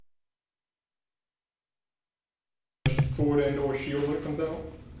sword and or shield when it comes out?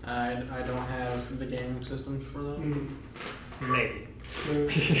 I don't have the gaming systems for that. Maybe.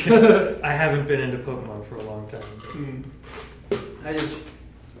 I haven't been into Pokemon for a long time.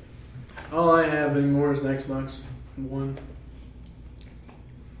 All I have anymore is an Xbox One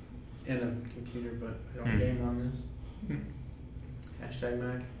and a computer, but I don't game on this. Hashtag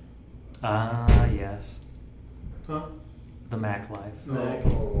Mac. Yes. Huh? The Mac Life. Mac.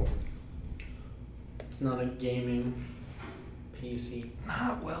 Oh. It's not a gaming PC.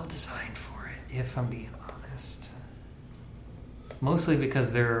 Not well designed for it, if I'm being honest. Mostly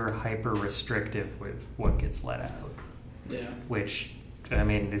because they're hyper restrictive with what gets let out. Yeah. Which, I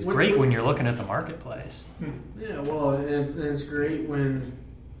mean, is great when you're looking at the marketplace. Yeah, well, and it's great when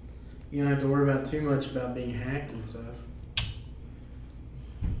you don't have to worry about too much about being hacked and stuff.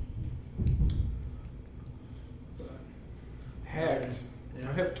 Hacked. Yeah.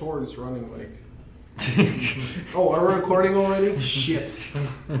 I have torrents running like... Oh, are we recording already? Shit.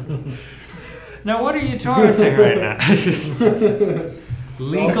 Now, what are you torrenting right now?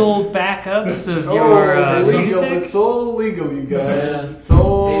 Legal backups of your music? It's all legal, you guys. Yeah. It's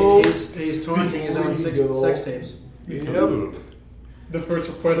all... He's torrenting his own sex tapes. Yep. The first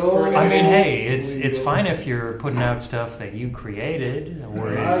request So, for an I mean, image. hey, it's fine if you're putting out stuff that you created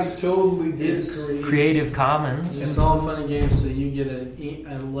or I is totally did It's create... Creative Commons. It's all fun and games so you get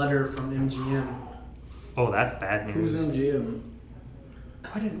a letter from MGM. Oh, that's bad Who's news. MGM?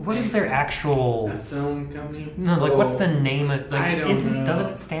 What is their actual... A film company? No, like, what's the name of... Like, I don't know. Doesn't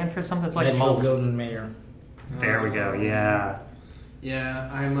it stand for something that's like... Metro Golden Mayer. There we go, yeah. Yeah,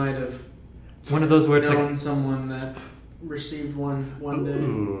 I might have One of those where it's known like... someone that received one day.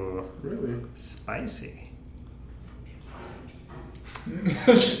 Ooh, Really? spicy.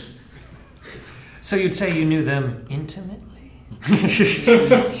 So you'd say you knew them intimately?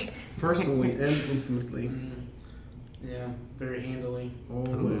 Personally and intimately. Yeah, very handily. Oh,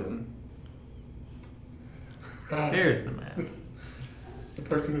 man. There's the man. The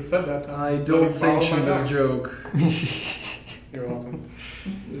person who said that. I don't sanction this dice. joke. You're welcome.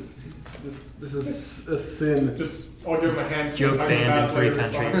 This is a sin. Just, I'll give him a hand. Joke banned in 3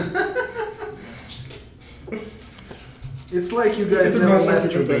 countries. It's like you guys It's a never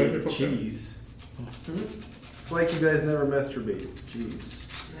concept, it's masturbate. okay. Jeez. It's like you guys never masturbate. Jeez.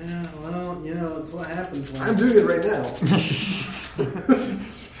 Yeah, well, you know, it's what happens I'm when doing it right now.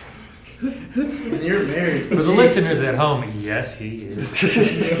 you're married. For the listeners at home, yes, he is.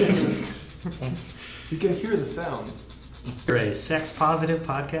 You can hear the sound. You're a sex-positive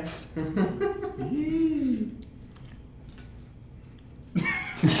podcast?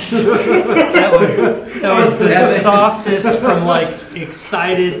 That was the softest from, like,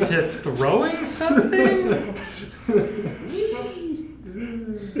 excited to throwing something?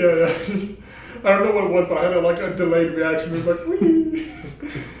 Yeah. I don't know what it was, but I had a delayed reaction. It was like, wee.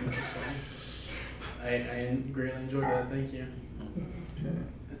 I greatly enjoyed that. Thank you.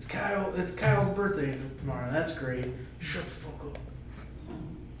 It's Kyle's birthday tomorrow. That's great. Shut the fuck up.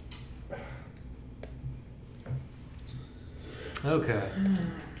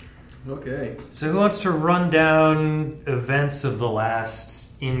 Okay. So who wants to run down events of the last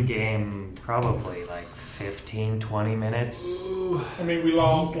in-game, probably like 15, 20 minutes? I mean, we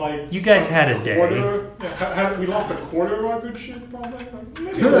lost You guys had a day. quarter. Yeah, we lost a quarter of our good shit, probably.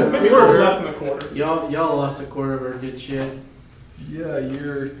 Maybe a little less than a quarter. Y'all lost a quarter of our good shit. Yeah,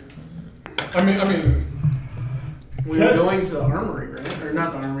 you're... I mean, We were going to the armory, right? Or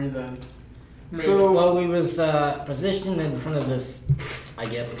not the armory, So... Well, we was positioned in front of this, I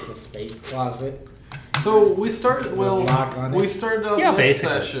guess it's a space closet. So we started. Well, Lock on it. we started out Yeah, this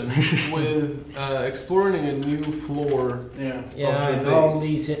basically. session with exploring a new floor. Yeah. Yeah, the and all base.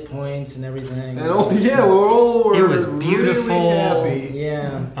 these hit points and everything. And were It was beautiful. Really happy.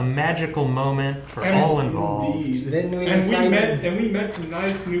 Yeah. A magical moment for And all involved. Indeed. Then we and decided... we met some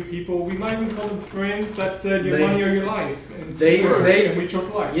nice new people. We might even call them friends that said your They- money or your life. And they- and we chose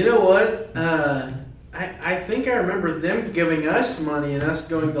life. You know what? I think I remember them giving us money and us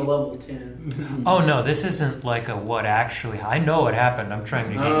going to level 10. Oh no, this isn't like a what actually. I know what happened. I'm trying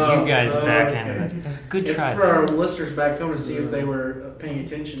to get you guys back into it. Good It's try. for our listeners back home to see if they were paying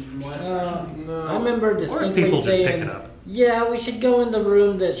attention from last session. No. I remember Or if distinctly people just pick saying, it up. yeah, we should go in the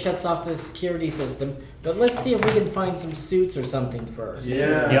room that shuts off the security system, but let's see if we can find some suits or something first.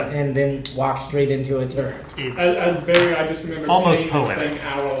 Yeah. Yep. And then walk straight into a turret. As Barry, I just remember Almost Kane poetic. saying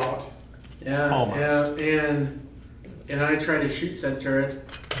 "ow" a lot. Yeah, Almost. yeah, and I tried to shoot that turret.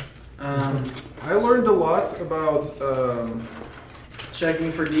 I learned a lot about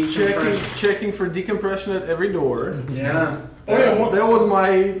Checking for decompression. checking for decompression at every door. Yeah. Oh yeah, That was my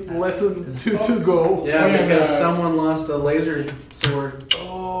lesson to go. Yeah, Oh, yeah, because yeah. someone lost a laser sword.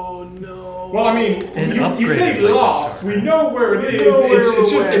 Oh no. Well, I mean, An you upgraded say laser lost. sword. We know where it is. know where It's it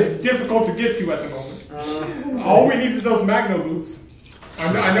just went. it's difficult to get to at the moment. All we need is those Magno boots.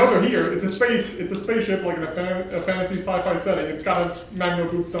 I know they're here. It's a spaceship like in a fantasy sci-fi setting. It's got a Magno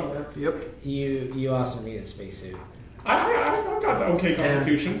boot somewhere. Yep. You also need a spacesuit. I've got an okay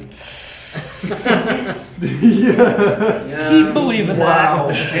constitution. Yeah. Keep believing Wow.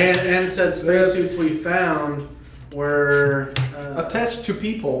 And said spacesuits we found were Attached to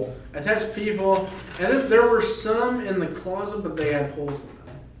people. attached people, and then there were some in the closet, but they had holes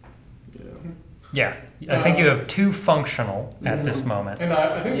in them. Yeah, I think you have 2 functional at this moment. And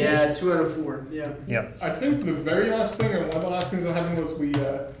I think Yeah, 2 out of 4. Yeah. Yep. I think the very last thing, or one of the last things that happened was we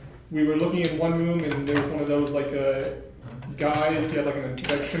were looking in one room and there was one of those like guys. He had like an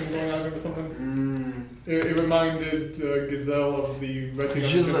infection going on or something. It reminded Jazell of the Red Thing.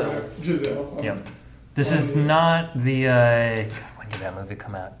 Jazell. Yep. This is not the when did that movie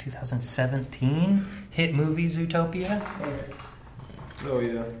come out? 2017 hit movie Zootopia. Okay. Oh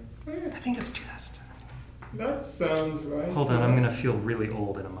yeah. I think it was 2017. That sounds right. Hold on, I'm gonna feel really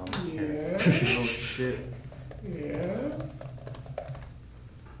old in a moment. Yes. Oh shit. Yes.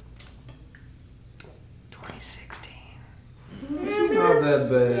 2016. Not that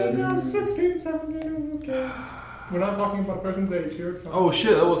bad. Yeah, 16, 17, okay. We're not talking about a person's age here. It's fine. Oh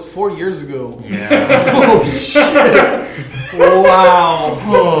shit, that was 4 years ago. Yeah. Holy shit. Wow.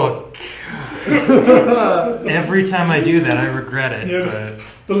 Oh. Every time I do that, I regret it. Yeah.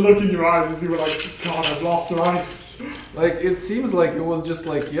 But The look in your eyes as you were like, God, I've lost life. Like, it seems like it was just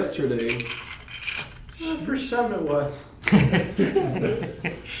like yesterday. For some, it was.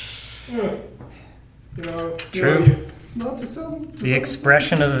 Yeah. You know, True. It's not to sound. the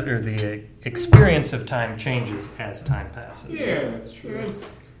expression of the experience of time changes as time passes. Yeah, that's true.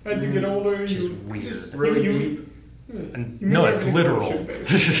 As you get older, Which is you weird. just- Really you- deep. And you no, make it's everything literal.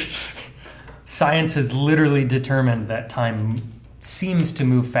 bullshit-based. Science has literally determined that time seems to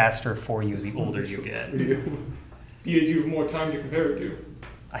move faster for you the older you get. Because you have more time to compare it to.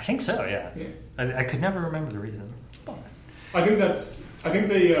 I think so, yeah. Yeah. I could never remember the reason. I think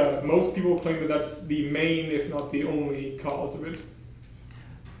they most people claim that that's the main, if not the only, cause of it.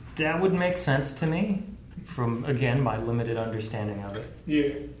 That would make sense to me from, again, my limited understanding of it. Yeah,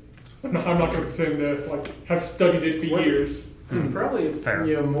 I'm not going to pretend to have studied it for What? years. Probably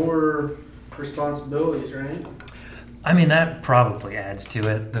Fair. more responsibilities, right? I mean, that probably adds to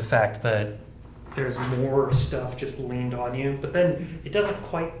it, the fact that there's more stuff just leaned on you, but then it doesn't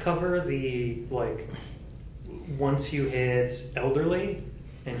quite cover the, once you hit elderly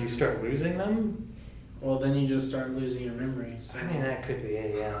and you start losing them. Well, then you just start losing your memory. So. I mean, that could be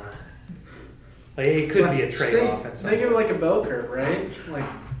it could be a trade-off. Think of it like a bell curve, right? Like,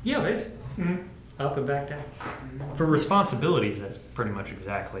 yeah, basically. Mm-hmm. Up and back down. For responsibilities, that's pretty much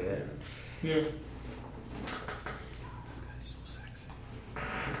exactly it. Yeah.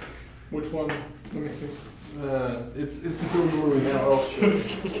 Which one? Let me see. It's still moving now. Oh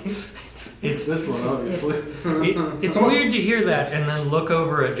shit. It's this one, obviously. It's weird to hear that and then look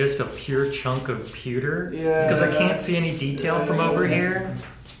over at just a pure chunk of pewter. Yeah. Because I can't see any detail from over here.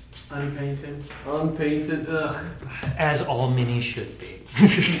 unpainted. Unpainted. Ugh. As all minis should be.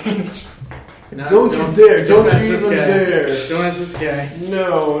 No, Don't you dare! Don't ask you this even guy. dare! Don't ask this guy.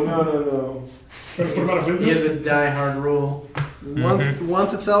 No. Put him out of He has business? a die-hard rule.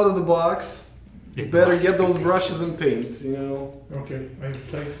 Once it's out of the box, you It better must get those be. brushes and paints. You know. Okay, I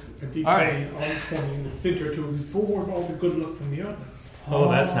place a D20 All right. on 20 in the center to absorb all the good luck from the others. Oh,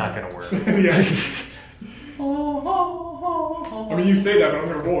 that's not going to work. Yeah. I mean, you say that, but I'm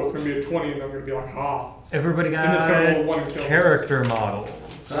going to roll. It's going to be a 20, and I'm going to be like, ha. Everybody And it's gonna roll got one kill. character models.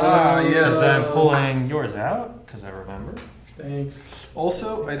 Yes. As I'm pulling yours out, because I remember. Thanks.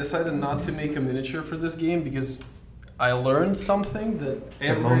 Also, I decided not to make a miniature for this game because I learned something that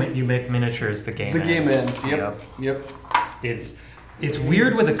The moment you make miniatures, the game the ends. game ends. Yep. It's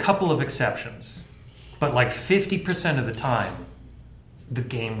weird with a couple of exceptions, but like 50% of the time, the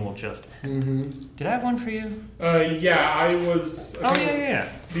game will just end. Mm-hmm. Did I have one for you? Yeah, I was... I Oh, think yeah.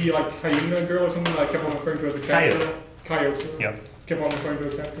 The, hyena girl or something that I kept on referring to as a cat Coyote. girl. Coyote. Yep. Kept on referring to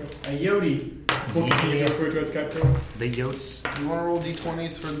as cat girl. A Yodi. What did you refer to as cat girl? The Yotes. Do you want to roll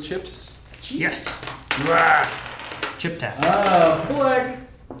d20s for the chips? Yes. Rah. Chip tap. Black.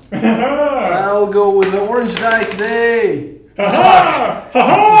 I'll go with the orange die today. Ha-ha!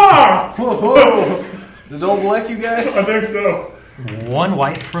 Ha-ha! Whoa! Is it all black, you guys? I think so. One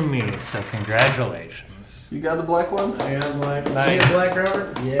white from me, so congratulations. You got the black one? I got black. Nice. You got black,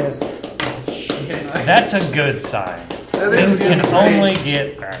 Robert? Yes. Yes. That's a good sign. Things can only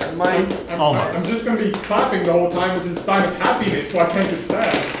get better. I'm just going to be clapping the whole time, which is a sign of happiness, so I can't get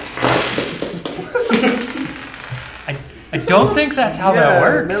sad. I don't think that's how that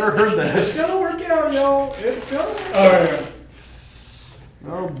works. Never heard that. It's gonna work out, yo. It's gonna work out. Oh, yeah.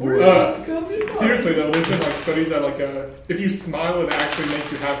 Oh boy. Seriously though, there's been like studies that like if you smile, it actually makes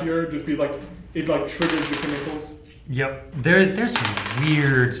you happier. Just because like it like triggers the chemicals. Yep. There's some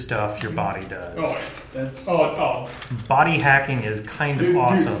weird stuff your body does. Body hacking is kind of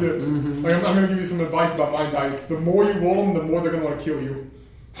awesome. Dude, like, I'm going to give you some advice about my dice. The more you roll them, the more they're going to want to kill you.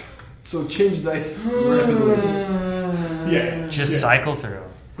 So change dice rapidly. Yeah. Just cycle through.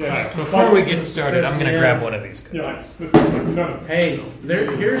 Yeah. Right, before we get started, I'm going to grab one of these. Yeah. Hey,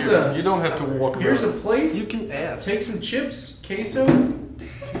 here's a. You don't have to walk around. Here's a plate. You can ask. Take some chips, queso.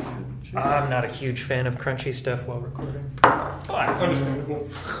 I'm not a huge fan of crunchy stuff while recording. Understandable.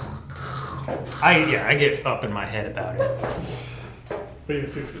 I get up in my head about it. But yeah,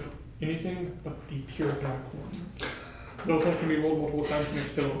 seriously, anything but the pure black ones. Those ones can be rolled multiple times and they're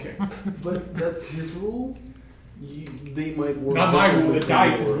still okay. But that's his rule. They might work. Not my rule. The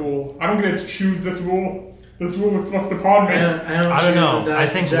dice's rule. I don't get to choose this rule. This rule was thrust upon me. I don't know. I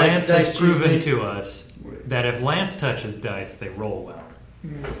think Lance has proven to us that if Lance touches dice, they roll well.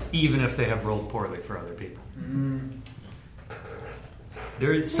 Even if they have rolled poorly for other people.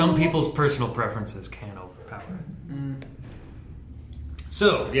 Some people's personal preferences can overpower it.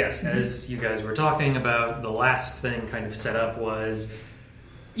 So, yes, as you guys were talking about, the last thing kind of set up was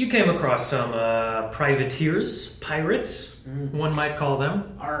you came across some privateers, pirates, one might call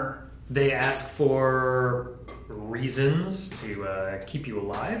them. They ask for reasons to keep you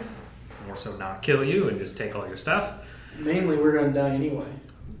alive, more so not kill you and just take all your stuff. Mainly, we're gonna die anyway.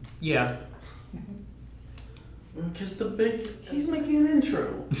 Yeah. Because he's making an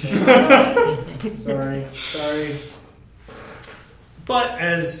intro. Sorry. But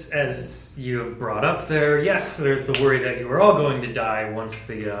as you have brought up there, yes, there's the worry that you are all going to die once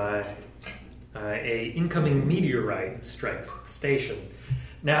a incoming meteorite strikes the station.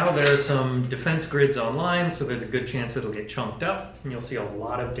 Now there are some defense grids online, so there's a good chance it'll get chunked up, and you'll see a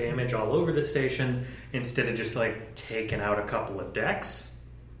lot of damage all over the station instead of just like taking out a couple of decks.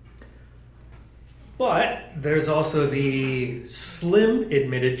 But there's also the slim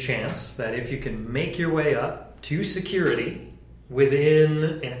admitted chance that if you can make your way up to security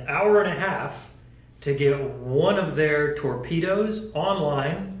within an hour and a half to get one of their torpedoes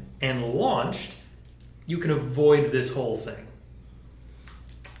online and launched, you can avoid this whole thing.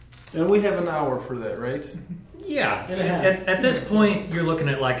 And we have an hour for that, right? Yeah. At this point, you're looking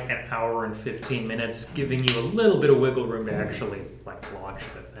at like an hour and 15 minutes, giving you a little bit of wiggle room to actually like launch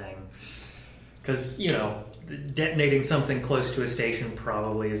the thing. Because, detonating something close to a station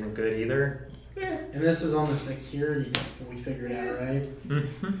probably isn't good either. And this is on the security that we figured out, right?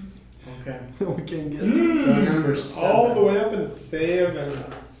 Mm-hmm. Okay. We can get So number 7. All the way up in 7.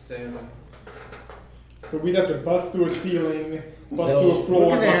 7. So we'd have to bust through a ceiling, bust So through a floor,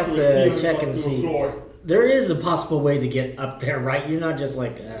 we're gonna bust have through a to ceiling, check bust and through a see. floor. There is a possible way to get up there, right? You're not just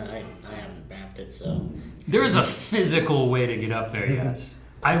like, I haven't mapped it, so. There is a physical way to get up there, yes.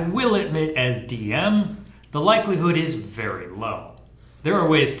 I will admit, as DM, the likelihood is very low. There are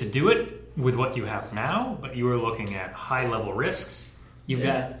ways to do it with what you have now, but you are looking at high-level risks. You've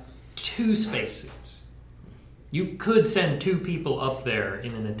got 2 spacesuits. You could send 2 people up there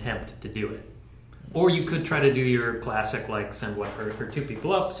in an attempt to do it. Or you could try to do your classic, like, send 2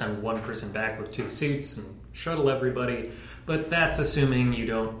 people up, send 1 person back with 2 suits, and shuttle everybody. But that's assuming you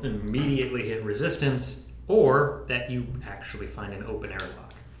don't immediately hit resistance, or that you actually find an open airlock.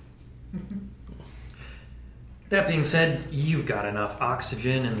 That being said, you've got enough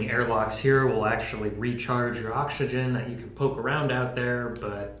oxygen, and the airlocks here will actually recharge your oxygen that you can poke around out there,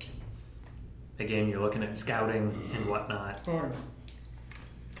 but again, you're looking at scouting and whatnot. Alright.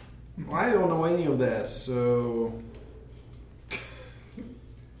 I don't know any of that, so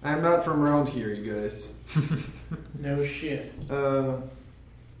I'm not from around here, you guys. No shit.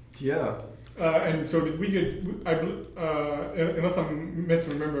 Yeah. And so did we get, unless I'm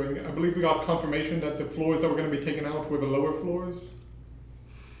misremembering, I believe we got confirmation that the floors that were going to be taken out were the lower floors?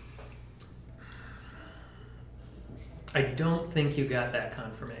 I don't think you got that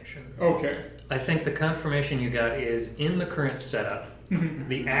confirmation. Okay. I think the confirmation you got is in the current setup,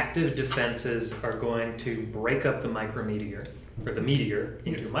 the active defenses are going to break up the micrometeor, or the meteor,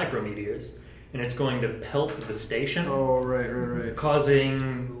 into micrometeors, and it's going to pelt the station. Oh, right.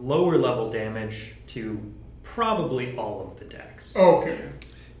 Causing lower level damage to probably all of the decks. Okay.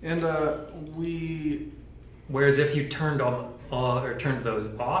 And Whereas if you turned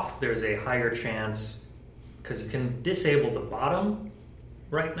those off, there's a higher chance because you can disable the bottom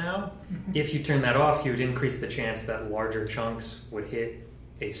right now. If you turn that off, you would increase the chance that larger chunks would hit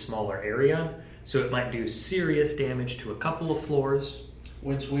a smaller area. So it might do serious damage to a couple of floors.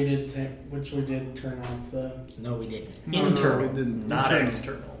 Which we did turn off the. No, we didn't. Internal, we didn't. not Internal.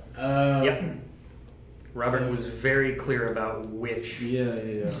 external. Yep. Robert was very clear about which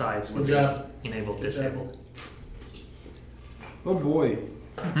sides would Good job. be enabled, Good disabled. Oh boy.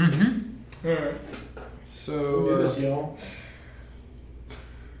 Mm-hmm. Alright. So. We'll do this, y'all.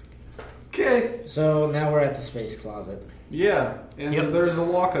 Okay. So now we're at the space closet. Yeah, and Yep. there's a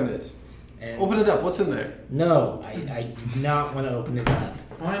lock on it. And Open it up. What's in there? No, I do not want to open it up.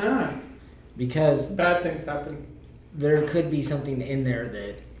 Why not? Because Bad things happen. there could be something in there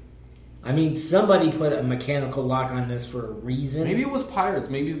that... I mean, somebody put a mechanical lock on this for a reason. Maybe it was pirates.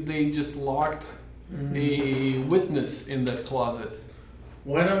 Maybe they just locked a witness in that closet.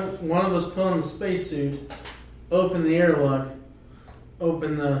 Why don't one of us put on the spacesuit, open the airlock,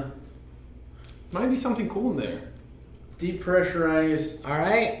 open the Might be something cool in there. depressurized. All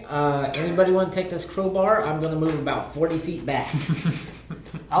right, anybody want to take this crowbar? I'm going to move about 40 feet back.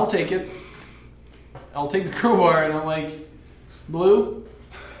 I'll take it. I'll take the crowbar and I'm like, Blue,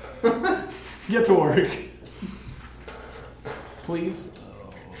 get to work. Please,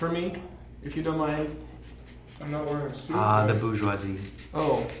 for me, if you don't mind. I'm not wearing a suit. The bourgeoisie.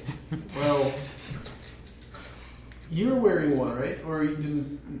 Oh, well, you're wearing one, right? Or you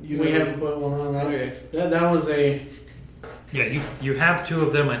didn't? We haven't put one on, right? Okay. That was a Yeah, you have two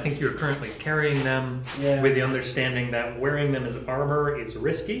of them. I think you're currently carrying them with the understanding that wearing them as armor is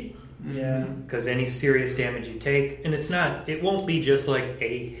risky. yeah. Because any serious damage you take, and it won't be just like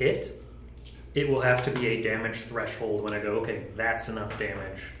a hit. It will have to be a damage threshold when I go, okay, that's enough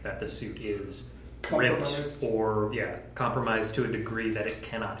damage that the suit is ripped Compromised. or, compromised to a degree that it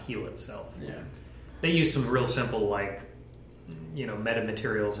cannot heal itself. Yeah. They use some real simple,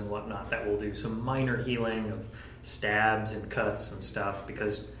 metamaterials and whatnot that will do some minor healing of stabs and cuts and stuff,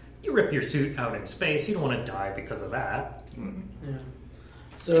 because you rip your suit out in space, you don't want to die because of that. Yeah.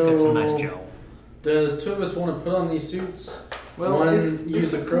 Get some nice So gel. does two of us want to put on these suits? Well, One it's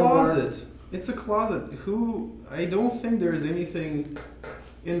use a a crowbar. closet. It's a closet. I don't think there's anything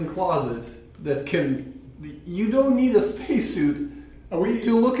in the closet that can. You don't need a spacesuit Are we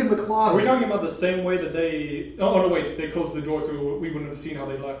to look in the Are closet. we talking about the same way that they... Oh, no, wait. They closed the door so we wouldn't have seen how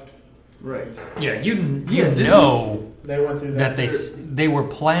they left. Right. Yeah, you didn't know They went through that they were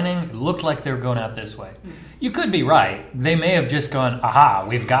planning, it looked like they were going out this way. You could be right. They may have just gone, aha,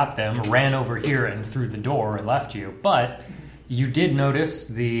 we've got them, ran over here and through the door and left you. But you did notice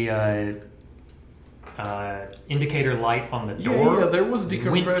the indicator light on the door there was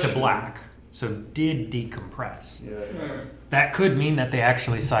decompression. went to black. So did decompress. Yeah. Alright. That could mean that they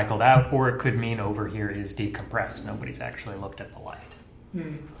actually cycled out, or it could mean over here is decompressed. Nobody's actually looked at the light,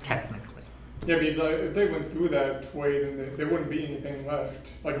 technically. Yeah, because if they went through that way, then there wouldn't be anything left.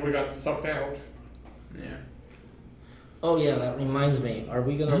 Like, it would have gotten sucked out. Yeah. Oh, yeah, that reminds me. Are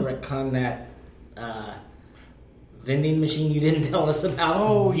we going to retcon that vending machine you didn't tell us about?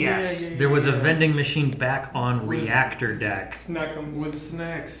 Oh, yes. There was a vending machine back on reactor deck. Snack 'em With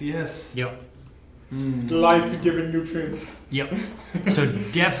snacks, yes. Yep. life-giving nutrients. Yep. So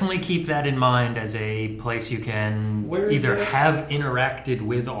definitely keep that in mind as a place you can Where is either that? have interacted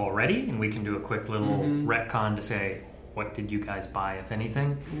with already, and we can do a quick little retcon to say, what did you guys buy, if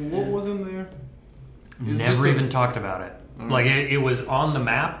anything? What was in there? It's just Never a- even talked about it. Like, it was on the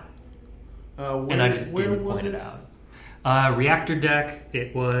map, and I just didn't point it out. Reactor deck,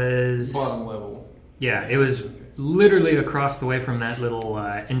 it was... Bottom level. Yeah, it was literally across the way from that little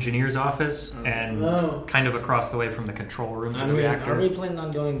engineer's office and kind of across the way from the control room I of the mean, reactor. are we planning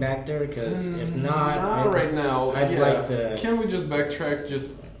on going back there? Because if not, Not right now. I'd like to... Can we just backtrack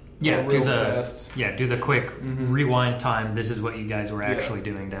Yeah, real do the fast? do the quick rewind time. This is what you guys were actually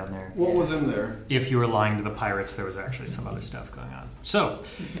doing down there. What was in there? If you were lying to the pirates, there was actually some other stuff going on. So,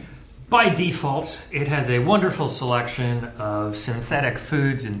 by default, it has a wonderful selection of synthetic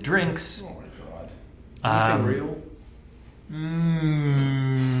foods and drinks. Oh my god. Anything real?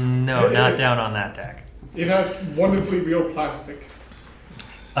 No, not down on that deck. It has wonderfully real plastic.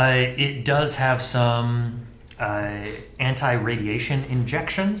 It does have some anti-radiation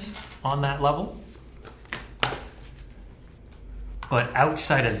injections on that level. But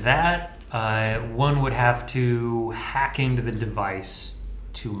outside of that, one would have to hack into the device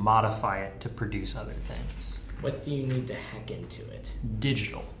to modify it to produce other things. What do you need to hack into it?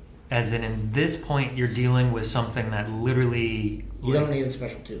 Digital. As in this point, you're dealing with something that literally... You don't need a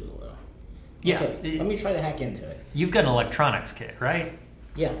special tool, though. Yeah. Okay, let me try to hack into it. You've got an electronics kit, right?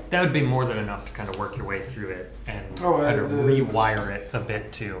 Yeah. That would be more than enough to kind of work your way through it and Oh, kind of the- rewire it a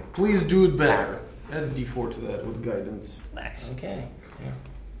bit too. Please do it better. Add a D4 to that with guidance. Nice. Okay. Yeah.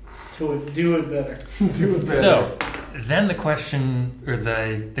 Do it better. Do it better. So, then the question, or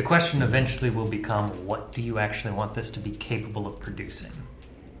the question eventually will become, what do you actually want this to be capable of producing?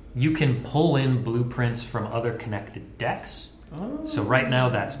 You can pull in blueprints from other connected decks. Oh. So right now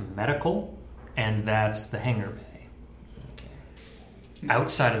that's medical, and that's the hangar bay.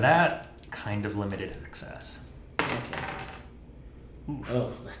 Outside of that, kind of limited access. Okay.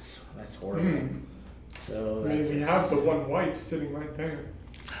 Oh, that's horrible. So I mean, that's we have the one white sitting right there.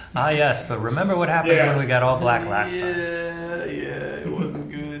 Ah, yes, but remember what happened Yeah. when we got all black last time? Yeah, it wasn't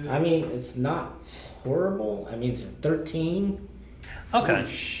good. I mean, it's not horrible. I mean, it's a 13. Okay, Holy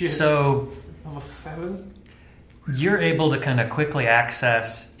shit. so Of a 7? you're able to kind of quickly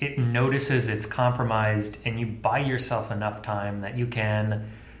access, it notices it's compromised, and you buy yourself enough time that you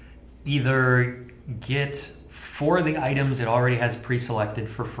can either get 4 of the items it already has pre-selected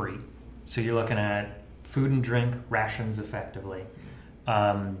for free. So you're looking at food and drink, rations effectively.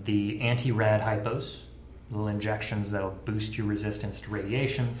 The anti-rad hypos, little injections that'll boost your resistance to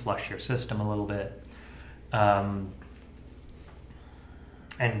radiation, flush your system a little bit.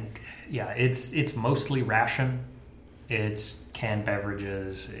 And yeah, it's mostly ration. It's canned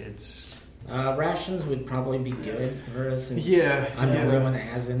beverages. It's Rations would probably be good for us. Since Yeah, I'm the yeah. only one that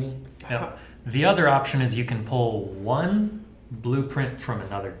has any. Yep. The other option is you can pull one blueprint from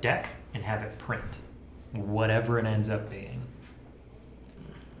another deck and have it print whatever it ends up being.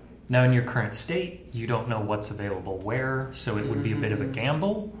 Now, in your current state, you don't know what's available where, so it would be a bit of a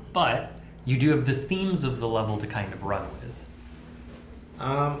gamble, but you do have the themes of the level to kind of run with.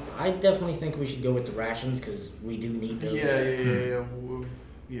 I definitely think we should go with the rations because we do need those.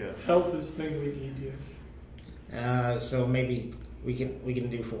 Yeah. Health is the thing we need, yes. So maybe we can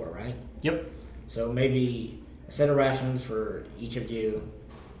do 4, right? Yep. So maybe a set of rations for each of you,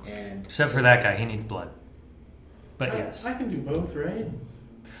 and Except for that guy, he needs blood. But yes. I can do both, right?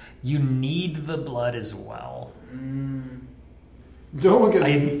 You need the blood as well. Don't get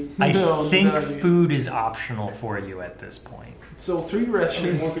I No, think not me. food is optional for you at this point. So 3 I mean,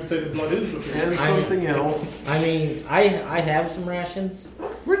 rations one could say the blood is the food. and something else. I mean, I have some rations.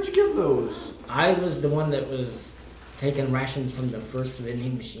 Where'd you get those? I was the one that was taking rations from the first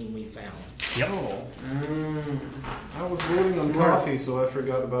vending machine we found. Yep. Oh. I was voting on Smart. coffee, so I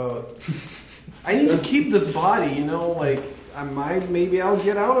forgot about. I need to keep this body, like maybe I'll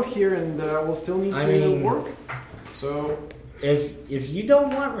get out of here, and I will still need I to mean- work. So If you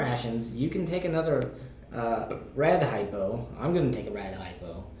don't want rations, you can take another rad hypo. I'm going to take a rad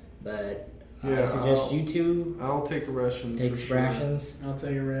hypo, but Yeah, I suggest I'll- you two I'll take a ration. take for some sure. rations. I'll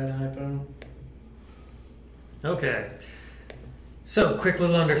take a red hypo. Okay. So, quick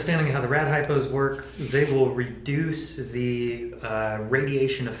little understanding of how the rad hypos work. They will reduce the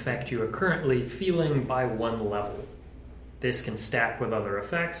radiation effect you are currently feeling by 1 level. This can stack with other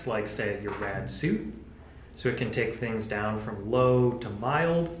effects, like, say, your rad suit. So it can take things down from low to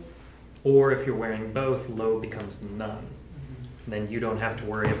mild, or if you're wearing both, low becomes none. Then you don't have to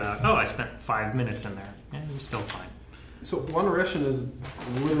worry about, I spent 5 minutes in there. Yeah, I'm still fine. So 1 ration is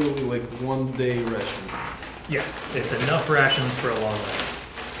literally like 1 day ration. Yeah, it's enough rations for a long rest.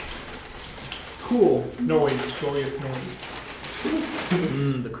 Cool. Noise, joyous noise.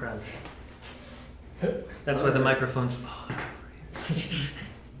 The crunch. That's why the microphone's...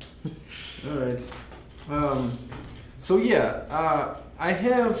 All right. So yeah, I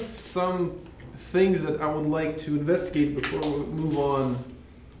have some things that I would like to investigate before we move on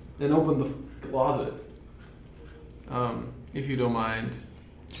and open the closet. If you don't mind.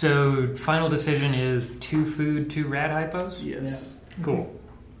 So, final decision is 2 food, 2 rad hypos? Yes. Cool.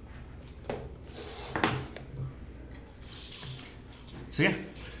 So yeah,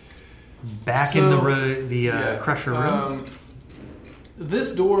 back in the crusher room.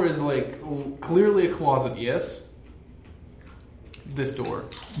 This door is clearly a closet. Yes. This door.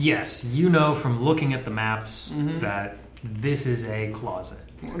 Yes, you know from looking at the maps that this is a closet.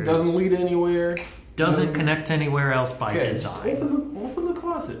 It doesn't lead anywhere. Doesn't connect anywhere else by Okay, design. open the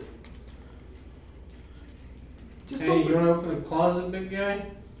closet. Just Hey, you want to open the closet, big guy?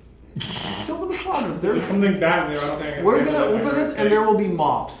 open the closet. There's something bad in there. I don't think I can We're handle gonna that open by it, mistake. and there will be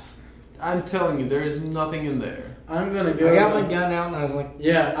mops. I'm telling you, there is nothing in there. I'm gonna go. I got my gun out and I was like,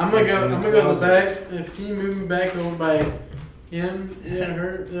 Yeah, I'm gonna go. In the I'm gonna go to the closet. back. Can you move me back over by him? Yeah,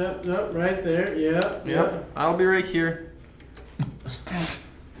 her. Yep, right there. Yeah. I'll be right here.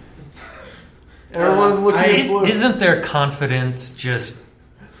 Everyone's looking at blue. Isn't their confidence just...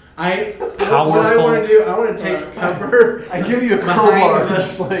 I powerful. What I want to do, I want to take cover. I give you a Behind crowbar, the-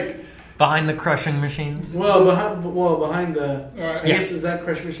 just like Behind the crushing machines. Behind the. Alright. I guess is that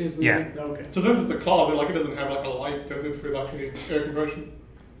crush machines? Yeah. Okay. So since it's a closet, like it doesn't have like a light, does it, for like the air compression?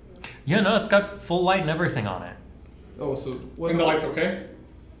 Yeah, no, it's got full light and everything on it. oh, so what? And the light's okay?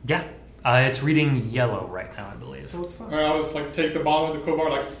 Yeah. It's reading yellow right now, I believe. So it's fine. Alright, I'll just like take the bottom of the crowbar,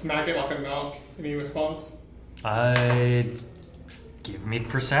 like smack it like a knock. Any response? Give me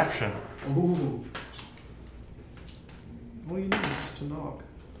perception. Ooh. All you need is just to knock.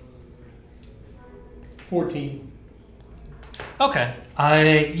 14.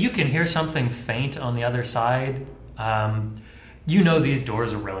 Okay. You can hear something faint on the other side. You know these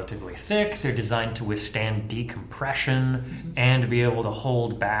doors are relatively thick. They're designed to withstand decompression and to be able to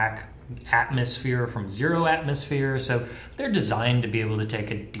hold back atmosphere from zero atmosphere. So they're designed to be able to take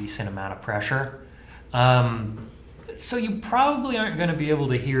a decent amount of pressure. So you probably aren't going to be able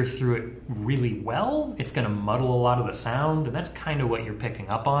to hear through it really well. It's going to muddle a lot of the sound, and that's kind of what you're picking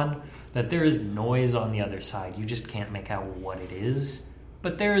up on, that there is noise on the other side. You just can't make out what it is.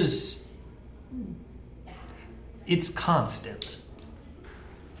 But it's constant.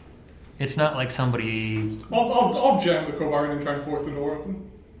 It's not like somebody... I'll jam the crowbar in and try and force the door open.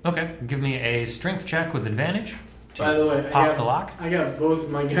 Okay, give me a strength check with advantage. By the way, Pop the lock. I got both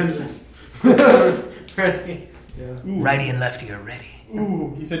of my guns ready. Yeah. Ooh. Righty and lefty are ready.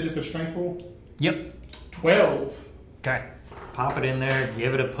 Ooh, you said just a strength roll? Yep. 12. Okay. Pop it in there,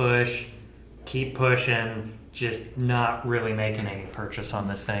 give it a push, keep pushing, just not really making any purchase on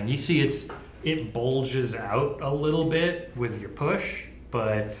this thing. You see it bulges out a little bit with your push,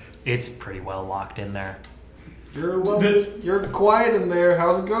 but it's pretty well locked in there. You're quiet in there.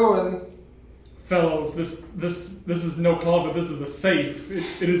 How's it going? Fellows, this is no closet. This is a safe.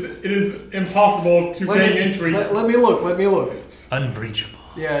 It is impossible to gain entry. Let me look. Unbreachable.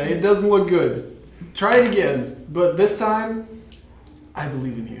 Yeah, it doesn't look good. Try it again, but this time, I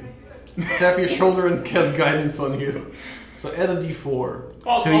believe in you. Tap your shoulder and cast guidance on you. So add a d4.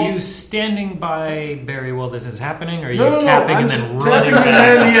 So are you standing by Barry while this is happening, or are you No, tapping I'm and just then running tapping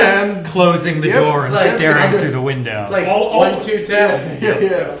back, and closing the Yep, door it's and like- staring through the window? It's like I'll- 1, 2, tap.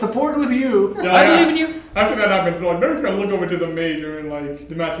 yeah. Support with you. Yeah, I believe in you. After that happens, like Barry's gonna look over to the major and like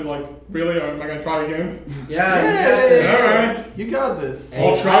Damascus, like, really? Or am I gonna try again? Yeah. Alright. You got this.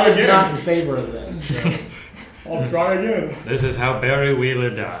 I'll try I was again. not in favor of this. So. I'll try again. This is how Barry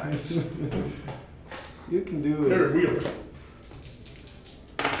Wheeler dies. You can do Very it. weird.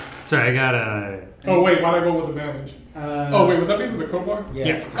 Sorry, I got a... Oh wait, why'd I go with advantage? Oh wait, was that because of the crowbar?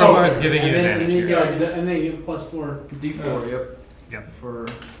 Yeah, crowbar is giving you and then, advantage and then you here. get, and then you get +4. D4. Yep. Yep.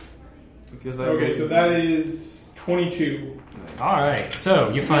 Because I. Okay, so that is 22. Alright, so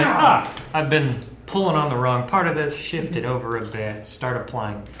you find, I've been pulling on the wrong part of this, shift it over a bit, start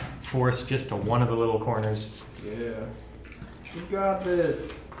applying force just to one of the little corners. Yeah. You got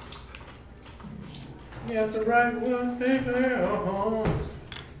this. You have the right one, baby.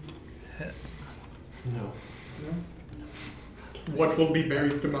 No. What will be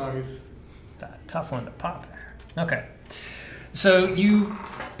Barry's demise? Tough one to pop there. Okay. So you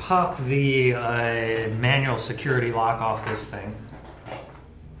pop the manual security lock off this thing.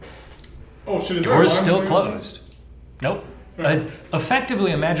 Oh shit, is there a Door's line still screen? closed. Nope.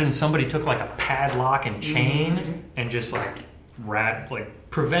 Effectively, imagine somebody took like a padlock and chain and just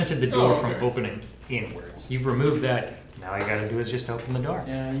prevented the door from okay. opening inwards. You've removed that. Now all you gotta do is just open the door.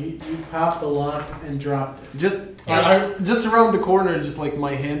 Yeah, you popped the lock and dropped it. Just I- just around the corner, just like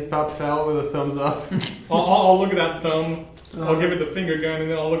my hand pops out with a thumbs up. I'll look at that thumb. I'll give it the finger gun,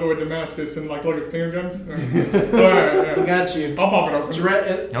 and then I'll look over at Damascus and like look at finger guns. Alright, I yeah. got you. I'll pop it It's,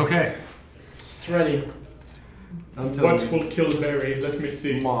 open. Okay. it's ready. I'm telling What you. will kill Barry? Let me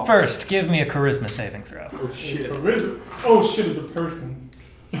see. Mops. First, give me a charisma saving throw. Oh shit. Oh shit, is a person.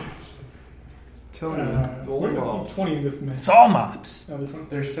 Telling you, it's all Where's the mops. 20 in this mess? It's all mops. Oh, this one.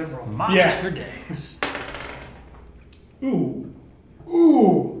 There's several. Mops Yeah. for days.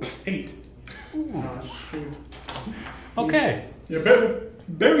 Ooh, 8. Oh, shoot. Okay. Yeah,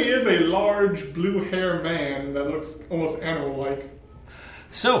 Barry is a large blue hair man that looks almost animal-like.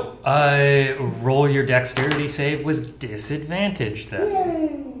 So, roll your dexterity save with disadvantage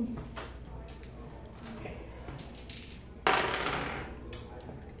then.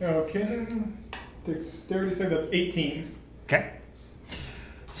 Okay. Dexterity save, that's 18. Okay.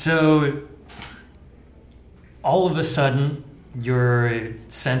 So, all of a sudden, your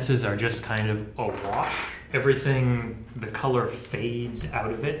senses are just kind of awash. Everything, the color fades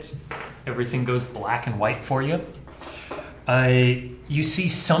out of it. Everything goes black and white for you. You see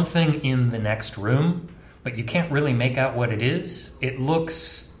something in the next room, but you can't really make out what it is. It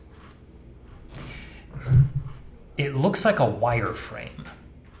looks It looks like a wireframe.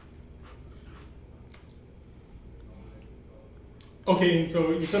 Okay,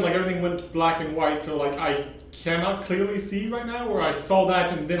 so you said like everything went black and white, so like I cannot clearly see right now, or I saw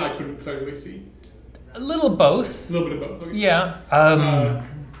that and then I couldn't clearly see. A little both. A little bit of both. Okay. Yeah. I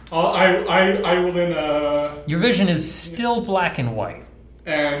will then. Your vision is still black and white.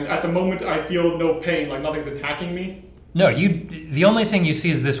 And at the moment, I feel no pain, like nothing's attacking me. No, the only thing you see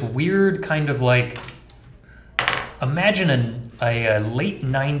is this weird kind of like. Imagine a late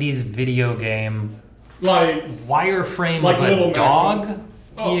 '90s video game. Like wireframe like of a dog.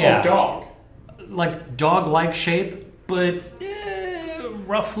 A dog. Like dog-like shape, but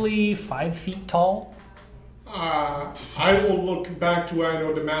roughly 5 feet tall. I will look back to where I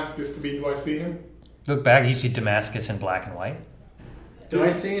know Damascus to be. Do I see him? Look back, you see Damascus in black and white. Do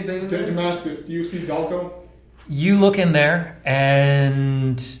I see anything in there? Damascus, do you see Dalko? You look in there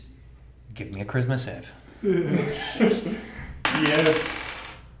and give me a charisma save. Yes.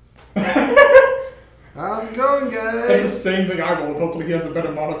 How's it going, guys? That's the same thing I rolled. Hopefully he has a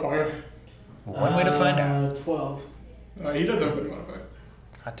better modifier. One way to find out. 12. He does have a better modifier.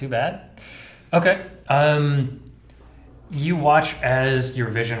 Not too bad. Okay. You watch as your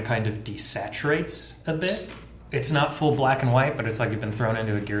vision kind of desaturates a bit. It's not full black and white, but it's like you've been thrown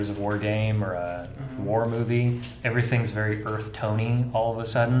into a Gears of War game or a war movie. Everything's very earth-tony all of a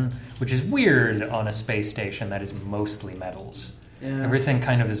sudden, which is weird on a space station that is mostly metals. Yeah. Everything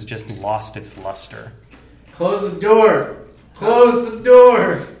kind of has just lost its luster. Close the door. Close the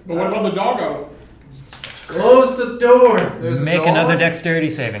door. But what about the doggo? Close the door. There's a Make dog? another dexterity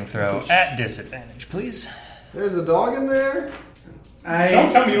saving throw at disadvantage, please. There's a dog in there?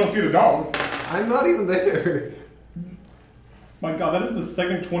 Don't tell me you don't see the dog. I'm not even there. My god, that is the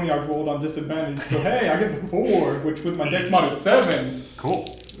second 20 I've rolled on disadvantage. So hey, I get the 4, which with my dex mod is 7. Cool.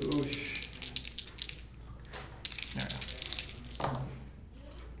 Oosh.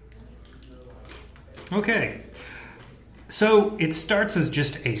 Okay. So it starts as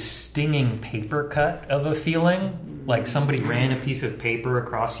just a stinging paper cut of a feeling, like somebody ran a piece of paper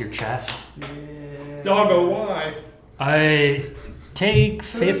across your chest. Doggo, why? I take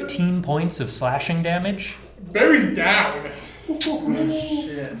 15 points of slashing damage. Barry's down.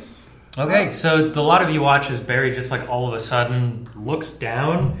 Shit. Okay, so the lot of you watch as Barry just like all of a sudden looks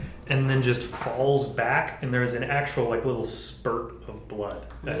down and then just falls back, and there's an actual like little spurt of blood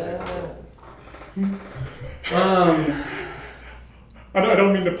as a result. I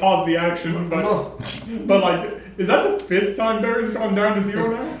don't mean to pause the action, but like, is that the 5th time Barry's gone down to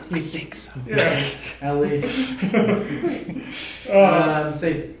 0 now? I think so. Yeah. At least.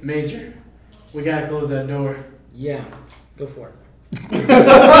 Say, Major, we gotta close that door. Yeah, go for it. When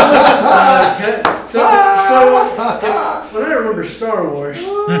I remember Star Wars,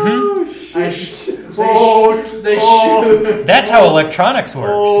 they shoot. That's how electronics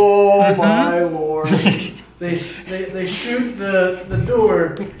works. Oh my lord. They shoot the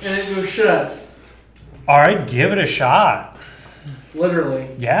door and it goes shut. Alright, give it a shot.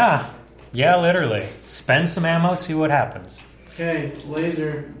 Literally. Yeah, literally. Spend some ammo, see what happens. Okay,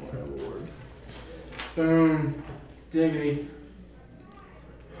 laser. Boom. Diggity.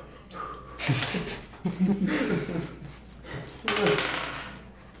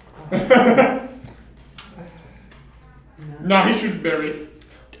 Nah, he shoots Barry.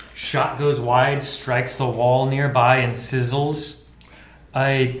 Shot goes wide, strikes the wall nearby, and sizzles.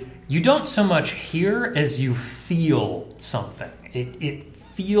 You don't so much hear as you feel something. It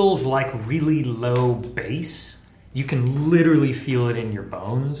feels like really low bass. You can literally feel it in your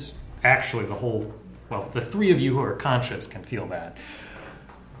bones. Actually, the 3 of you who are conscious can feel that.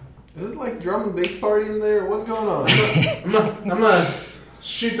 Is it like drum and bass party in there? What's going on? I'm gonna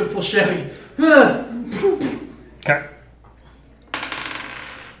shoot the full shot. Okay.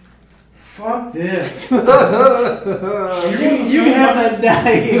 Fuck this. you can have that die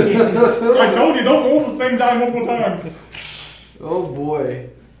again. I told you, don't roll the same die multiple times. Oh boy.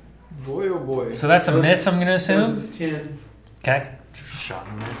 Boy, oh boy. So that's a miss, I'm going to assume? 10. Okay. Shot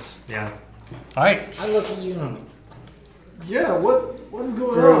and miss. Yeah. Alright. I look at you and I'm like, Yeah, what's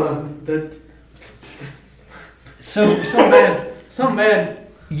going Bro, on? So Something bad.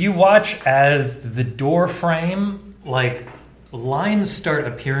 you watch as the door frame, like, lines start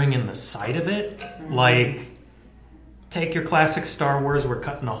appearing in the side of it. Like, take your classic Star Wars, we're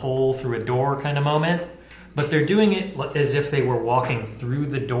cutting a hole through a door kind of moment. But they're doing it as if they were walking through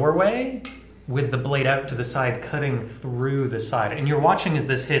the doorway with the blade out to the side, cutting through the side. And you're watching as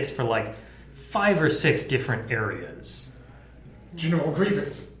this hits for like 5 or 6 different areas. General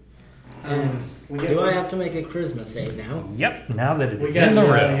Grievous. Do I have to make a charisma save now? Yep. Now that We it's got in the to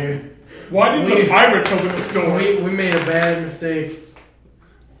get out of room. here. Why did the pirates open this door? We made a bad mistake.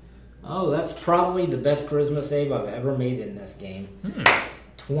 Oh, that's probably the best charisma save I've ever made in this game.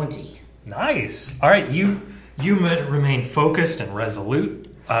 20. Nice. All right, you remain focused and resolute.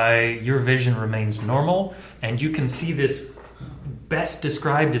 Your vision remains normal, and you can see this best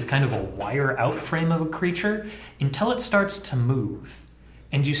described as kind of a wire out frame of a creature until it starts to move.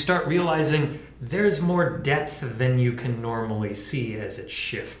 And you start realizing there's more depth than you can normally see as it's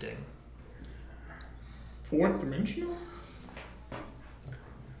shifting. Fourth dimensional?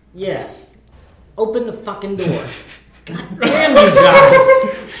 Yes. Open the fucking door. God damn you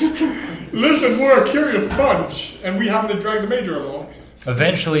guys! Listen, we're a curious bunch, and we happen to drag the major along.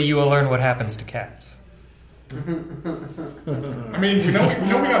 Eventually, you will learn what happens to cats. I mean, we know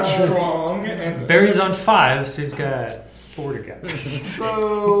we got strong, and Barry's on 5, so he's got 4 to go.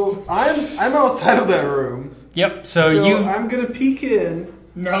 So I'm outside of that room. Yep. So I'm gonna peek in.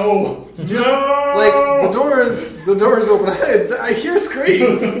 no, Just no, like the door is open. I hear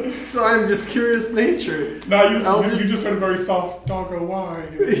screams, so I'm just curious nature. No, you just heard a very soft doggo whine.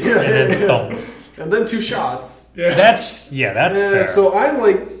 and then thump. And then 2 shots. Yeah. That's fair. So I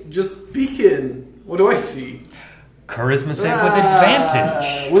like just peek in. What do I see? Charisma save with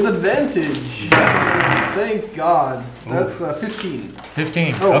advantage. With advantage. Thank God. That's 15.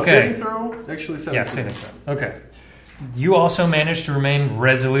 15. Oh, Okay. saving throw? Actually 17. Yeah, saving throw. Okay. You also managed to remain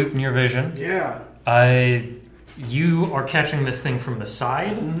resolute in your vision. Yeah. You are catching this thing from the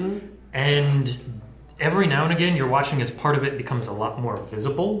side, and every now and again you're watching as part of it becomes a lot more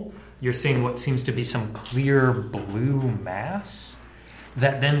visible. You're seeing what seems to be some clear blue mass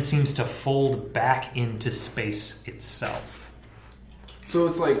that then seems to fold back into space itself. So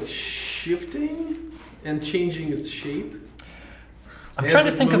it's like shifting and changing its shape? I'm As trying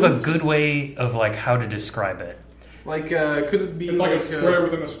to it think of a moves? good way of like how to describe it. Like, could it be It's like a square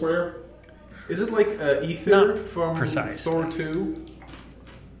within a square. Is it like Ether Not from precise. Thor 2?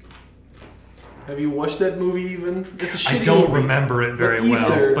 Have you watched that movie even? It's a shitty I don't movie. remember it very But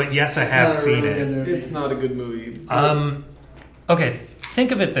well, Ether- but yes, I It's have not a seen really it. good movie. It's not a good movie. Okay,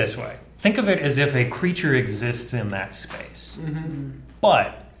 think of it this way. Think of it as if a creature exists in that space.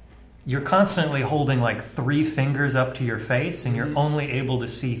 But you're constantly holding like 3 fingers up to your face, and you're only able to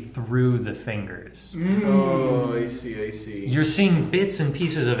see through the fingers. Oh, I see. You're seeing bits and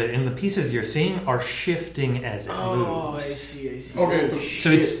pieces of it, and the pieces you're seeing are shifting as it Oh, I moves. see. Okay, so So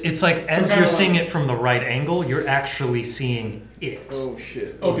it's like as kinda you're like- seeing it from the right angle, you're actually seeing it. Oh,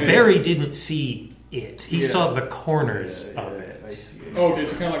 shit. Okay. Barry didn't see it. He Yeah. saw the corners Yeah, of it. I see. Okay,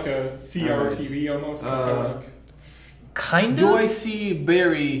 so kind of like a CRTV almost. Kind of. Do I see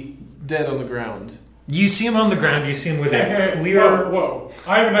Barry dead on the ground? You see him on the ground. You see him with a clear, Whoa!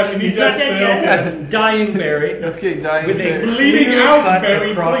 I haven't had any He's not death dead sales. yet. Dying Barry Okay, dying with a Barry. Bleeding clear out, cut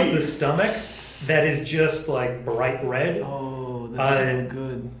Barry, across please. the stomach that is just like bright red. Oh, that doesn't look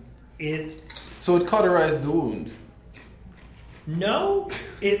good. It So it cauterized the wound. no.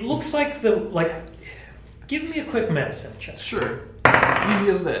 It looks like the like. Give me a quick medicine check. Sure. Easy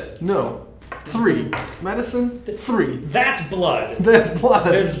as that. No. 3. Medicine? 3. That's blood. That's blood.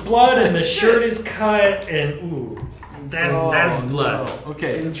 There's blood, and the shirt is cut, and ooh, that's blood. no.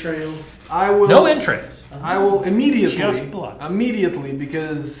 Okay. Entrails. I will. No entrails. I will immediately. Just blood. Immediately,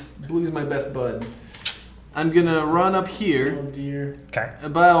 because blue's my best bud. I'm gonna run up here Oh dear. Okay.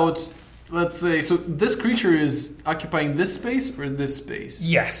 about, let's say, so this creature is occupying this space or this space?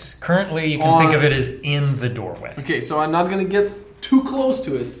 Yes. Currently, you can think of it as in the doorway. Okay, so I'm not gonna get too close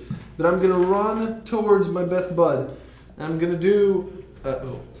to it, but I'm gonna run towards my best bud. And I'm gonna do.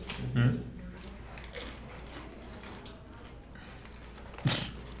 Hmm?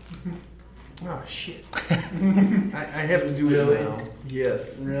 Oh shit! I have to do Really? it now.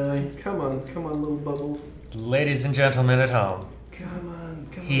 Yes. Really? Come on, little bubbles. Ladies and gentlemen at home, Come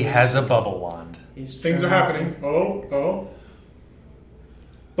on. he has a bubble wand. Things are happening. Oh.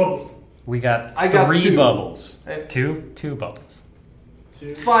 Bubbles. We got I got 3 2. bubbles. I- 2 bubbles.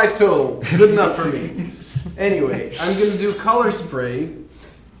 5 total. Good enough for me. Anyway, I'm gonna do color spray.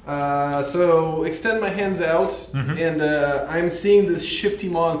 So extend my hands out, and I'm seeing this shifty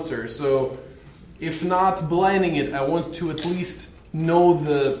monster. So if not blinding it, I want to at least know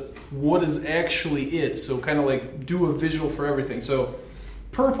what is actually it. So kind of like do a visual for everything. So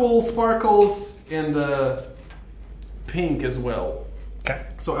purple sparkles and pink as well. Okay.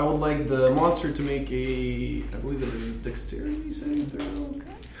 So I would like the monster to make I believe it's a dexterity saving throw.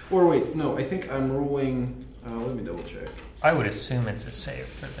 Or wait, no, I think I'm rolling. Let me double check. I would assume it's a save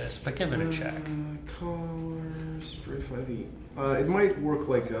for this, but give it a check. Color, Spirit 5e. It might work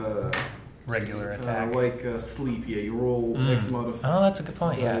like a Regular attack. like sleep. Yeah, you roll X amount of. Oh, that's a good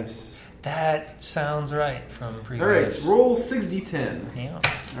point. dice. Yeah, that sounds right from All previous. right, roll 6d10. Yeah.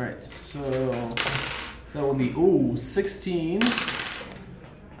 All right, so that will be 16,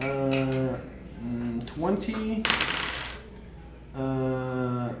 20,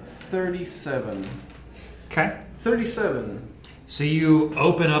 37. Okay. 37. So you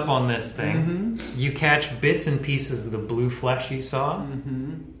open up on this thing. Mm-hmm. You catch bits and pieces of the blue flesh you saw,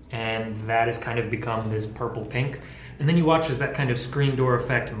 Mm-hmm. and that has kind of become this purple pink. And then you watch as that kind of screen door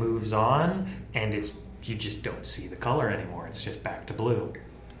effect moves on, and you just don't see the color anymore. It's just back to blue.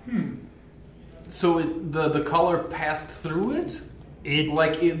 So the color passed through it?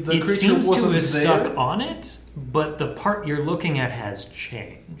 The creature seems to wasn't have there? stuck on it, but the part you're looking at has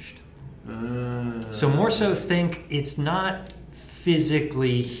changed. So more so think it's not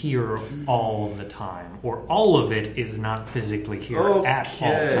physically here all the time, or all of it is not physically here at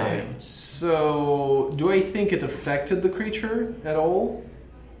all times. So do I think it affected the creature at all?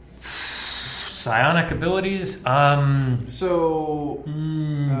 Psionic abilities, So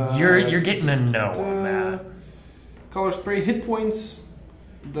you're getting a no on that. Color spray hit points.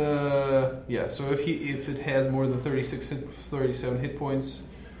 So if it has more than 37 hit points.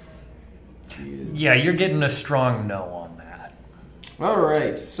 Yeah, you're getting a strong no on that. All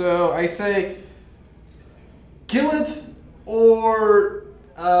right. So I say kill it or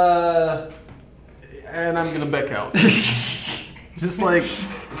and I'm going to back out. Just like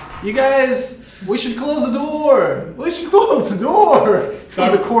you guys, we should close the door. We should close the door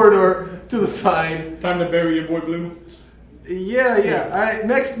from the corridor to the side. Time to bury your boy Blue. Yeah. All right,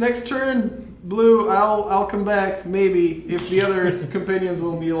 next turn, Blue. I'll come back maybe if the other companions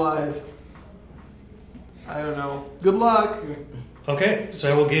will be alive. I don't know. Good luck. Okay,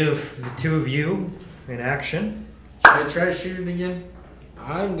 so I will give the two of you an action. Should I try to shoot it again?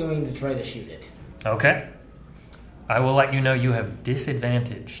 I'm going to try to shoot it. Okay. I will let you know you have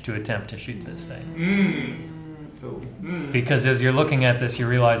disadvantage to attempt to shoot this thing. Because as you're looking at this, you're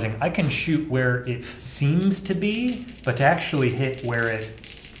realizing I can shoot where it seems to be, but to actually hit where it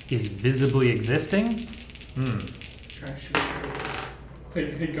is visibly existing? Try to shoot it.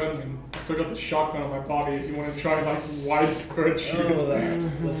 Hey, Gunman, I still got the shotgun on my body if you want to try like widespread shooting. Oh,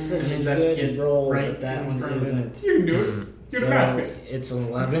 that was such a Means I have to good get roll, right but that in one front of it. isn't. You can do it. You're Damascus. It's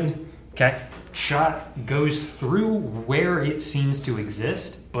 11. Okay. Shot goes through where it seems to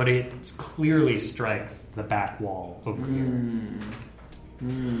exist, but it clearly strikes the back wall over here.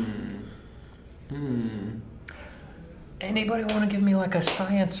 Anybody want to give me like a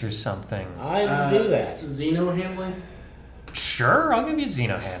science or something? I will do that. Xeno handling? Sure, I'll give you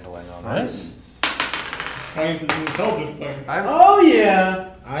Xeno handling on this. Science is an intelligence thing. Oh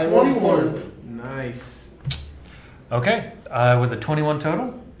yeah! I will 21. Nice. Okay, with a 21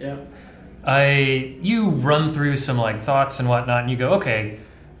 total? Yeah. You run through some like thoughts and whatnot, and you go, okay,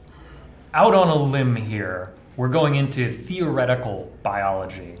 out on a limb here, we're going into theoretical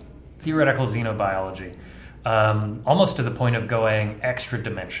biology, theoretical xenobiology, almost to the point of going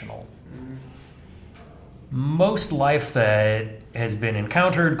extra-dimensional. Most life that has been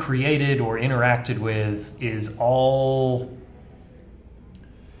encountered, created, or interacted with is all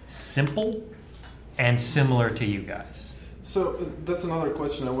simple and similar to you guys. So that's another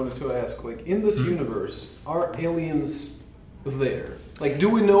question I wanted to ask. Like in this universe, are aliens there? Like, do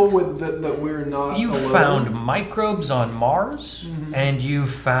we know that we're not? You alone? found microbes on Mars, and you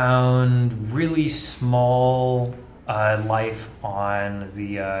found really small life on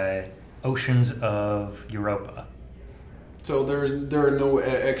the oceans of Europa. So there are no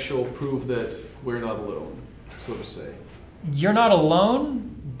actual proof that we're not alone, so to say. You're not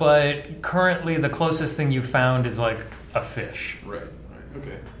alone, but currently the closest thing you found is like a fish. Right.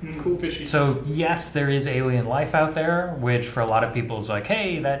 Okay. Cool fishy. So yes, there is alien life out there, which for a lot of people is like,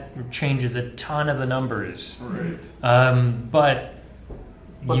 hey, that changes a ton of the numbers. Right.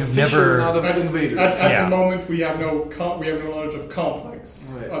 But you've fish never. are not invaders. At the moment, we have no knowledge of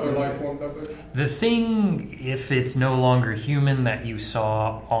complex other life forms out there. The thing, if it's no longer human, that you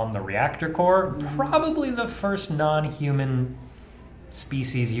saw on the reactor core, probably the first non-human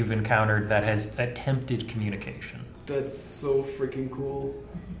species you've encountered that has attempted communication. That's so freaking cool.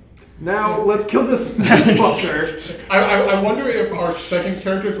 Now let's kill this fucker. I wonder if our second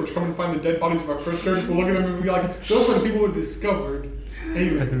characters, which come and find the dead bodies of our first characters, will look at them and be like, those are the people who discovered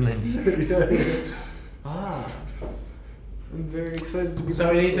aliens. I'm very excited to be. So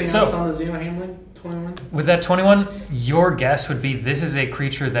anything else on the Xeno handling? 21? With that 21, your guess would be this is a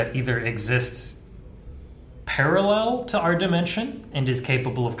creature that either exists parallel to our dimension and is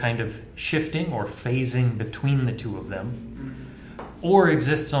capable of kind of shifting or phasing between the two of them, or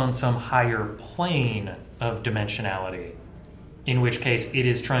exists on some higher plane of dimensionality, in which case it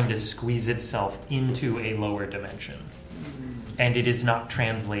is trying to squeeze itself into a lower dimension, and it is not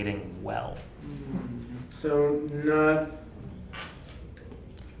translating well. So, not.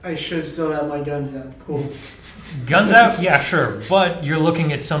 I should still have my guns out. Cool. Guns out? Yeah, sure. But you're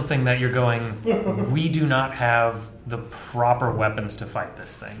looking at something that you're going, we do not have the proper weapons to fight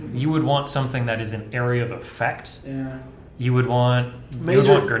this thing. You would want something that is an area of effect. Yeah. You would want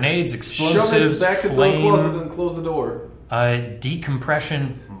grenades, explosives, shove it back into the flame. closet and close the door.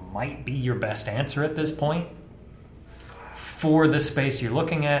 Decompression might be your best answer at this point for the space you're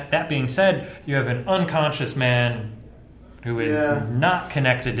looking at. That being said, you have an unconscious man who is not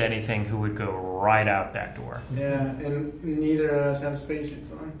connected to anything who would go right out that door. Yeah, and neither of us have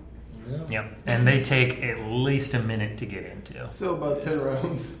spacesuits on. No. Yep, and they take at least a minute to get into. So about 10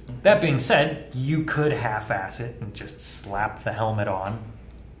 rounds. That being said, you could half-ass it and just slap the helmet on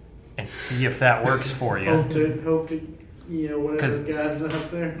and see if that works for you. Hope to, whatever God's out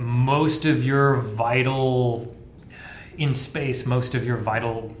there. Most of your vital... In space, most of your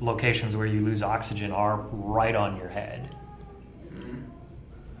vital locations where you lose oxygen are right on your head.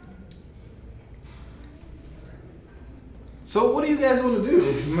 So what do you guys want to do?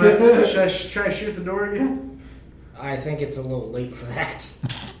 Should I try to shoot the door again? I think it's a little late for that.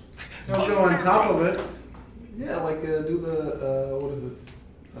 I'll go on top of it. Yeah, like do the, what is it?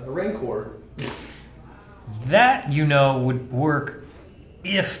 Rancor. That, would work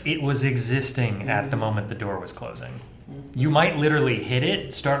if it was existing at the moment the door was closing. You might literally hit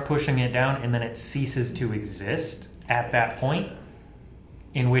it, start pushing it down, and then it ceases to exist at that point,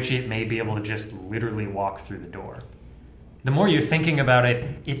 in which it may be able to just literally walk through the door. The more you're thinking about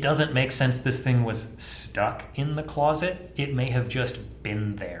it, it doesn't make sense this thing was stuck in the closet. It may have just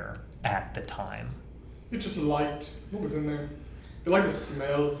been there at the time. It just liked what was in there. It liked the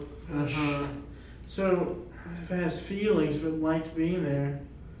smell. Uh-huh. So, if it has feelings but liked being there,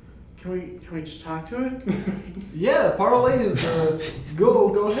 can we just talk to it? Yeah, parlay is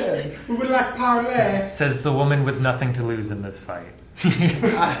go ahead. We would like parlay. Says the woman with nothing to lose in this fight.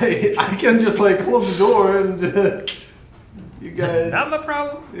 I can just close the door and you guys. Not the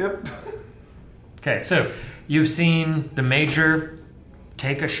problem. Yep. Okay, so you've seen the Major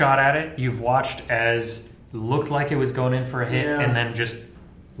take a shot at it. You've watched as looked like it was going in for a hit, and then just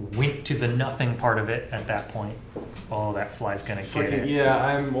went to the nothing part of it at that point. Oh, that fly's gonna get it. Yeah,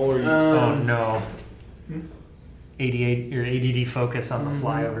 I'm already. Oh no. 88 or ADD focus on the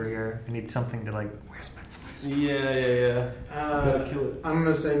fly over here. I need something to where's my fly? Yeah. Gotta kill it. I'm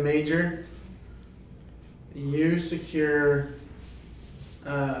gonna say Major. You secure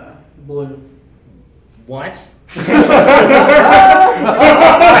blue. What? Fair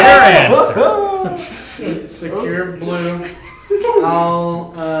answer. Secure blue.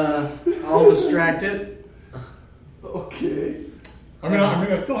 I'll distract it. Okay.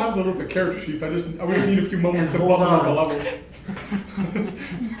 I still have those other character sheets. I just need a few moments to hold buzz them up on. a level.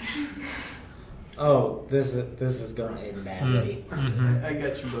 Oh, this is going to end badly. Mm-hmm. I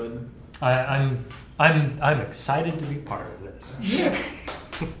got you, bud. I'm excited to be part of this. Yeah.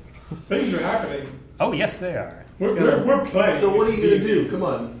 Things are happening. Oh yes, they are. We're playing. So what are you gonna do? Come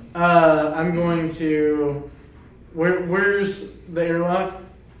on. I'm going to. Where's the airlock?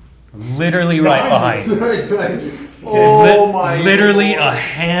 Literally right behind you. Right behind you. Oh my! Literally, a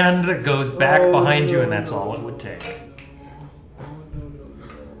hand goes back behind you, and that's all it would take.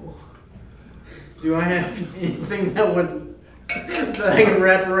 Do I have anything that I can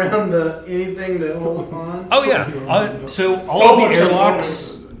wrap around anything to hold on? Oh yeah. So all of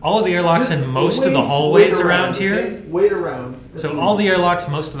the airlocks and most of the hallways around here. Okay? Wait around. So all the airlocks,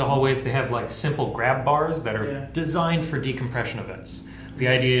 most of the hallways, they have simple grab bars that are Yeah. designed for decompression events. The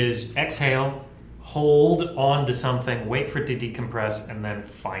idea is exhale, hold on to something, wait for it to decompress, and then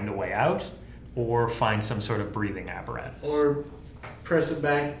find a way out, or find some sort of breathing apparatus. Or press it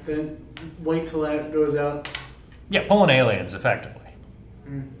back, then wait till that goes out. Yeah, pulling aliens effectively.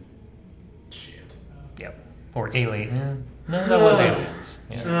 Shit. Yep. Or alien. No, that was aliens.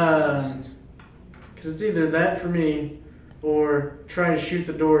 Yeah. Because it's either that for me, or try to shoot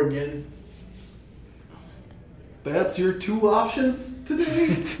the door again. That's your two options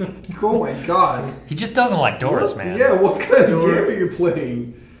today? Oh my god. He just doesn't like doors, What? man. Yeah, what kind of Door. game are you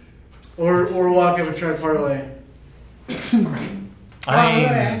playing? Or walk up and try to parlay.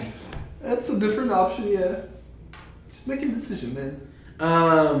 I mean, That's a different option, yeah. Just make a decision, man.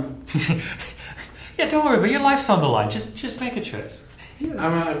 yeah, don't worry, but your life's on the line. Just make a choice.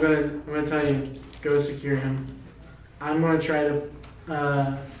 I'm gonna tell you. go secure him. I'm gonna try to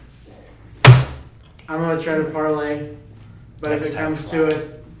parlay, but if it comes to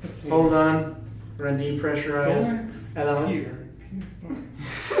it, hold on. We're gonna depressurize, and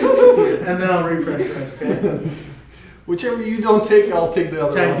then I'll repressurize. Okay. Whichever you don't take, I'll take the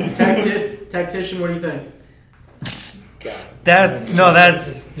other one. Tactician, what do you think? That's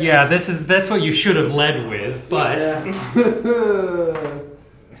what you should have led with, but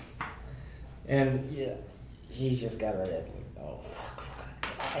and yeah, he's just got rid of. Oh fuck!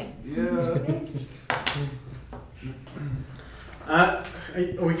 Yeah. Are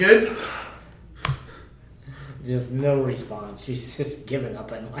we good? Just no response. She's just giving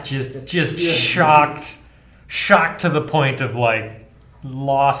up and just shocked to the point of like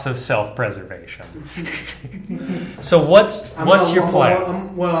loss of self-preservation. So what's your plan?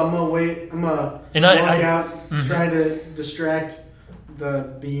 I'm gonna wait. I'm gonna walk out, try to distract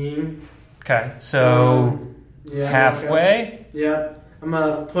the being. Okay, so halfway. Yeah, I'm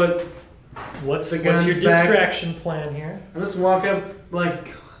gonna put. What's your back. distraction plan here? I'm just walk up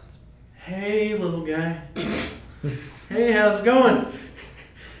like, hey, little guy. Hey, how's it going?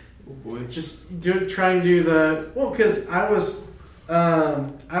 Oh boy. Just try and do because I was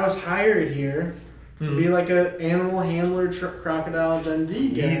hired here to be like an animal handler, crocodile Dundee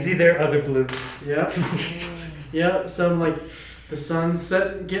guy. Easy there, other blue. Yep. Yep. So I'm like, the sun's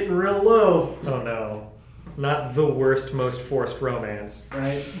getting real low. Oh no, not the worst, most forced romance.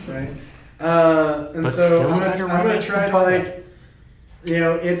 Right. And but so I'm gonna try to like,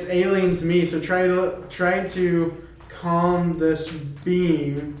 it's alien to me. So try to calm this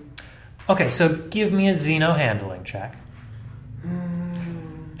being. Okay, so give me a Xeno handling check.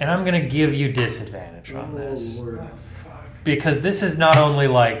 And I'm going to give you disadvantage on this. Because this is not only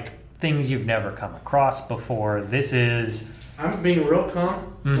like things you've never come across before, this is... I'm being real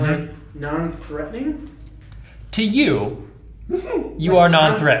calm, like non-threatening. To you, you are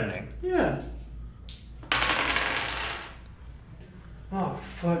non-threatening. Yeah. Oh,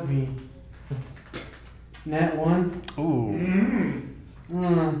 fuck me. Nat 1. Ooh.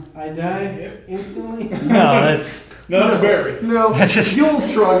 I die instantly? No, that's... No, Barry. No, That's just- you'll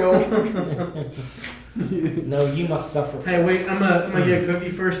struggle. No, you must suffer. Hey, wait, I'm gonna get a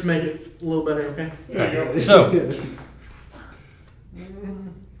cookie first to make it a little better, okay? There you go. So,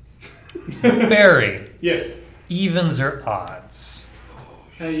 Barry, Yes. evens or odds?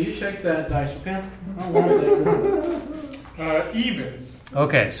 Hey, you check that dice, okay? I don't want it. Evens.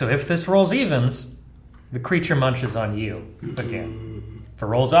 Okay, so if this rolls evens, the creature munches on you again. If it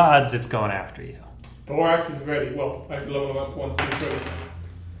rolls odds, it's going after you. Thorax is ready. Well, I have to level him up once, but it's ready.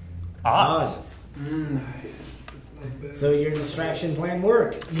 Odds. Nice. So your distraction plan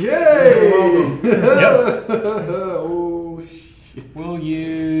worked. Yay! Yep. Oh, shit. We'll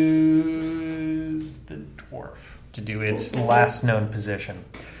use the dwarf to do its last known position.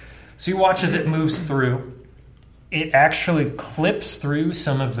 So you watch as it moves through. It actually clips through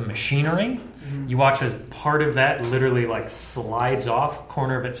some of the machinery. You watch as part of that literally like slides off,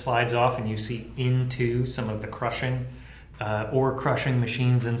 corner of it slides off, and you see into some of the crushing ore crushing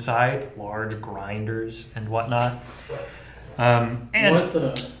machines inside, large grinders and whatnot. And What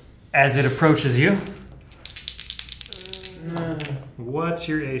the? as it approaches you, what's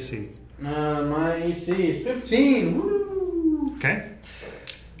your AC? My AC is 15. Woo! Okay.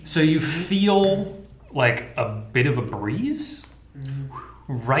 So you feel like a bit of a breeze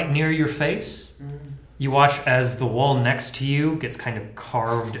right near your face. You watch as the wall next to you gets kind of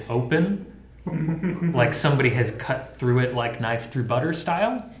carved open, like somebody has cut through it like knife through butter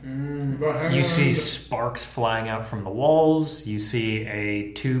style. You see sparks flying out from the walls. You see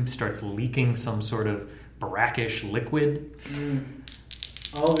a tube starts leaking some sort of brackish liquid.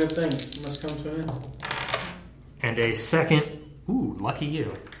 All good things must come to an end. And a second, ooh, lucky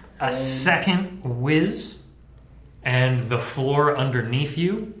you, a second whiz, and the floor underneath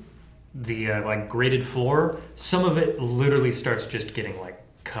you, the like grated floor, some of it literally starts just getting like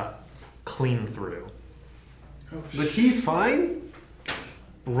cut clean through. But he's fine?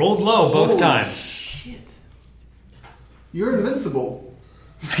 Rolled low both Holy times. Shit. You're invincible.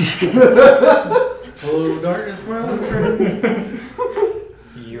 Hello, darkness, my old friend.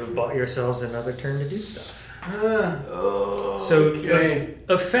 You've bought yourselves another turn to do stuff. So, So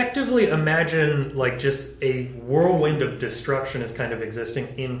effectively imagine like just a whirlwind of destruction is kind of existing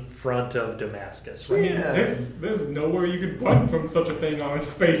in front of Damascus, right? Yeah. There's nowhere you could run from such a thing on a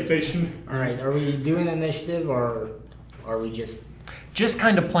space station. All right, are we doing initiative or are we just Just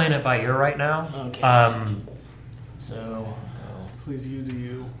kind of playing it by ear right now. Okay. So Please, you do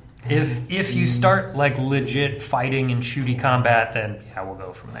you. If you start like legit fighting and shooty combat, then yeah, we'll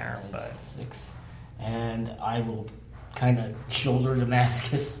go from there. But 6, and I will kind of shoulder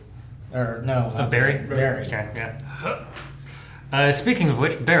Damascus. Or no, Barry? Barry. Okay, yeah. Speaking of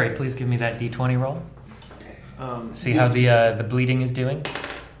which, Barry, please give me that D20 roll. See how the bleeding is doing.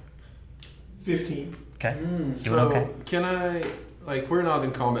 15. Okay, doing So okay. can I? Like, we're not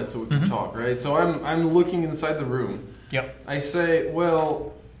in combat, so we can talk, right? So I'm looking inside the room. Yep. I say,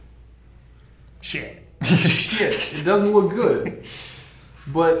 well, Shit. shit, it doesn't look good.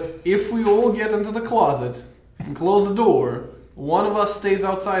 But if we all get into the closet and close the door, one of us stays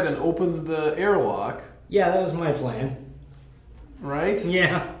outside and opens the airlock, Yeah, that was my plan. right?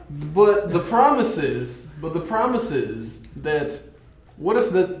 Yeah. But the promise is that what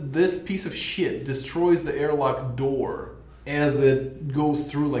if this piece of shit destroys the airlock door as it goes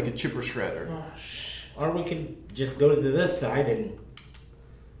through like a chipper shredder? Or we could just go to this side and...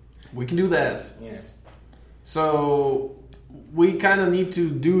 We can do that. Yes. So we kind of need to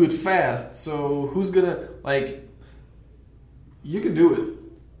do it fast. So who's gonna like? You can do it,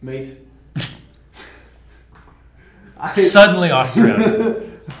 mate. Suddenly Australia.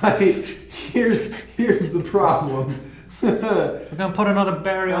 Here's the problem. We're gonna put another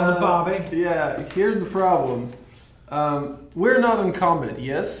Barry on the barbie. Yeah, here's the problem. We're not in combat,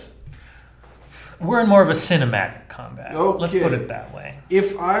 yes? We're in more of a cinematic combat. Okay. Let's put it that way.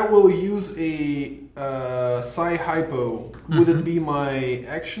 If I will use a Psi Hypo, would it be my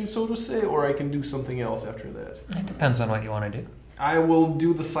action, so to say, or I can do something else after that? It depends on what you want to do. I will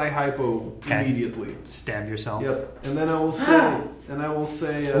do the Psi Hypo immediately. Stab yourself. Yep, and then I will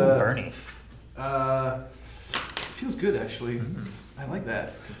say, Ooh, Bernie. it feels good actually. I like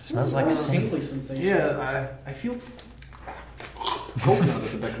that. It smells like singing. tingly sensation. Yeah, I feel coconut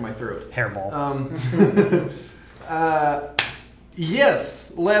at the back of my throat. Hairball.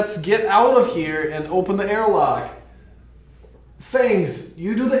 Yes, let's get out of here and open the airlock. Fangs,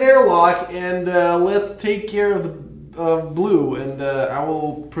 you do the airlock, and let's take care of the Blue, and I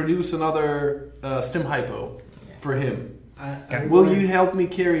will produce another stim hypo for him. Will you help me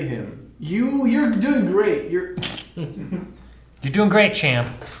carry him? You're doing great. You're You're doing great, champ.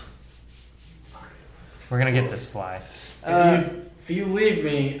 We're gonna get this fly. If you leave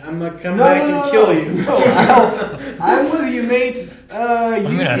me, I'm gonna come back and kill you. No, I'm with you, mate. I'm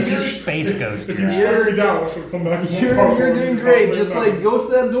gonna space ghost If you. you stare me down, I should come back. and You're doing great. Just like go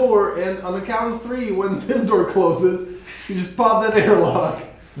to that door, and on the count of 3, when this door closes, you just pop that airlock.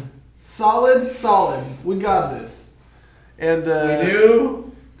 Solid. We got this. And We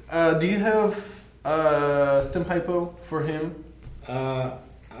do? Do you have stim hypo for him?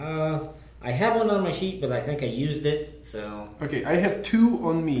 I have one on my sheet, but I think I used it, so... Okay, I have 2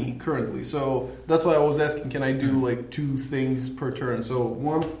 on me currently, so that's why I was asking, can I do like 2 things per turn? So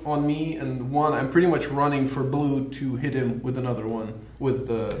 1 on me, and 1 I'm pretty much running for Blue to hit him with another one with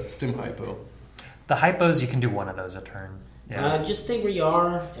the stim hypo. The hypos, you can do one of those a turn. Yeah. just stay where you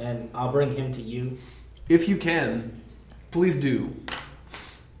are, and I'll bring him to you. If you can, please do.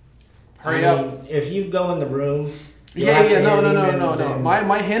 Hurry I up. mean, if you go in the room... No.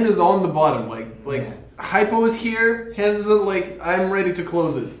 My hand is on the bottom, like Yeah. hypo is here, hands are like I'm ready to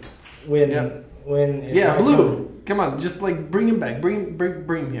close it. When it's my Blue, turn. come on, just like bring him back, bring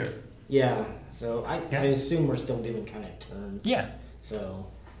him here. Yeah, so I assume we're still doing kind of turns. Yeah. So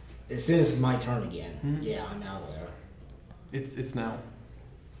as soon as it's my turn again, I'm out of there. It's now.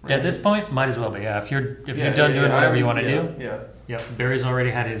 Yeah, at this point, might as well be. Yeah, if you're done doing whatever you want to do. Yeah. Yep. Barry's already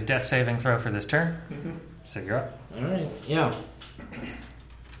had his death saving throw for this turn, so you're up. All right. Yeah.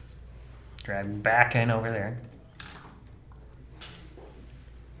 Drag back in over there.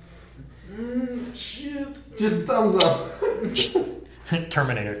 Shit. Just thumbs up.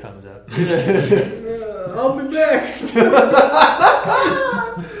 Terminator thumbs up. I'll be back.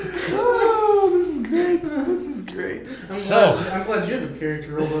 Oh, this is great. This is great. I'm glad you have a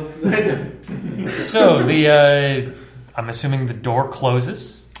character rolled up because I don't. So I'm assuming the door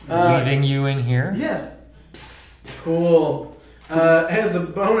closes, leaving you in here. Yeah. Cool. As a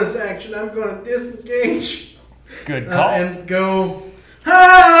bonus action, I'm going to disengage Good call. and go.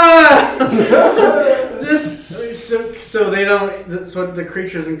 Ah! Just so they don't. So the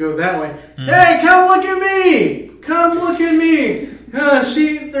creature doesn't go that way. Hey, come look at me! Come look at me!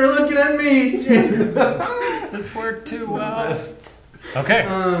 They're looking at me. This worked too well. Okay.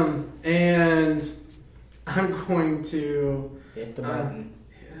 And I'm going to Hit the button.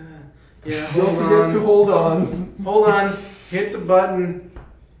 Yeah. Don't forget to hold on. Hold on. Hit the button.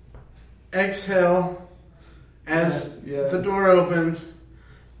 Exhale. As the door opens.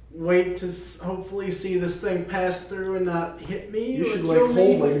 Wait to hopefully see this thing pass through and not hit me. You or should kill like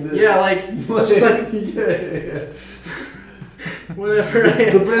me. hold like this. Yeah, like just like yeah. whatever.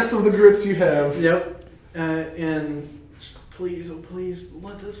 The best of the grips you have. Yep. And please, oh please,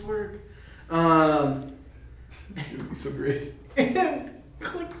 let this work. It would be so great. And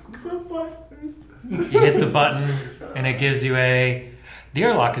click button. You hit the button, and it gives you the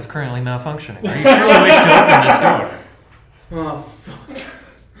airlock is currently malfunctioning. Are you sure you wish to open this door? Oh, fuck.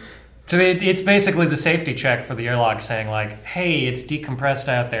 So it's basically the safety check for the airlock saying, like, hey, it's decompressed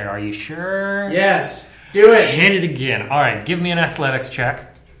out there. Are you sure? Yes. Do it. Hit it again. All right, give me an athletics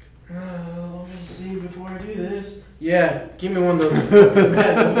check. Let me see before I do this. Yeah, give me one of those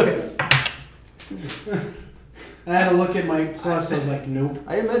bad boys. I had to look at my plus. I was like, nope.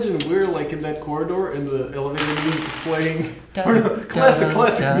 I imagine we're like in that corridor and the elevator music is playing.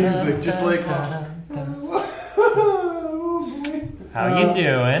 Classic music, just like. Oh boy. How you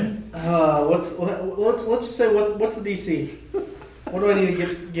doing? Let's just say what's the DC? What do I need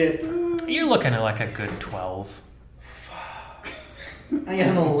to get? You're looking at like a good 12. I got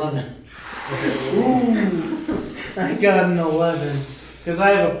an 11. Ooh, I got an 11 because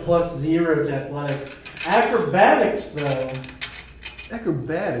I have a +0 to athletics. Acrobatics, though.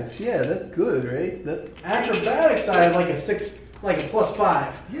 Acrobatics, yeah, that's good, right? That's Acrobatics. I have like a 6, like a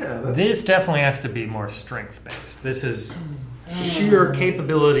 +5. yeah. This definitely has to be more strength-based. This is sheer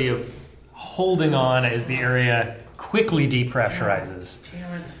capability of holding on as the area quickly depressurizes.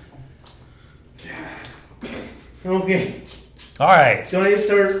 Damn it. Okay. All right. Do I need to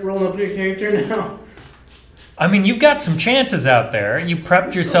start rolling up your character now? I mean, you've got some chances out there. You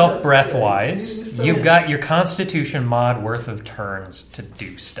prepped yourself breath-wise. You've got your Constitution mod worth of turns to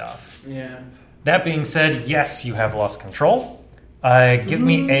do stuff. Yeah. That being said, yes, you have lost control. Give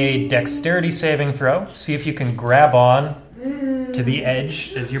me a dexterity saving throw. See if you can grab on to the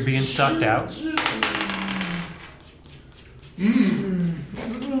edge as you're being sucked out.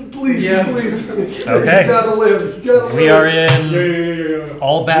 Please, Yeah. please. Okay. You gotta live. You gotta We live. are in Yeah.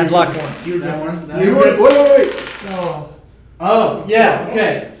 all bad luck. Use That it. one? That Do one? it. Wait. Oh, yeah,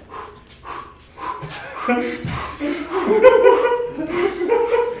 okay.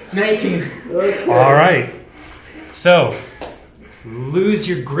 19. Okay. All right. So, lose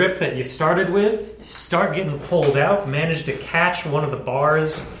your grip that you started with, start getting pulled out, manage to catch one of the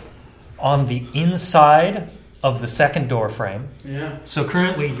bars on the inside of the second door frame. Yeah, So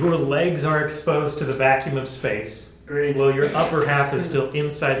currently your legs are exposed to the vacuum of space, great. while your upper half is still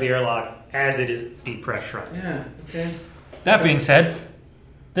inside the airlock as it is depressurized. Yeah, okay. That being said,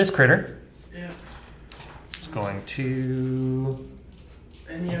 this critter Yeah. is going to...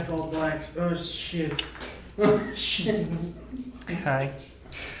 And you have all blacks. Oh, shit. Oh, shit. Okay.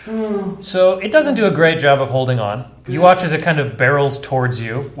 Oh. So it doesn't do a great job of holding on. You watch as it kind of barrels towards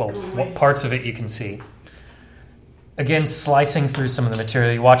you. Well, what parts of it you can see. Again, slicing through some of the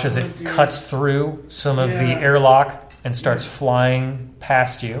material. You watch as it cuts through some of the airlock and starts flying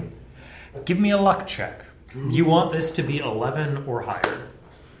past you. Give me a luck check. You want this to be 11 or higher.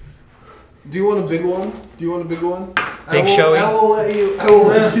 Do you want a big one? Big showy? I will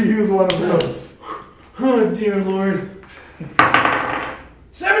let you use one of those. Oh, dear Lord.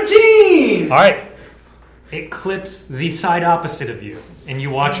 17! All right. It clips the side opposite of you, and you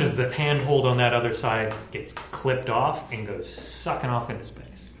watch as the handhold on that other side gets clipped off and goes sucking off into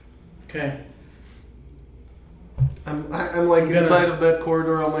space. Okay. I'm like inside of that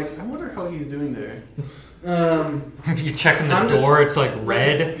corridor. I'm like, I wonder how he's doing there. You're checking the I'm door, just- it's like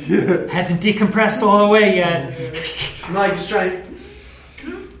red. Hasn't decompressed all the way yet. I'm like just trying.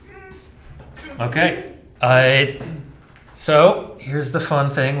 Okay. So, here's the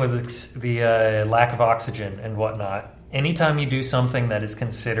fun thing with the lack of oxygen and whatnot. Anytime you do something that is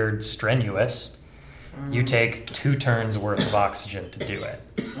considered strenuous, you take 2 turns worth of oxygen to do it.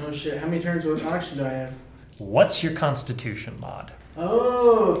 Oh shit! How many turns with oxygen do I have? What's your Constitution mod?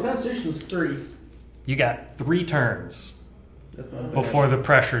 Oh, Constitution's 3. You got 3 turns That's not bad. before the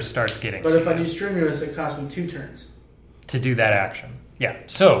pressure starts getting But to if I you do strenuous, it costs me 2 turns. to do that action. Yeah.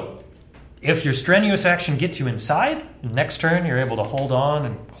 So, if your strenuous action gets you inside, next turn you're able to hold on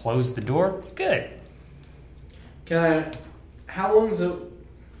and close the door. Good. Can I? How long does it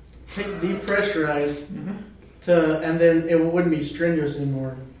take to depressurize to, and then it wouldn't be strenuous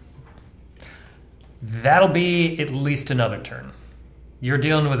anymore? That'll be at least another turn. You're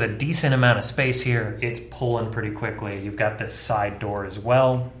dealing with a decent amount of space here. It's pulling pretty quickly. You've got this side door as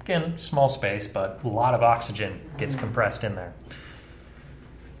well. Again, small space, but a lot of oxygen gets compressed in there.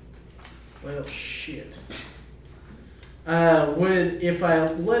 Well, shit. Would if I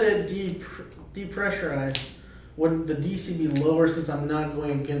let it depressurize, would the DC be lower since I'm not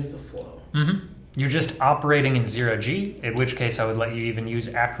going against the flow? Mm-hmm. You're just operating in 0G, in which case I would let you even use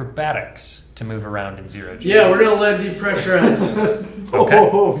acrobatics to move around in 0G. Yeah, we're gonna let it depressurize. Okay.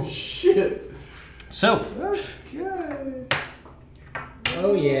 Oh, shit. So, Okay.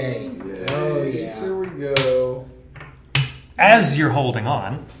 Oh, yay. Oh, yeah. Here we go. as you're holding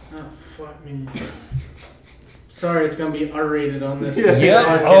on... Oh, fuck me. Sorry, it's gonna be R-rated on this. Yeah.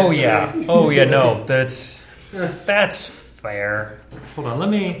 podcast Oh, yeah. today. Oh, yeah, no. That's fair. Hold on, let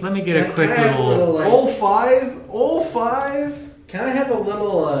me get a quick Can I have a little... like, All five? Can I have a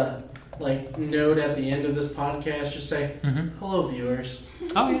little note at the end of this podcast? Just say, Mhm. hello, viewers.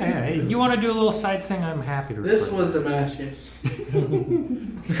 Oh, yeah. Hey, you want to do a little side thing? I'm happy to This record. was Damascus.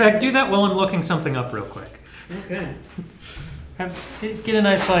 In fact, do that while I'm looking something up real quick. Okay. Get a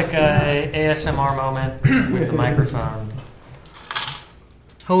nice, ASMR moment with the microphone.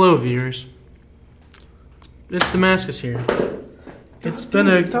 Hello, viewers. It's Damascus here. It's been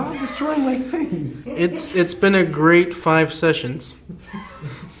a Stop destroying my things. it's been a great 5 sessions.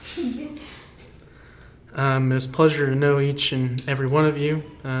 It's a pleasure to know each and every one of you,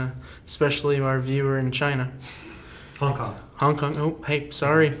 especially our viewer in China, Hong Kong. Hong Kong. Oh, hey,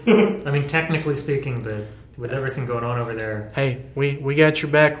 sorry. I mean, technically speaking, with everything going on over there... Hey, we got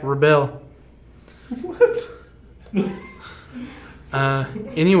your back, rebel. What?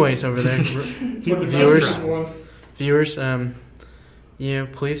 Anyways, over there, viewers,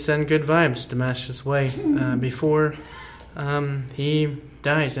 please send good vibes Damascus' way before he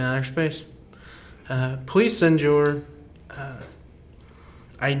dies in outer space. Please send your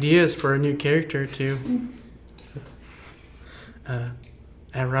ideas for a new character to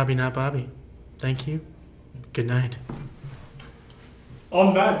at Robbie Not Bobby. Thank you. Good night.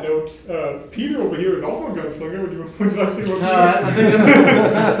 On that note, Peter over here is also a gunslinger. Would you like to see what I think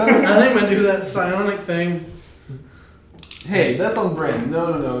I'm gonna do that psionic thing. Hey, that's on Brandon.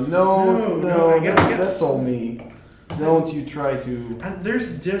 No. No, I guess- That's all me. Don't you try to...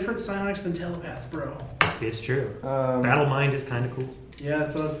 There's different psionics than telepaths, bro. It's true. Battle Mind is kind of cool. Yeah,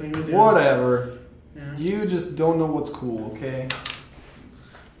 that's what I was thinking. Dude. Whatever. Yeah. You just don't know what's cool, okay?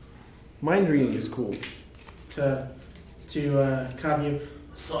 Mind reading is cool. To copy you.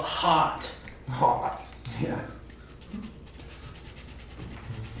 So hot. Hot. Yeah.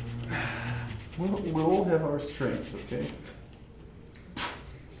 We'll all have our strengths, okay?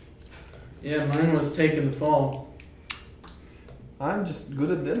 Yeah, mine was taking the fall. I'm just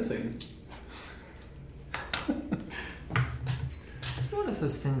good at dancing. It's one of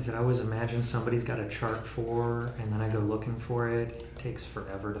those things that I always imagine somebody's got a chart for, and then I go looking for it. It takes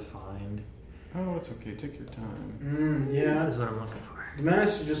forever to find. Oh, it's okay. Take your time. This Yeah. is what I'm looking for.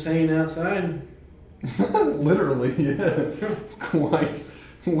 Damascus just hanging outside. Literally, yeah. Quite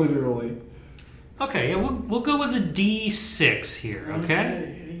literally. Okay, yeah, we'll go with a D6 here,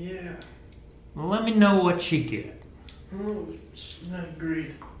 okay? Yeah. Well, let me know what you get. Oh, it's not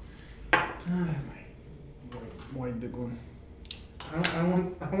great. Why the one? I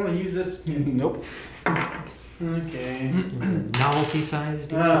want to use this. Nope. Okay. Novelty size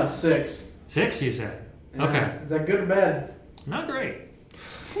D6? 6. 6, you said? Yeah. Okay. Is that good or bad? Not great.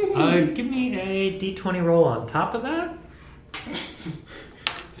 Give me a D20 roll on top of that.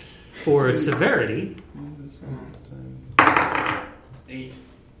 For severity. Use this one this time. 8.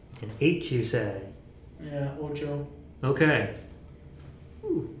 An 8, you say? Yeah, Ocho. Okay.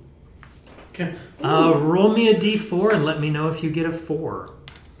 Okay. Roll me a D4 and let me know if you get a 4.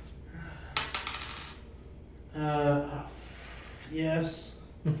 Yes.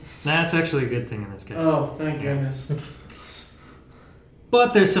 That's actually a good thing in this case. Oh, thank goodness.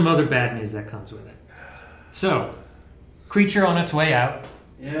 But there's some other bad news that comes with it. So, creature on its way out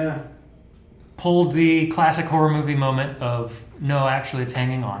Yeah. pulled the classic horror movie moment of, no, actually it's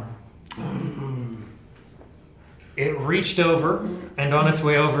hanging on. It reached over, and on its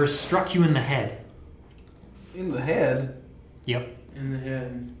way over, struck you in the head. In the head? Yep. In the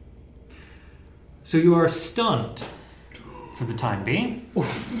head. So you are stunned for the time being.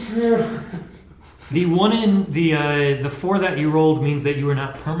 The 4 that you rolled means that you are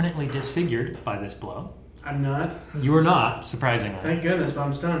not permanently disfigured by this blow. I'm not. You are not, surprisingly. Thank goodness, but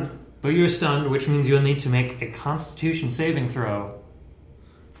I'm stunned. But you're stunned, which means you'll need to make a Constitution saving throw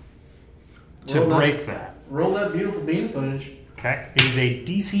to Roll that. break that. Roll that beautiful bean footage. Okay. It is a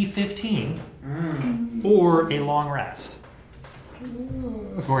DC 15 or a long rest.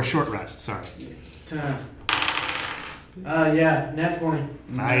 Or a short rest, sorry. Yeah, nat 20.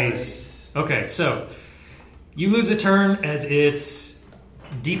 Nice. Okay, so you lose a turn as it's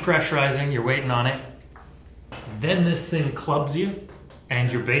depressurizing, you're waiting on it. Then this thing clubs you, and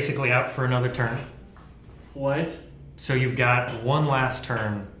you're basically out for another turn. What? So you've got one last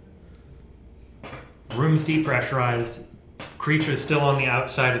turn Room's depressurized. Creature's still on the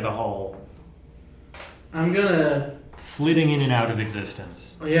outside of the hull. I'm gonna... Flitting in and out of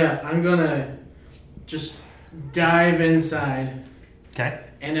existence. I'm gonna just dive inside. Okay.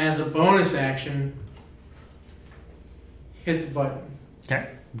 And as a bonus action, hit the button. Okay.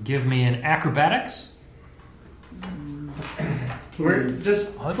 Give me an acrobatics.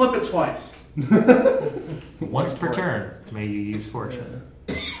 Just flip it twice. Once per turn, may you use fortune.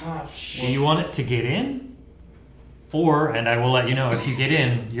 Oh, Do you want it to get in? Or, and I will let you know, if you get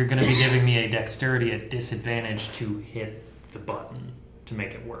in, you're going to be giving me a dexterity at disadvantage to hit the button to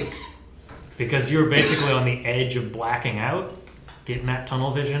make it work. Because you're basically on the edge of blacking out, getting that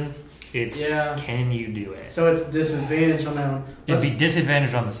tunnel vision. It's can you do it? So it's disadvantage on that one. It'd be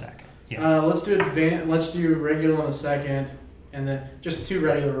disadvantage on the second. Yeah. Let's do regular on the second, and then just 2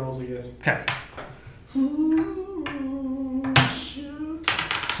 regular rolls, I guess. Okay. Oh, shoot.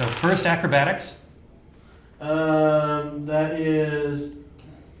 So first acrobatics. That is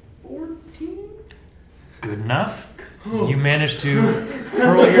 14. Good enough. You manage to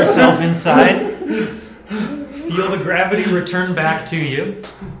hurl yourself inside. Feel the gravity return back to you.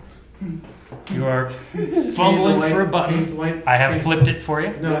 You are fumbling for a button. I have flipped it for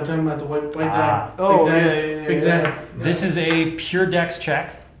you. No, I'm talking about the white die. Oh, Big die. This is a pure dex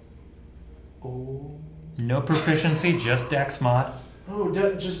check. No proficiency, just dex mod. Oh,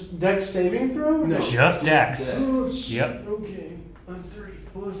 just dex saving throw? No. Just dex. Oh, Yep. Okay. 3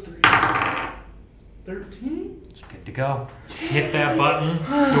 plus 3. 13? Good to go. Hit that button.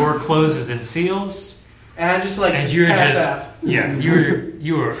 Door closes and seals. And I just just you're pass just out. yeah.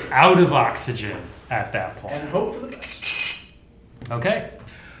 You're out of oxygen at that point. And hope for the best. Okay.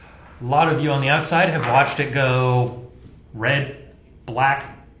 A lot of you on the outside have watched it go red,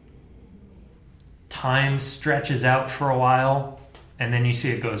 black. Time stretches out for a while, and then you see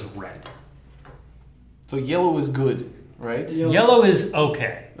it goes red. So yellow is good, right? Yellow is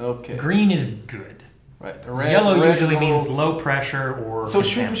okay. Okay. Green is good. Right. Yellow red usually is means all- low pressure or. So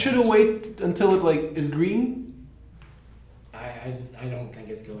should it wait until it is green? I don't think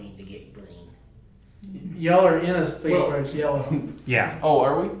it's going to get green. Y'all are in a space where it's yellow. Yeah. Oh,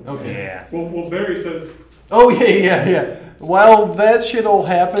 are we? Okay. Yeah. Well, Barry says... Oh yeah. While that shit all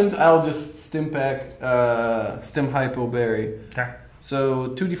happened, I'll just stim hypo berry. Okay. So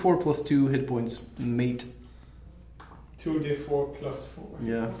 2d4 plus 2 hit points, mate. 2d4 plus 4.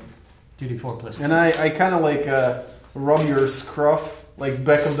 Yeah. 2d4 plus 2. And I kind of rub your scruff,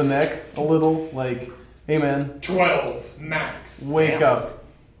 back of the neck a little, hey man, 12 max. wake up.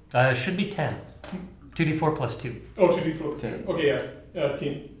 It should be 10. 2d4 plus 2. Oh, 2d4. 10. Okay, yeah.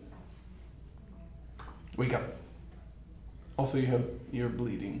 10. Wake up. Also, you're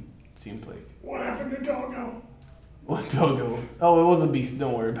bleeding. Seems like. What happened to Doggo? What doggo? Oh, it was a beast.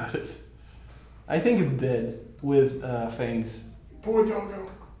 Don't worry about it. I think it's dead with fangs. Poor Doggo.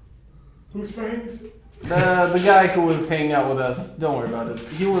 Whose fangs? The guy who was hanging out with us. Don't worry about it.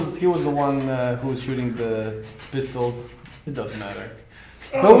 He was the one who was shooting the pistols. It doesn't matter.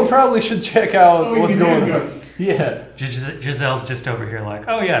 But we probably should check out what's going on. Yeah. Jazelle's just over here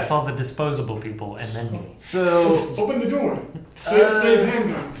oh yes, all the disposable people, and then me. So Open the door. Save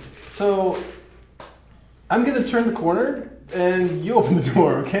handguns. So I'm gonna turn the corner and you open the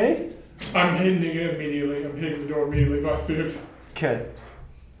door, okay? I'm hitting it immediately. I'm hitting the door immediately if I see it. Okay.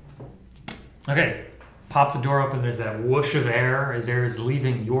 Okay. Pop the door open. There's that whoosh of air as air is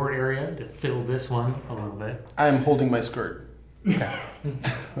leaving your area to fill this one a little bit. I'm holding my skirt. Okay.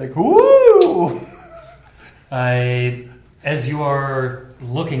 Woo! As you are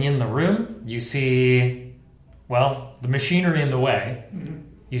looking in the room, you see, the machinery in the way. Mm-hmm.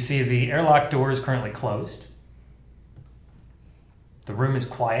 You see the airlock door is currently closed. The room is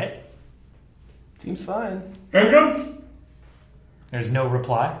quiet. Seems fine. Handguns? There's no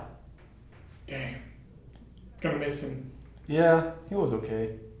reply. Damn. Gonna miss him. Yeah, he was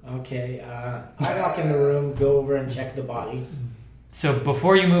okay. Okay, I walk in the room, go over and check the body. So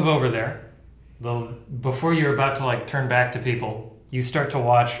before you move over there, before you're about to turn back to people, you start to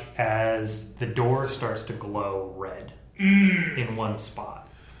watch as the door starts to glow red in one spot.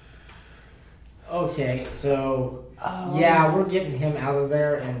 Okay, so we're getting him out of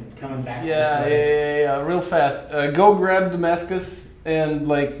there and coming back. Yeah, this way. yeah, real fast. Go grab Damascus and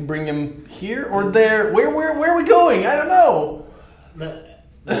bring him here or there. Where are we going? I don't know.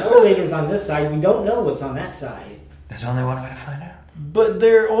 The elevator's on this side. We don't know what's on that side. There's only one way to find out. But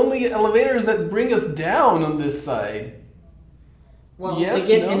there are only elevators that bring us down on this side. Well, Yes, to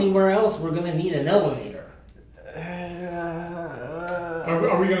get no? anywhere else, we're going to need an elevator.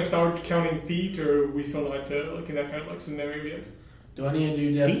 Are we gonna start counting feet, or are we still not in that kind of scenario yet? Do I need to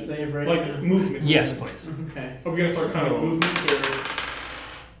do death save right Like now? movement. Yes, please. Okay. Are we gonna start kind of movement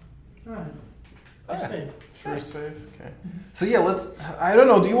or? Alright. I see. First save. Okay. So yeah, let's. I don't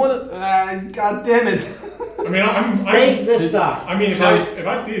know. Do you want to? God damn it! I mean, Stay this side. I mean, So- if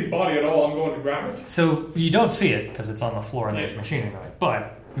I see his body at all, I'm going to grab it. So you don't see it because it's on the floor and there's machinery on it.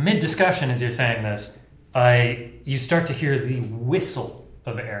 But mid-discussion, as you're saying this, you start to hear the whistle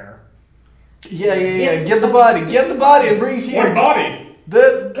of air. Yeah. Get the body, and bring it What here. body?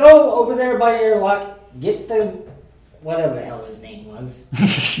 The Go over there by your airlock. Get the whatever the hell his name was.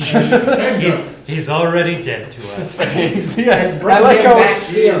 He's already dead to us. yeah. Bring I like him how. back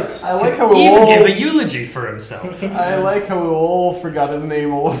here. I like how we Even all. give a eulogy for himself. I like how we all forgot his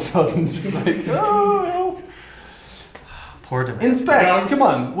name all of a sudden. Just like, oh, help. Poor Damascus. Inspect, Yeah. come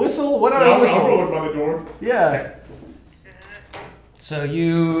on. Whistle, what are I'll go whistle? look by the door. Yeah. So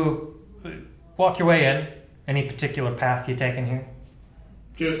you walk your way in. Any particular path you taking here?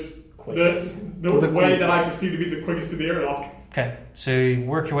 Just Quickest. the way that I perceive to be the quickest to the airlock. Okay, so you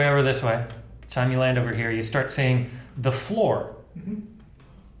work your way over this way. By the time you land over here, you start seeing the floor. Mm-hmm.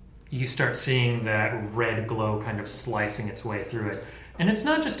 You start seeing that red glow kind of slicing its way through it. And it's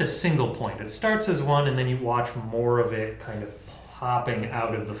not just a single point. It starts as one, and then you watch more of it kind of popping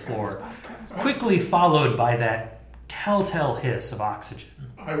out of the floor, quickly followed by that telltale hiss of oxygen.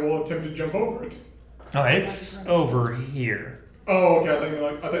 I will attempt to jump over it. Oh, it's over here. Oh, okay.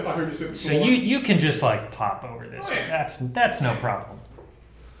 I heard you say the So floor. you can just like pop over this way. Yeah. That's no problem.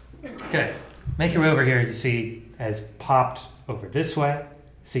 Okay, make your way over here. You see, has popped over this way.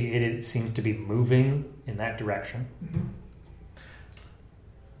 See, it seems to be moving in that direction. Mm-hmm.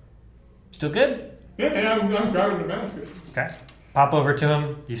 Still good? Yeah, I'm grabbing Damascus. Okay. Pop over to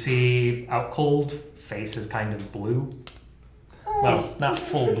him. You see, out cold, face is kind of blue. Well, not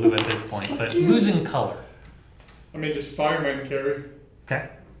full blue at this point, but losing color. I may just fireman carry. Okay.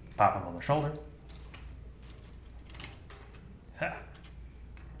 Pop him on the shoulder. Ha.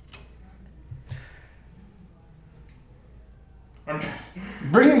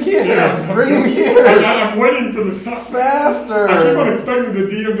 Bring him here. Yeah, Bring him here. I'm waiting for the Faster. I keep on expecting the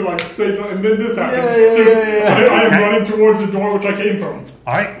DM to say something, and then this happens. Yeah. I am Okay. running towards the door which I came from.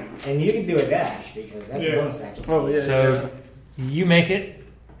 All right. And you can do a dash because that's Yeah. a bonus action. Oh, yeah. So you make it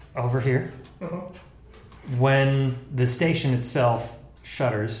over here. Uh-huh. When the station itself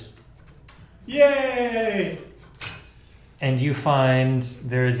shutters, Yay! and you find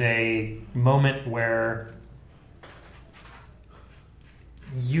there's a moment where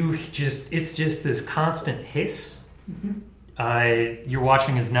it's just this constant hiss. You're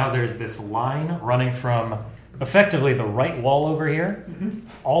watching as now there's this line running from effectively the right wall over here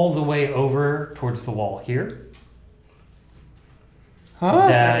all the way over towards the wall here. Huh?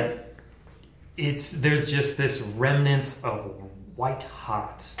 That there's just this remnants of white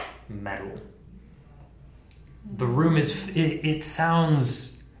hot metal. The room is it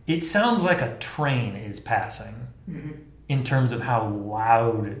sounds like a train is passing in terms of how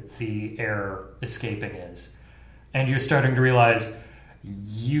loud the air escaping is. And you're starting to realize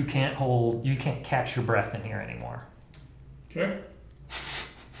you can't catch your breath in here anymore. Okay.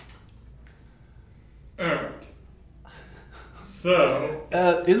 Alright. So...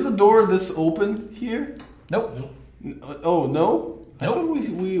 Is the door this open here? Nope. Oh, no? I Nope. thought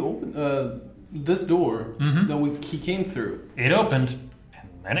we opened this door that he came through. It opened and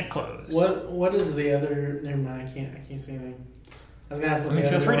then it closed. What is the other? Never mind. I can't say anything. I was gonna have to. I mean,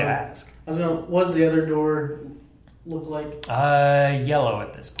 feel free to ask. What does the other door look like? Yellow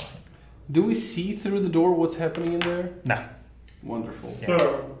at this point. Do we see through the door what's happening in there? No. Wonderful.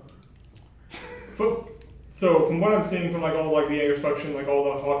 So from what I'm seeing from all the air suction, all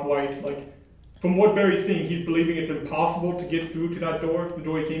the hot white, from what Barry's seeing, he's believing it's impossible to get through to that door, the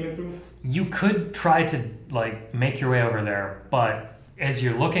door he came in through. You could try to make your way over there, but as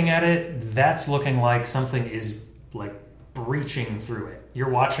you're looking at it, that's looking like something is breaching through it. You're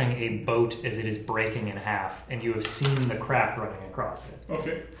watching a boat as it is breaking in half, and you have seen the crack running across it.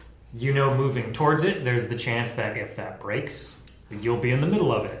 Okay. You know, moving towards it, there's the chance that if that breaks, you'll be in the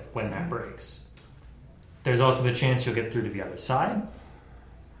middle of it when that breaks. There's also the chance you'll get through to the other side.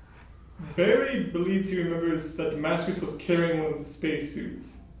 Barry believes he remembers that Damascus was carrying one of the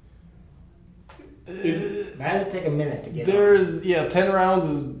spacesuits. That'll take a minute to get. 10 rounds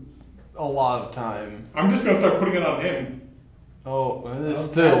is a lot of time. I'm just gonna start putting it on him.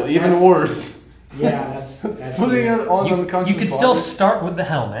 Still, even worse. Yeah, that's Putting it on You, unconscious you could still body. start with the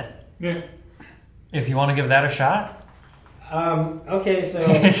helmet Yeah. if you want to give that a shot. Okay, so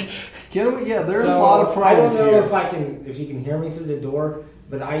Can we? Yeah, there's a lot of I don't problems know here. if you can hear me through the door,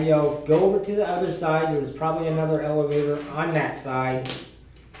 But I yell, go over to the other side. There's probably another elevator on that side.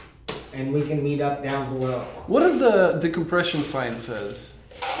 And we can meet up down below. What does the decompression sign says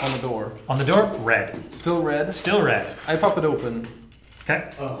on the door? On the door, red. Still red? Still red. I pop it open. Okay.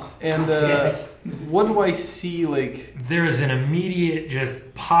 Oh, And damn it. what do I see, like... There is an immediate just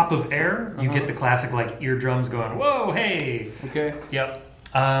pop of air. You get the classic like eardrums going, whoa, hey. Okay. Yep.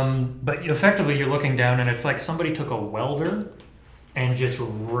 But effectively you're looking down and it's like somebody took a welder and just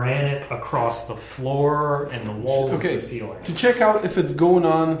ran it across the floor and the walls Okay. of the ceiling. To check out if it's going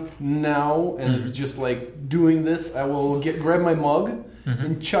on now and it's just like doing this, I will grab my mug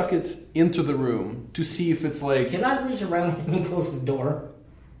and chuck it into the room to see if it's like... Can I reach around and close the door?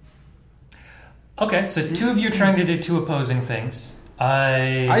 Okay, so two of you are trying to do two opposing things. What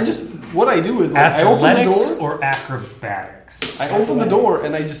I do is like, I open the athletics door. or acrobatics? I open the door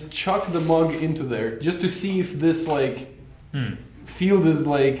and I just chuck the mug into there just to see if this like field is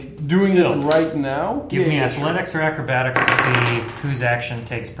like doing Still. it right now. Give me sure. athletics or acrobatics to see whose action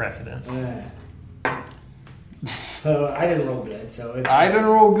takes precedence. So I didn't roll good, so it's... I didn't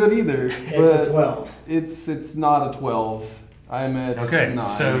roll good either. It's but a 12. It's not a 12. I'm at Okay, 9.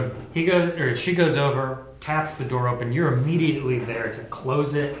 so she goes over, taps the door open. You're immediately there to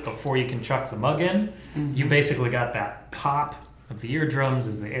close it before you can chuck the mug in. You basically got that pop of the eardrums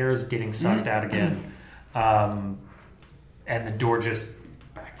as the air is getting sucked out again, and the door just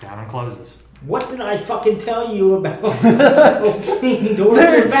back down and closes. What did I fucking tell you about opening doors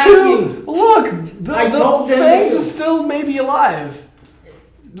There and are two. vacuums? Look, I the told them fangs to- is still maybe alive.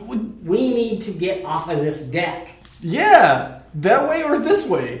 We need to get off of this deck. Yeah, that way or this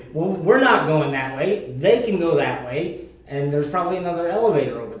way. Well, we're not going that way. They can go that way, and there's probably another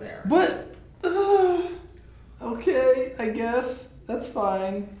elevator over there. But okay, I guess that's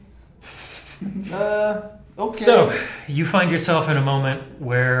fine. Okay. So you find yourself in a moment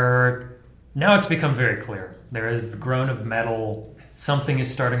where now it's become very clear. There is the groan of metal. Something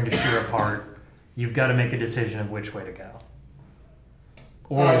is starting to shear apart. You've got to make a decision of which way to go.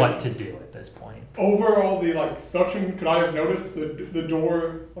 Or Right. what to do at this point. Over all the like suction, could I have noticed the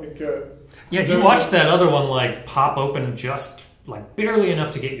door like? Yeah, you watched that other one like pop open just like barely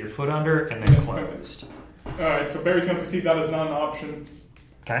enough to get your foot under and then closed. All right, so Barry's gonna perceive that as not an option.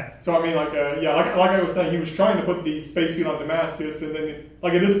 Okay. So I mean, like I was saying, he was trying to put the spacesuit on Damascus, and then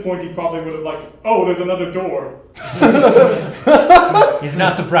like at this point, he probably would have like, oh, there's another door. He's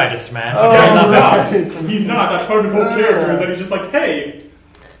not the brightest man. He's not. That's part of his whole character is that he's just like, hey,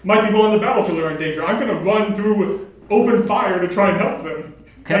 my people on the battlefield are in danger. I'm gonna run through open fire to try and help them.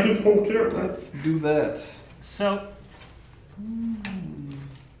 Okay. That's his whole character. Let's do that. So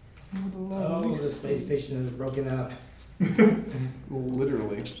Oh, the space station is broken up.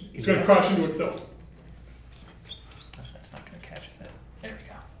 Literally. It's gonna crash into itself. that's not going to catch it. There we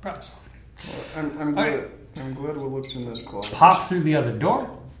go. Problem solved. I'm glad. Alright. I'm glad we looked in this closet. Pop through the other door.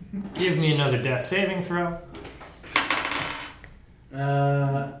 Give me another death saving throw.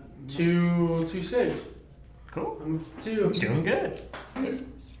 2 saves. Cool. 2. Doing good.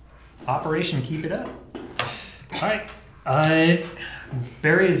 Operation Keep It Up. Alright.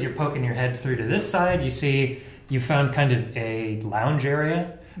 Barry, as you're poking your head through to this side, you see you found kind of a lounge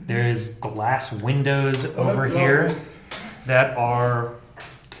area. There's glass windows over that's here lovely. that are...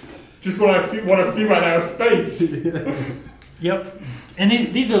 Just what I see right now is space. Yep. And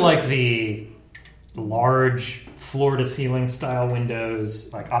these are like the large floor-to-ceiling style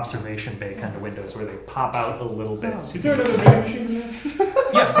windows, like observation bay kind of windows where they pop out a little bit. So Is there another vending machine in there?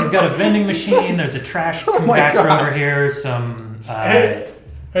 yeah, you've got a vending machine. There's a trash compactor over here. Some Hey,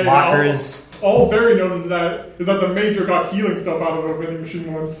 lockers. All Barry knows is that the Major got healing stuff out of a vending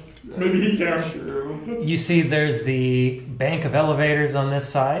machine once. Maybe he can. True. You see, there's the bank of elevators on this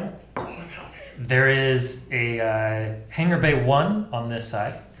side. There is a hangar bay 1 on this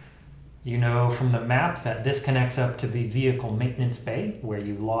side. You know from the map that this connects up to the vehicle maintenance bay where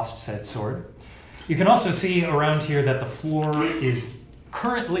you lost said sword. You can also see around here that the floor is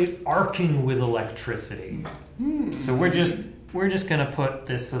currently arcing with electricity. So we're just going to put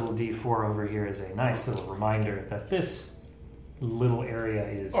this little D4 over here as a nice little reminder that this little area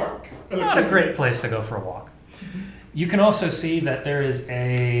is not a great place to go for a walk. You can also see that there is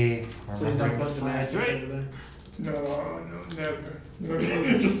a... Please don't put the Damascus over there. No, never.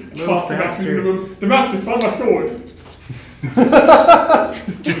 Just toss Damascus in the room. Damascus, find my sword.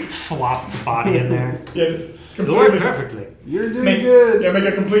 Just flop the body in there. Yeah, just It'll work completely. perfectly. You're doing good. Yeah, make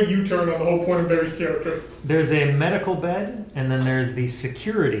a complete U-turn on the whole point of Barry's character. There's a medical bed, and then there's the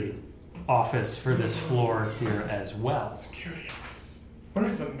security office for this floor here as well. Security office.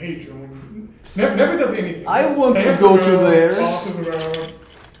 Where's the Major? Never does anything. I Just want to stands go to around, there. Bosses around.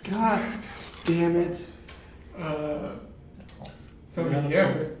 God damn it.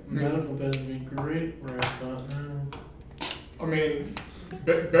 Medical bed would be great where I thought. I mean,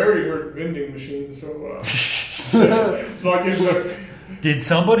 Barry worked vending machines, so it's like it's Did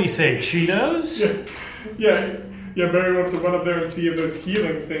somebody say Cheetos? yeah. Barry wants to run up there and see if there's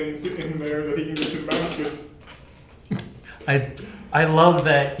healing things in there that he can get to Damascus. I love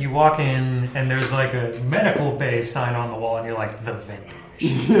that you walk in and there's like a medical bay sign on the wall, and you're like, the vending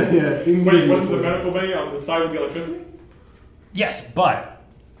machine. Yeah. Wait, wasn't the medical bay on the side of the electricity? Yes, but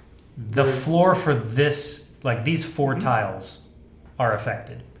the floor for this, like these 4 tiles, are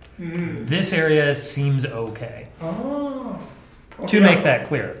affected. Mm-hmm. This area seems okay. Oh. To make that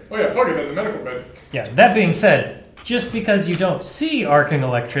clear. Oh yeah, fuck it, the medical bed. Yeah, that being said, just because you don't see arcing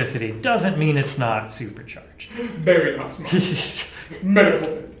electricity doesn't mean it's not supercharged. Very not smart.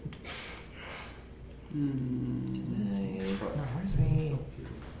 Medical bed. Where's the...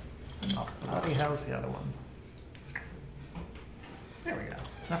 Oh, how's the other one? There we go.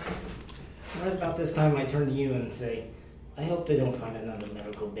 Okay. Right about this time, I turn to you and say, I hope they don't find another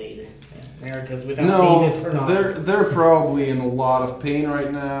medical bait there, because without me to turn on... they're probably in a lot of pain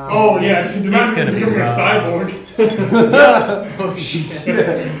right now. Oh yeah, it's going to be a cyborg. Oh shit.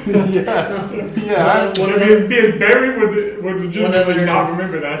 Yeah. Because Barry would legitimately not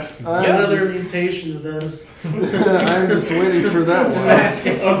remember that. What other mutations does? I'm just waiting for that one. A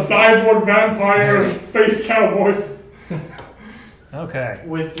cyborg vampire space cowboy Okay.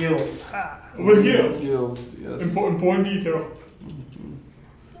 With gills. with gills. Gills, yes. Important detail.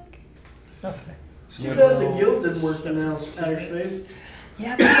 Okay. Too bad the gills didn't work in outer space.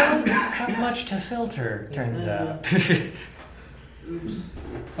 Yeah, they don't have much to filter, turns out. Oops.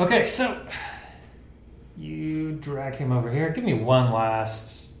 Okay, so you drag him over here. Give me one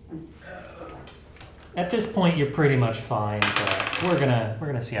last. At this point, you're pretty much fine, but we're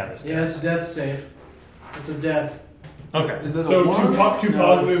gonna see how this goes. Yeah, it's death safe. It's a death. Okay. Is it So a one? two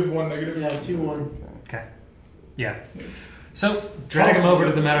positive, 1 negative. Yeah, 2-1. Okay. Yeah. So drag him over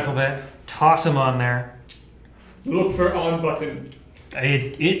to the medical bed. Toss him on there. Look for on button.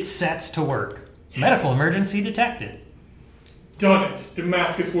 It sets to work. Yes. Medical emergency detected. Done it.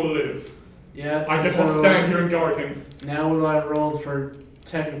 Damascus will live. Yeah. I guess I'll stand here and guard him. Now what I rolled for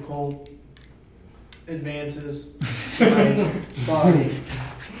technical advances to my body.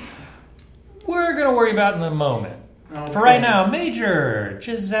 We're gonna worry about in a moment. Okay. For right now, Major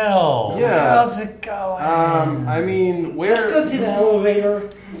Jazell. Yeah. How's it going? I mean, Let's where? go to the elevator,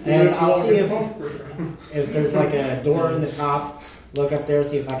 and Yeah, I'll see walk if there's like a door in the top. Look up there,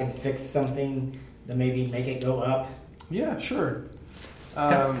 see if I can fix something to maybe make it go up. Yeah, sure.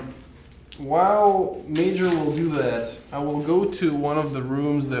 While Major will do that, I will go to one of the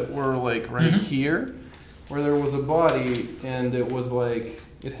rooms that were like right here, where there was a body, and it was like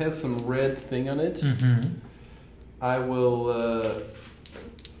it has some red thing on it. Mm-hmm. I will.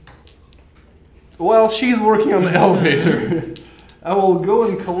 While she's working on the elevator, I will go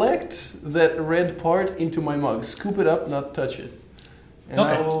and collect that red part into my mug, scoop it up, not touch it. And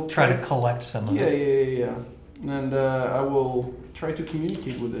Okay. I will Try to collect some of it. Yeah. And I will try to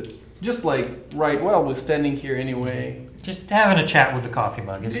communicate with it. Just like right while we're standing here anyway. Just having a chat with the coffee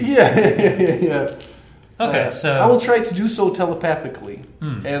mug, isn't it? Yeah. Okay, so I will try to do so telepathically,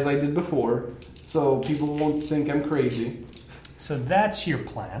 Hmm. as I did before, so people won't think I'm crazy. So that's your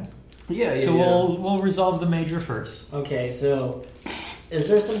plan. Yeah. So we'll resolve the major first. Okay, so is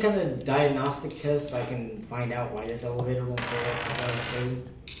there some kind of diagnostic test I can find out why this elevator won't go up?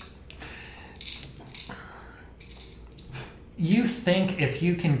 You think if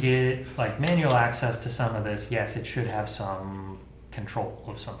you can get like manual access to some of this, yes, it should have some control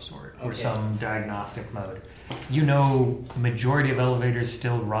of some sort or Okay. some diagnostic mode. You know, majority of elevators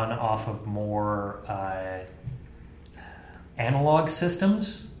still run off of more analog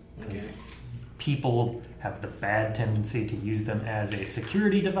systems. Okay. People have the bad tendency to use them as a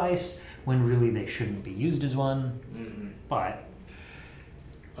security device when really they shouldn't be used as one. Mm-hmm. But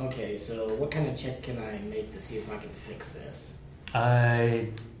Okay, so what kind of check can I make to see if I can fix this?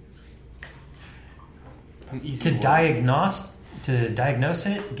 An easy to one. diagnose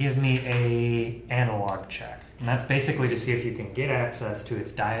it, give me a analog check, and that's basically to see if you can get access to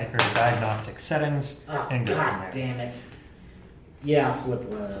its diagnostic settings Oh, and go from God there. damn it. Yeah, I'll flip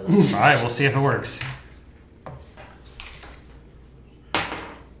one of those. All right, we'll see if it works.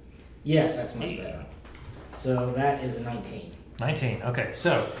 Yes, that's much better. So that is a 19. 19. Okay,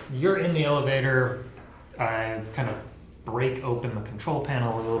 so you're in the elevator. I kind of break open the control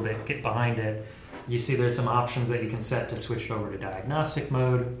panel a little bit, get behind it. You see there's some options that you can set to switch it over to diagnostic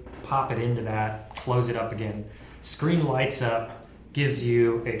mode. Pop it into that, close it up again. Screen lights up. gives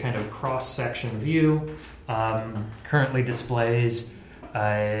you a kind of cross-section view. Currently displays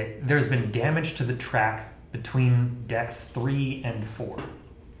there's been damage to the track between decks 3 and 4.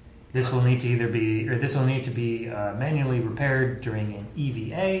 This will need to be manually repaired during an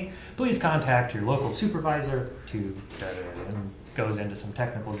EVA. Please contact your local supervisor to and goes into some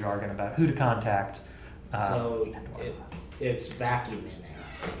technical jargon about who to contact. It's vacuum in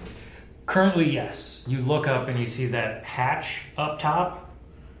there. Currently, yes. You look up and you see that hatch up top,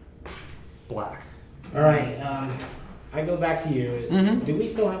 black. All right, I go back to you. Do we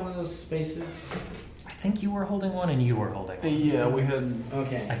still have one of those spacesuits? I think you were holding one and you were holding one. Yeah, we had.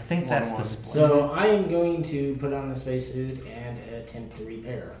 Okay. I think that's the split. So I am going to put on the spacesuit and attempt to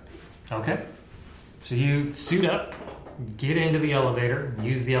repair. Okay. So you suit up, get into the elevator,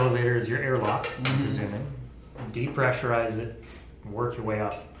 use the elevator as your airlock, I'm presuming. Depressurize it, work your way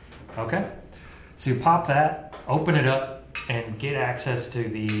up. Okay. So you pop that, open it up, and get access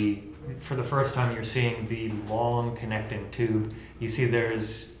to for the first time you're seeing the long connecting tube. You see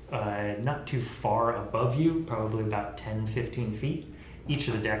there's not too far above you, probably about 10, 15 feet. Each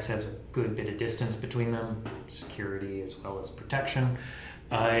of the decks has a good bit of distance between them, security as well as protection.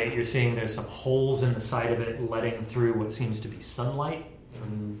 You're seeing there's some holes in the side of it letting through what seems to be sunlight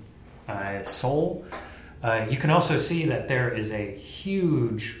from Sol. You can also see that there is a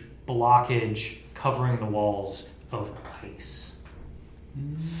huge blockage covering the walls of ice.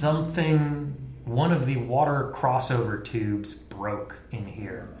 One of the water crossover tubes broke in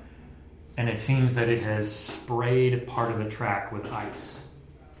here, and it seems that it has sprayed part of the track with ice.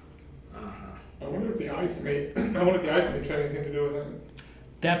 I wonder if the ice may try anything to do with that.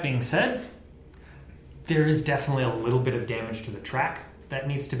 That being said, there is definitely a little bit of damage to the track that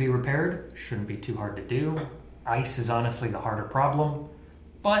needs to be repaired. Shouldn't be too hard to do. Ice is honestly the harder problem,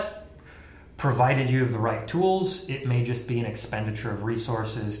 but provided you have the right tools, it may just be an expenditure of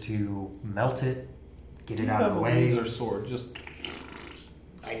resources to melt it, get it out of the way. You have a laser sword,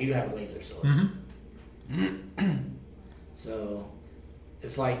 I do have a laser sword. Mm-hmm. So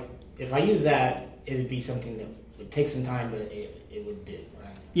it's like if I use that, it'd be something that would take some time, but it would do,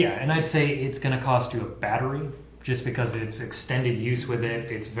 right? Yeah, and I'd say it's going to cost you a battery just because it's extended use with it.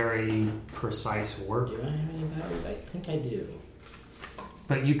 It's very precise work. Do I have any batteries? I think I do.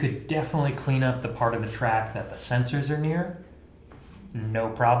 But you could definitely clean up the part of the track that the sensors are near. No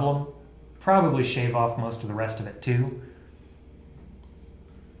problem. Probably shave off most of the rest of it too.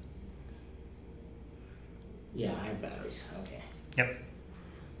 Yeah, I have batteries. Okay. Yep.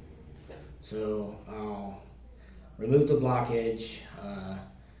 So I'll remove the blockage,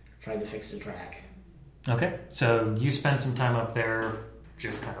 try to fix the track. Okay, so you spend some time up there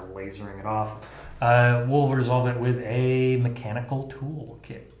just kind of lasering it off. We'll resolve it with a mechanical tool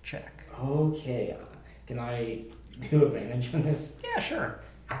kit check. Okay. Can I do advantage on this? Yeah, sure.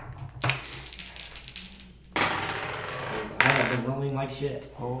 'Cause I have been rolling like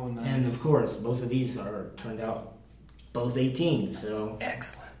shit. Oh, nice. And of course, both of these turned out both 18, so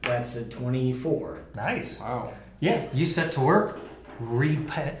Excellent. that's a 24. Nice. Wow. Yeah, you set to work,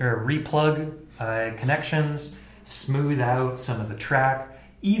 replug connections, smooth out some of the track,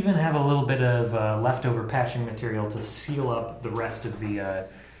 even have a little bit of leftover patching material to seal up the rest of the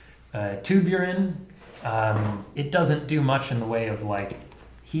tube you're in. It doesn't do much in the way of like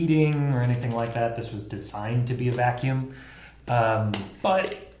heating or anything like that. This was designed to be a vacuum.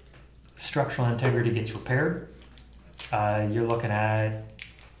 But structural integrity gets repaired. You're looking at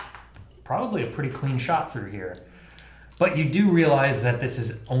probably a pretty clean shot through here. But you do realize that this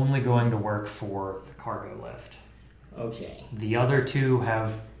is only going to work for the cargo lift. Okay. The other two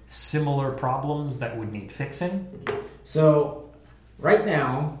have similar problems that would need fixing. So, right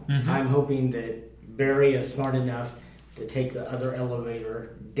now, I'm hoping that Barry is smart enough to take the other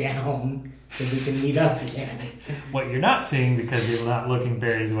elevator down so we can meet up again. What you're not seeing, because you're not looking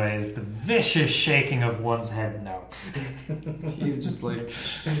Barry's way, is the vicious shaking of one's head no. He's just like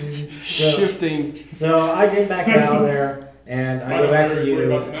shifting So I get back out there, and I go back to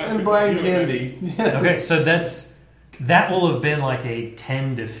you. and buying candy. Yes. Okay, so that will have been like a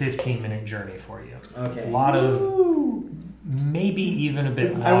 10 to 15 minute journey for you. Okay. A lot of, maybe even a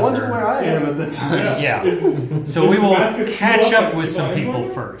bit longer. I wonder where I am at the time. Yeah. So we will catch up with some people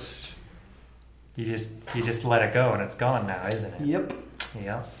first. You just let it go and it's gone now, isn't it? Yep.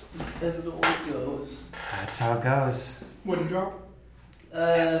 Yeah. As it always goes. That's how it goes. Wooden drop.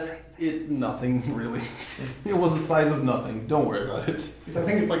 Nothing really. It was the size of nothing. Don't worry about it. I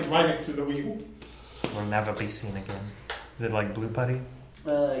think it's like right next to the wheel. Will never be seen again. Is it like blue putty?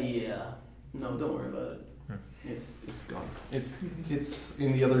 Yeah. No, don't worry about it. It's gone. It's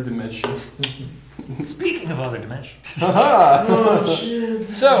in the other dimension. Speaking of other dimensions. Oh shit!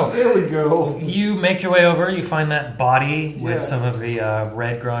 So there we go. You make your way over. You find that body with Yeah. some of the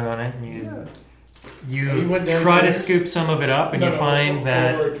red growing on it, and you went try to downstairs? scoop some of it up, and you find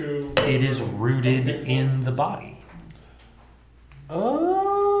that it is rooted Sixth in the body.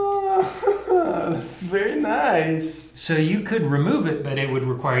 Oh, that's very nice. So you could remove it, but it would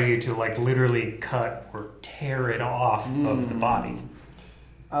require you to like literally cut or tear it off of the body.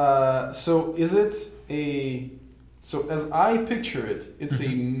 So is it so as I picture it, it's a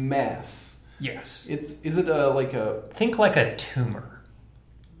mass. Yes. Is it like a Think like a tumor.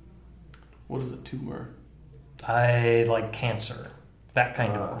 what is a tumor? Like cancer. That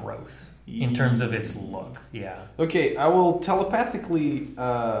kind of growth. In terms of its look. Yeah. Okay, I will telepathically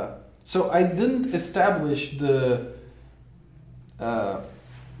so I didn't establish the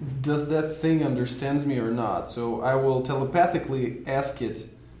does that thing understands me or not? So I will telepathically ask it.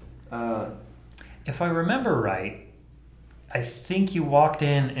 If I remember right, I think you walked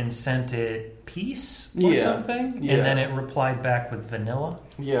in and sent it peace or something, Yeah. and then it replied back with vanilla.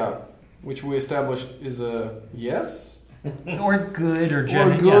 Yeah, which we established is a yes? Or good or Or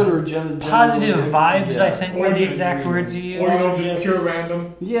gen- good yeah. or gen Positive vibes, yeah. I think, Or were the just exact words you Or used. just pure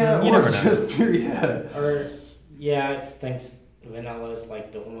random. Yeah, You or never know. just yeah. Or yeah, thanks. Vanilla is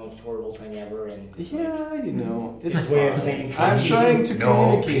like the most horrible thing ever, and Yeah, you know. his It's way of saying I'm peace. trying to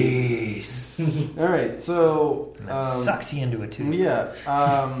No communicate. peace. Alright, so And that sucks you into it too. yeah.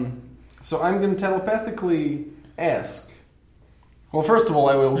 So I'm gonna telepathically ask. Well, first of all,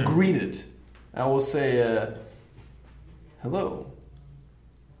 I will greet it. I will say, "Hello.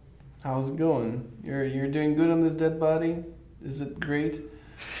 How's it going? You're doing good on this dead body? Is it great?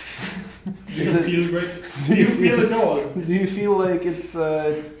 Do you feel great? Do you feel it all? Do you feel like it's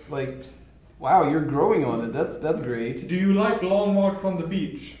like, wow, you're growing on it? That's great." Do you like long walks on the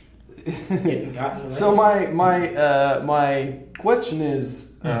beach? Getting gotten So my question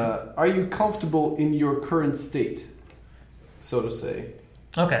is, are you comfortable in your current state, so to say?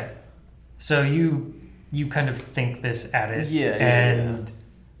 Okay. So you kind of think this at it. Yeah, and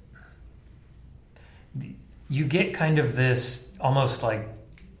you get kind of this almost like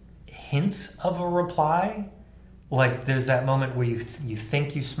hints of a reply. Like there's that moment where you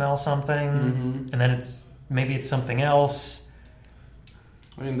think you smell something, and then maybe it's something else.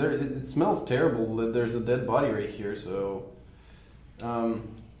 I mean, it smells terrible. There's a dead body right here, so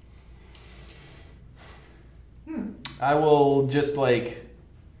I will just like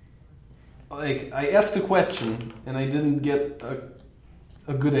I asked a question and I didn't get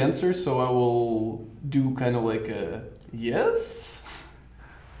a good answer, so I will do kind of like a yes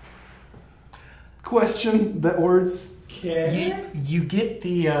question that words. You get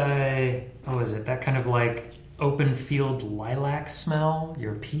the what is it? That kind of like open field lilac smell.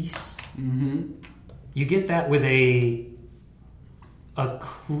 Your peace. You get that with a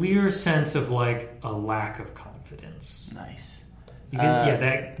clear sense of like a lack of confidence. Nice. You get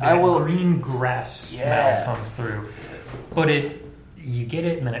that green grass smell comes through, but you get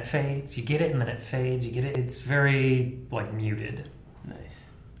it and then it fades. You get it and then it fades. You get it. It's very like muted. Nice.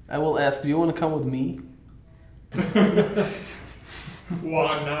 I will ask. Do you want to come with me?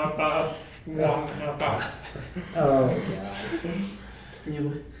 Wanna pass. Oh god.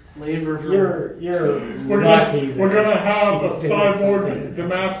 You labor for You're We're lucky. gonna have a he's doing cyborg something.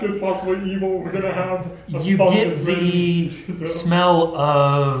 Damascus, possibly evil. We're gonna have a You fungus get the version. smell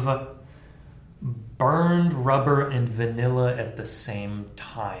of burned rubber and vanilla at the same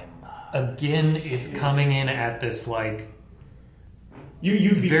time. Again, it's coming in at this like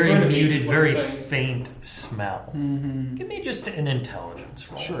You'd be very frenemies, muted, is what very I'm saying. faint smell. Give me just an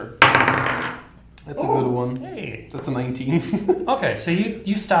intelligence roll. Sure. That's a good one. Hey. That's a 19. Okay, so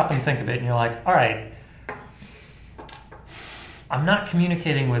you stop and think of it, and you're like, all right, I'm not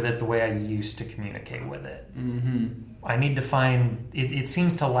communicating with it the way I used to communicate with it. I need to find... It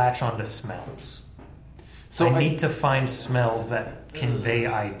seems to latch onto smells. So I need to find smells that convey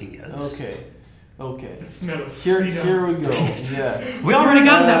ideas. Okay. The smell of Here freedom. we go. Yeah. We already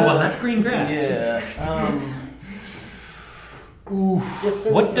got that one. That's green grass. Yeah. Just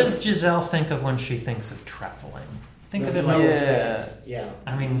so What does Jazell think of when she thinks of traveling? Think of it like... Yeah.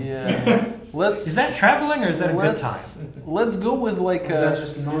 I mean, Yeah. Let's. is that traveling or is that a good time? Let's go with like Is that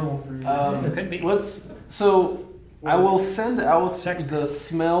just normal for you? It could be. So I will send out Sex the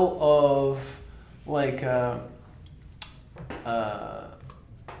smell of like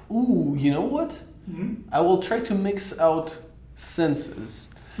you know what? I will try to mix out senses.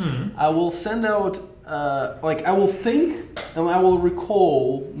 I will send out I will think and I will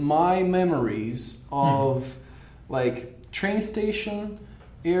recall my memories of like train station,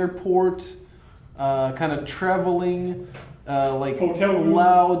 airport, kind of traveling, like hotel rooms.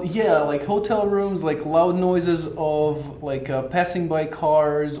 like hotel rooms, like loud noises of like passing by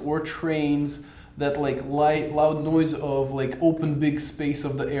cars or trains. That like loud noise of like open big space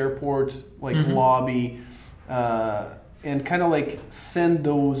of the airport, like lobby, and kind of like send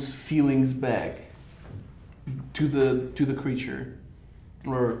those feelings back to the creature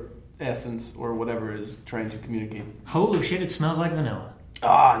or essence or whatever is trying to communicate. Holy shit! It smells like vanilla.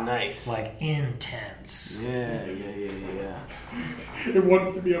 Ah, nice. Like intense. Yeah. It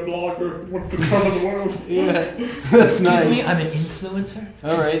wants to be a blogger. It wants to cover the world. Yeah, that's nice. Excuse me, I'm an influencer.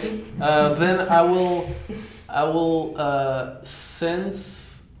 All right. Then I will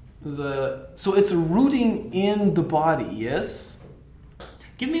sense the. So it's rooting in the body. Yes.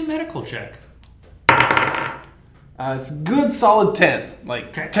 Give me a medical check. It's good, solid 10.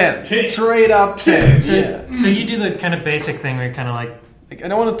 Like 10. 10. Straight up 10. Yeah. So you do the kind of basic thing where you kind of like Like I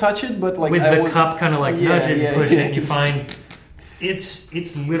don't want to touch it, but like with the cup, kind of like nudge it and push it. And you find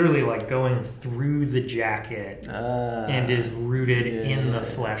it's literally like going through the jacket and is rooted in the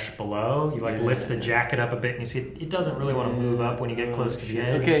flesh below. You like lift the jacket up a bit, and you see it doesn't really want to move up when you get close to the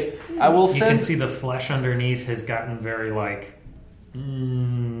edge. Okay, I will. You can see the flesh underneath has gotten very like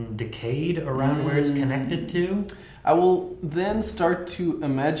decayed around where it's connected to. I will then start to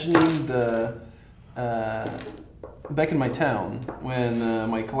imagining the back in my town when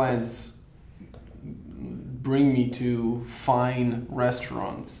my clients bring me to fine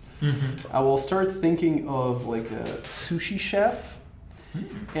restaurants. I will start thinking of like a sushi chef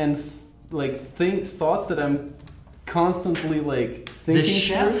and thoughts that I'm constantly like thinking. The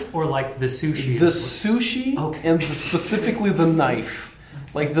chef through. or like the sushi? The sushi Okay. and specifically the knife.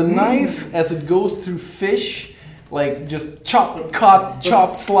 Like the knife as it goes through fish, like just chop, cut,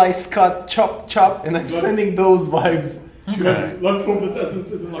 chop, slice, cut, chop, chop, and I'm sending those vibes. Let's hope this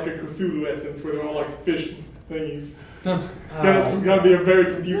essence isn't like a Cthulhu essence where they're all like fish thingies. It's gonna be a very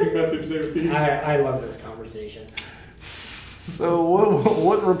confusing message they receive. I love this conversation. So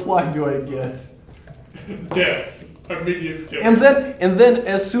what reply do I get? Death. Immediate death. And then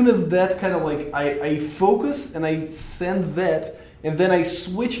as soon as that kind of like I focus and I send that, and then I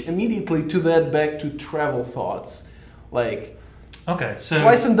switch immediately to that back to travel thoughts, like Okay, so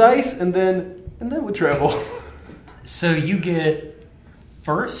slice and dice, and then we travel. So you get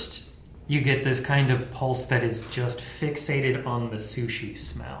this kind of pulse that is just fixated on the sushi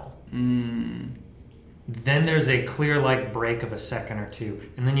smell. Then there's a clear like break of a second or two,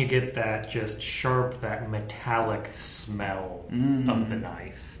 and then you get that just sharp, that metallic smell of the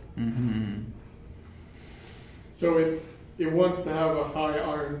knife. So it wants to have a high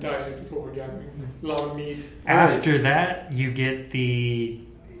iron diet is what we're gathering. A lot of meat. After that, you get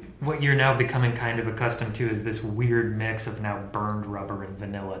what you're now becoming kind of accustomed to is this weird mix of now burned rubber and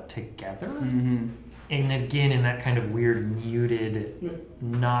vanilla together. And again, in that kind of weird, muted,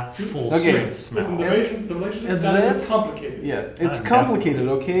 not full strength smell. Listen, the relationship status is complicated. Yeah, it's complicated,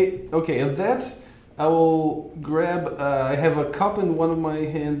 okay, and that I will grab, I have a cup in one of my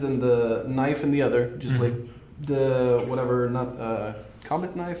hands and the knife in the other, just like the, whatever, not,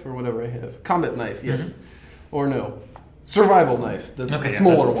 combat knife or whatever I have. Combat knife, yes. Or no. Survival knife, the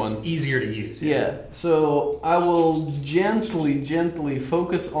smaller one. Easier to use. Yeah, so I will gently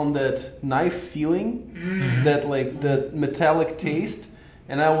focus on that knife feeling, that like the metallic taste,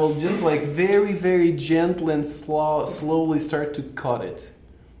 and I will just like very, very gentle and slowly start to cut it.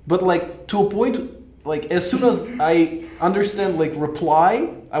 But like to a point, like as soon as I understand like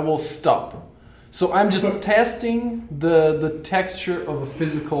reply, I will stop. So I'm just testing the texture of a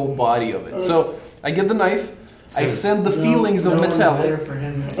physical body of it. So I get the knife. I send the feelings of metallic. For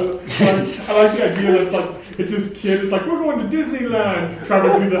him. I like the idea that it's like it's his kid. It's like we're going to Disneyland,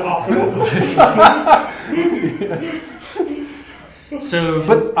 traveling through the hospital. So,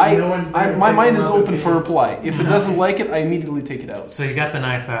 but my mind is open for reply. If it doesn't like it, I immediately take it out. So you got the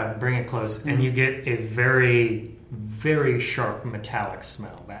knife out, bring it close, and you get a very, very sharp metallic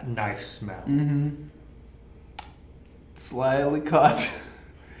smell. That knife smell. Slightly cut.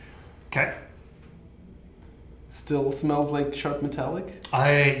 Okay. Still smells like sharp metallic?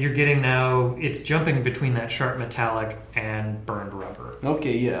 You're getting now, it's jumping between that sharp metallic and burned rubber.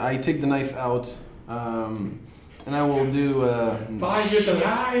 Okay, yeah, I take the knife out, and I will do, Find it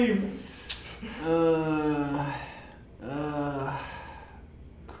alive!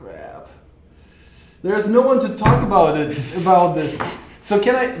 Crap. There's no one to talk about this. So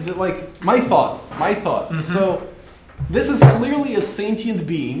can I, like, my thoughts. So, this is clearly a sentient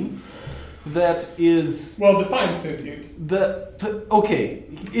being that is... Well, define sentient. Okay,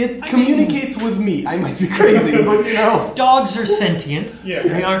 it communicates with me. I might be crazy, but you know... Dogs are sentient. Yeah.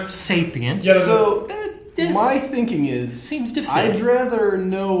 They aren't sapient. Yeah, So, This my thinking is... seems to fit. I'd rather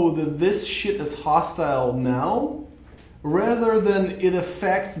know that this shit is hostile now, rather than it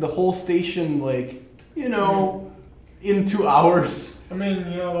affects the whole station, like, you know, in 2 hours. I mean,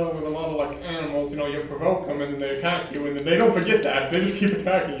 you know, with a lot of like animals, you know, you provoke them and they attack you, and then they don't forget that. They just keep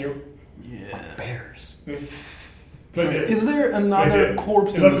attacking you. Yeah. Bears. But Is there another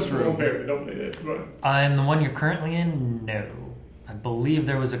corpse in this room? Bear, don't play it. But And the one you're currently in, no. I believe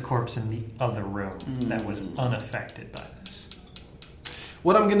there was a corpse in the other room that was unaffected by this.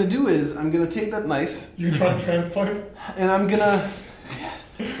 What I'm gonna do is, I'm gonna take that knife, you try to transplant? and I'm gonna...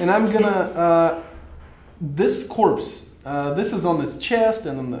 this corpse... this is on its chest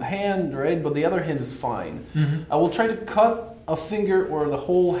and on the hand, right? But the other hand is fine. I will try to cut a finger or the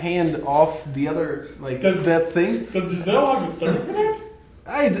whole hand off the other, like, that thing. Does Jazell have the stomach for that?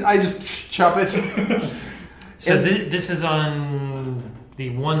 I just chop it. So this is on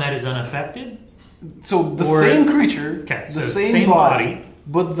the one that is unaffected? So the same creature, Okay, the so same same body,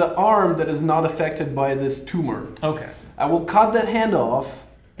 but the arm that is not affected by this tumor. Okay. I will cut that hand off,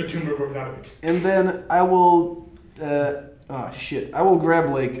 The tumor grows out of it. and then I will... I will grab,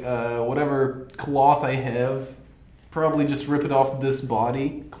 like, whatever cloth I have, probably just rip it off this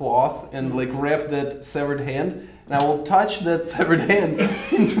body cloth, and, like, wrap that severed hand, and I will touch that severed hand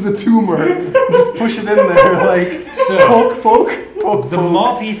into the tumor, just push it in there, like, So, poke. the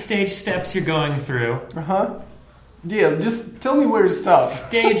multi-stage steps you're going through. Yeah, just tell me where to stop.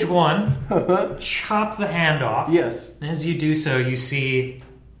 Stage 1, chop the hand off. Yes. As you do so, you see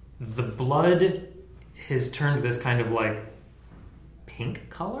the blood has turned this kind of like pink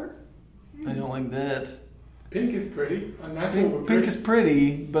color. I don't like that. Pink is pretty. Unnatural. Pink is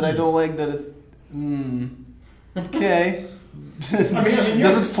pretty, but I don't like that it's... Okay.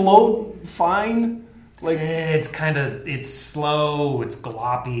 Does it float fine? Like, It's slow, it's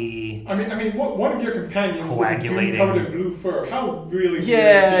gloppy. I mean, one of your companions Coagulating. is a dude covered in blue fur. How really?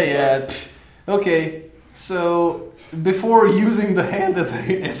 yeah. Okay, so before using the hand as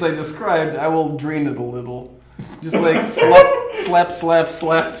I described, I will drain it a little. Just like slap.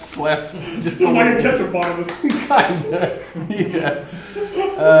 Just It's like a ketchup bottle. kinda. Yeah.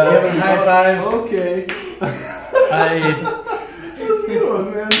 Giving high fives. Okay. What's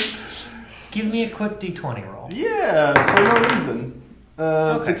going, man? Give me a quick d20 roll. Yeah, for no reason.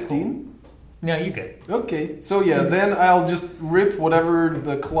 16. No, you good. Okay, so yeah, then I'll just rip whatever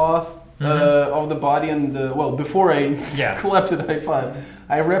the cloth of the body and before I clapped it high five,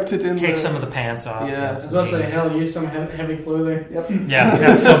 I wrapped it in. Take some of the pants off. Yeah. I was about to say, hell, use some heavy clothing. Yep. Yeah,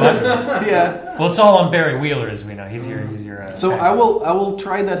 that's so much. Yeah. Well, it's all on Barry Wheeler, as we know. He's your. So I will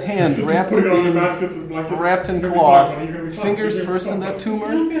try that hand wrapped Put it on in Damascus' blankets. wrapped in You're cloth. gonna be fine. Fingers You're first in fine. that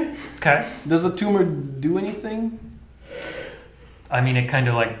tumor. Okay. Does the tumor do anything? I mean, it kind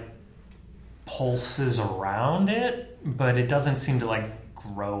of like pulses around it, but it doesn't seem to like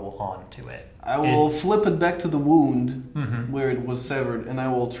grow onto it. I will flip it back to the wound where it was severed, and I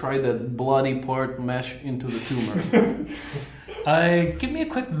will try that bloody part mesh into the tumor. Give me a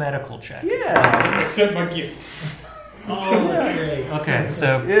quick medical check. Yeah. Accept my gift. Oh, that's great. Okay,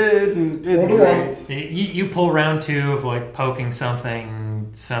 so It's great. you pull round 2 of like poking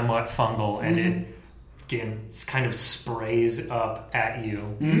something somewhat fungal, and it again kind of sprays up at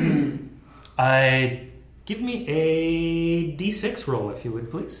you. Give me a d6 roll, if you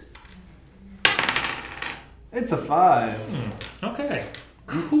would, please. It's a 5. Okay,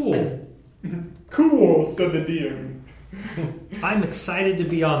 cool. Cool, said the DM. I'm excited to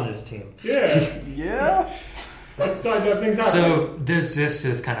be on this team. Yeah. Yeah. Let's side that things out. So there's just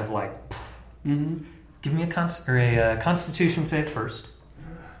this kind of like. Give me a Constitution save first.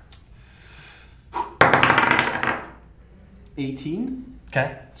 18.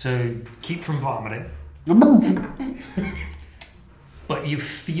 Okay, so keep from vomiting. But you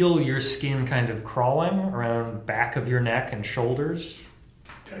feel your skin kind of crawling around back of your neck and shoulders.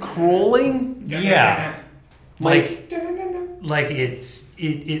 Crawling? Yeah. Like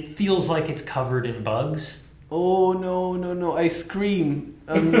it feels like it's covered in bugs. Oh no. I scream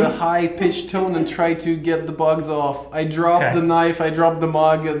in a high-pitched tone and try to get the bugs off. I drop the knife, I drop the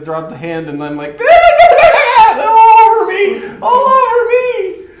mug, I drop the hand, and I'm like, all over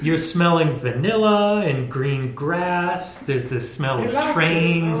me! You're smelling vanilla and green grass. There's this smell of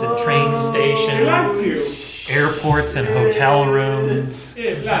trains and train He stations. likes you. airports and hotel rooms,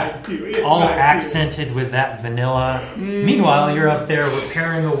 It likes you. It all likes accented with that vanilla. Meanwhile, you're up there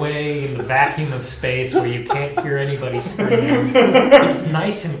repairing away in the vacuum of space where you can't hear anybody scream. It's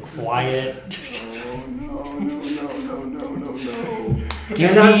nice and quiet.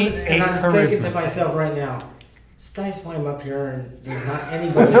 Give me a I'm charisma thinking to save. myself right now, it's nice why I'm up here and there's not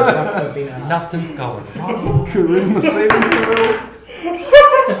anybody to fuck something up. Nothing's going wrong. Charisma saving throw.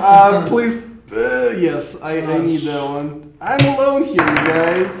 Please. Yes, I need that one. I'm alone here, you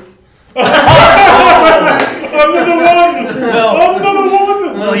guys. Another one! Another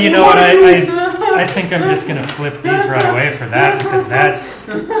one! Well, you know what? I think I'm just gonna flip these right away for that because that's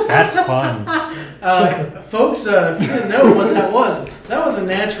fun. Folks, if you didn't know what that was a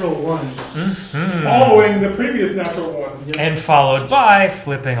natural one. Following the previous natural one. And followed by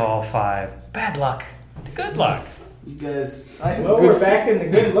flipping all 5. Bad luck to good luck. You guys, I have Well, good we're back in the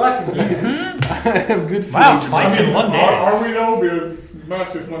good luck again. I have good feelings. Wow, twice in one day. Are we though? Because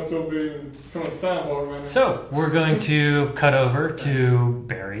Damascus must still be trying to sandbar right now. So we're going to cut over to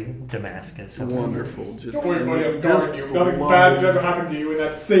bury Damascus. Wonderful. Don't worry, buddy, I'm just guarding you. Nothing love bad it. has ever happened to you in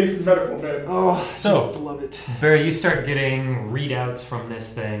that safe medical bed. Oh, So- just love it. Barry, you start getting readouts from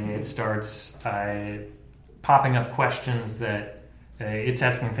this thing. It starts popping up questions that it's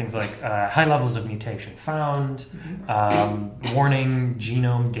asking things like high levels of mutation found, warning,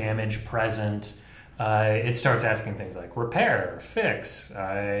 genome damage present. It starts asking things like repair, fix,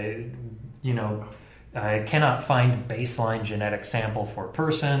 cannot find baseline genetic sample for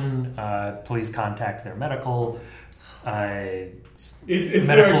person. Please contact their medical Is there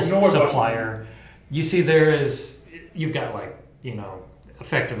medical a ignore supplier. You see, you've got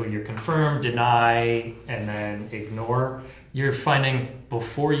effectively you're confirm, deny, and then ignore. You're finding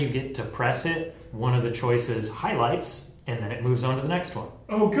before you get to press it, one of the choices highlights, and then it moves on to the next one.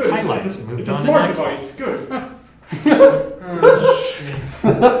 Oh, good. Highlights, It's moved a on to smart the next device. Good.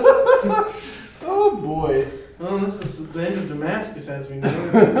 Oh boy. Well, this is the end of Damascus as we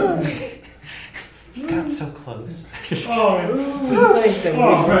know. You got so close. Oh, man. Think that we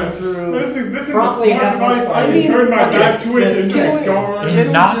Oh, went man. through. This is a Probably smart have device. a- I can turn my back to it and just guard. Can Can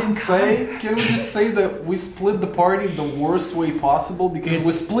we Not just say that we split the party the worst way possible because we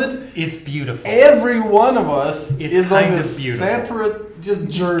It's split It's beautiful. every one of us It's is on kind of this beautiful. separate just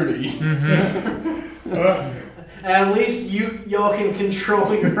journey. At least y'all can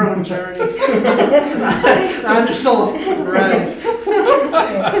control your own journey. I'm just along for the ride.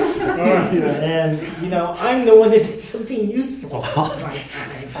 And, I'm the one that did something useful with my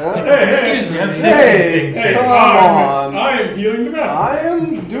time. Excuse me, I'm fixing Hey, things Hey, here. come I on. am healing Damascus. I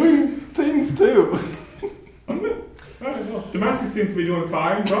am doing things too. Well, Damascus seems to be doing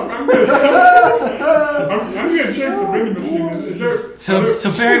fine, so I'm going to check the vending machine. Is there...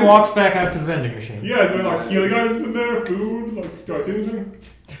 So Barry walks back out to the vending machine. Yeah, is there healing items in there? Food? Do I see anything?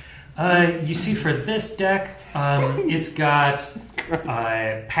 You see, for this deck, it's got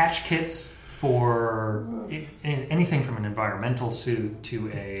patch kits for anything from an environmental suit to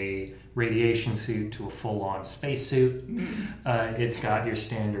a radiation suit to a full-on space suit. It's got your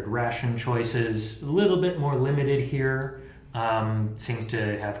standard ration choices, a little bit more limited here. Seems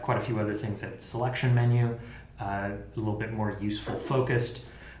to have quite a few other things at the selection menu, a little bit more useful focused.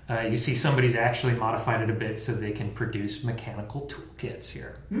 You see somebody's actually modified it a bit so they can produce mechanical toolkits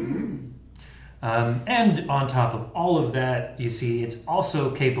here. And on top of all of that, you see it's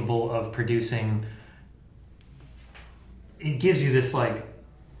also capable of producing... It gives you this,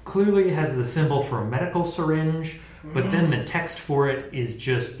 clearly has the symbol for a medical syringe, but then the text for it is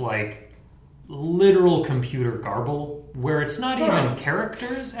just, literal computer garble, where it's not even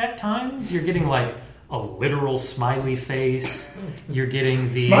characters at times. You're getting, a literal smiley face. You're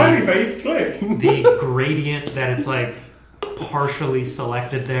getting the... Smiley face, click. the gradient that it's partially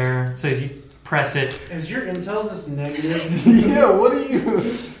selected there. So if you press it, Is your intel just negative? Yeah, what are you?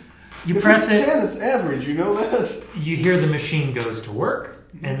 you If press it's it, 10, it's average, you know that? you hear the machine goes to work,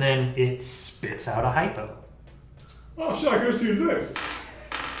 and then it spits out a hypo. Oh, shit, I can just use this.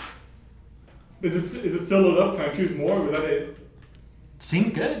 Is it still lit up? Can I choose more? Was that it?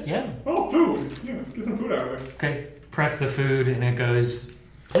 Seems good, yeah. Oh, food. Yeah, get some food out of there. Okay, press the food, and it goes,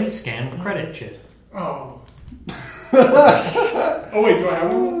 please scan the credit chip. Oh. Oh, wait, do I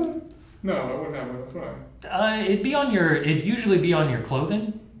have one of those? No, I wouldn't have one. That's fine. It'd usually be on your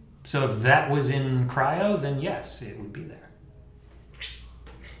clothing. So if that was in cryo, then yes, it would be there.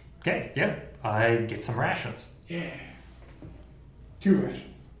 Okay, yeah. I get some rations. Yeah. 2 rations.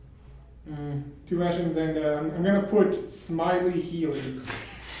 2 rations, and I'm going to put Smiley Healing.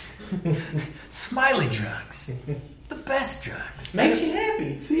 Smiley drugs. The best drugs. Makes you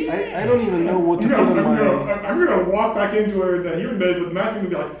happy. See, I don't even know what to put on my... I'm gonna walk back into where the healing bed is with the mask and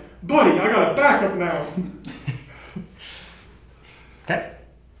be like, buddy, I got a backup now. Okay.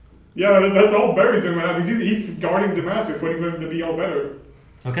 Yeah, that's all Barry's doing right now. He's guarding Damascus, waiting for him to be all better.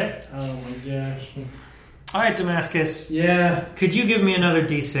 Okay. Oh my gosh. All right, Damascus. Yeah. Could you give me another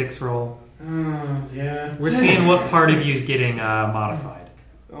D6 roll? Oh, yeah. We're seeing what part of you is getting modified.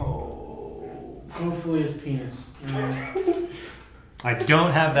 Oh. Hopefully his penis. I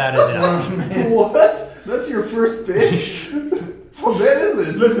don't have that as an option. What? That's your first pitch? How bad is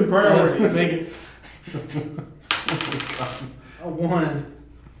it? Listen, priorities. Make it. A 1.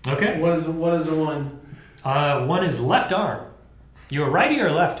 Okay. What is a 1? One is left arm. You a righty or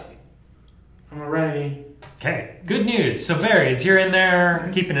a lefty? I'm a righty. Okay, good news. So Barry, as you're in there,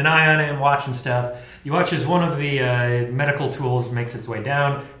 keeping an eye on him, watching stuff, you watch as one of the medical tools makes its way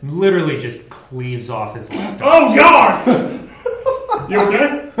down, and literally just cleaves off his left arm. Oh, God! You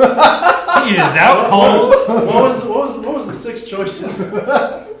okay? He is out cold. What was the 6 choices?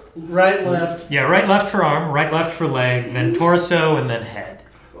 Right, left. Yeah, right, left for arm, right, left for leg, then torso, and then head.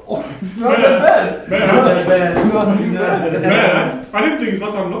 Oh, it's not that bad. Not that bad. Not too bad. Man, I didn't think his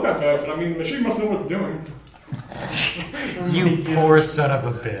left arm looked that bad, but I mean, the machine must know what it's doing. You poor son of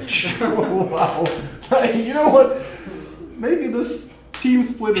a bitch. Wow. You know what? Maybe this team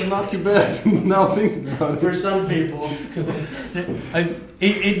split is not too bad. Now thinking about it. For some people.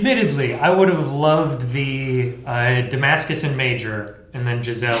 Admittedly, I would have loved the Damascus and Major, and then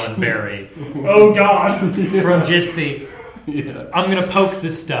Jazell and Barry. Oh, God. From just the... Yeah. I'm gonna poke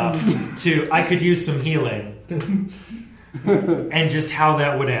this stuff to I could use some healing, and just how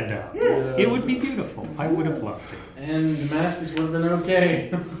that would end up. Yeah. It would be beautiful. I would have loved it. And Damascus would have been okay.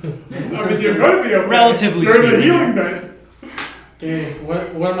 I mean, you're going to be okay. Relatively You're in the speaking. healing bed. Okay,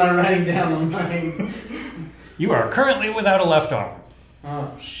 what am I writing down on mine? You are currently without a left arm.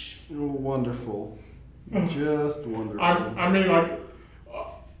 Oh, Oh, wonderful. Just wonderful. I mean, like,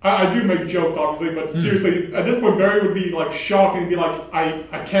 I do make jokes, obviously, but seriously, at this point, Barry would be, like, shocked and be like,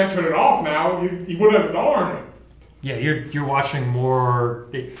 I can't turn it off now. He wouldn't have his arm. Yeah, you're watching more.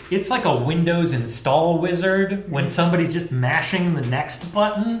 It's like a Windows install wizard when somebody's just mashing the next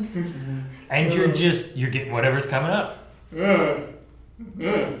button, and you're getting whatever's coming up. Well,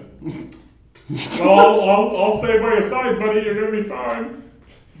 I'll stay by your side, buddy. You're gonna be fine.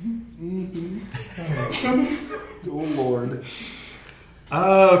 Oh, Lord.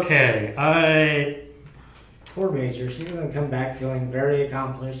 Okay, Poor Major. She's going to come back feeling very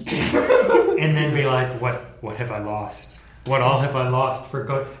accomplished. and then be like, what have I lost? What all have I lost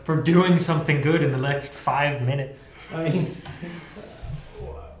for doing something good in the next 5 minutes? I mean,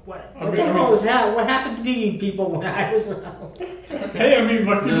 what the hell is that? What happened to you people when I was out? Hey, I mean,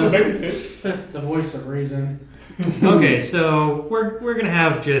 let people babysit. The voice of reason. Okay, so we're gonna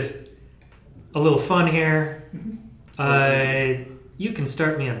have just a little fun here. You can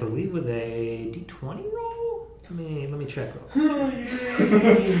start me, I believe, with a D20 roll. Let me check.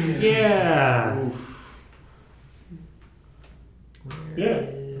 Yeah. Yeah,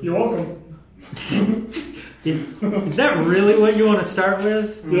 you're welcome. Is that really what you want to start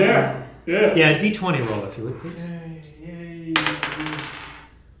with? Yeah. Yeah, D20 roll if you would, please. Yay.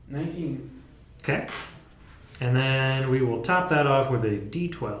 19. Okay. And then we will top that off with a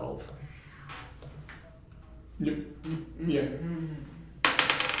D12. Yep. Yeah.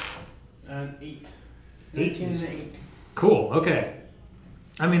 8. 18 and 8. Cool. Okay.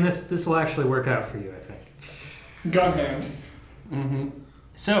 I mean, this will actually work out for you, I think. Gun hand. Mm-hmm.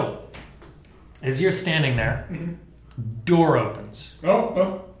 So, as you're standing there, door opens.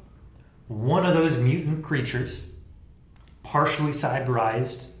 Oh. One of those mutant creatures, partially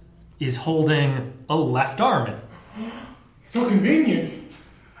side-rised, is holding a left arm in. So convenient.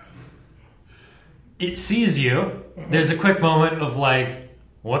 It sees you. There's a quick moment of like,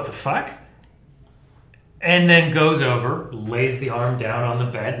 what the fuck? And then goes over, lays the arm down on the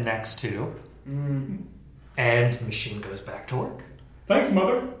bed next to, and the machine goes back to work. Thanks,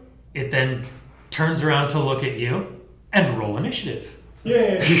 Mother. It then turns around to look at you and roll initiative.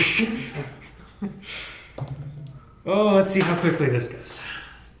 Yeah. Oh, let's see how quickly this goes.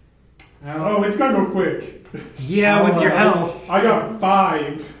 Oh, it's gonna go quick. Yeah, with your health. I got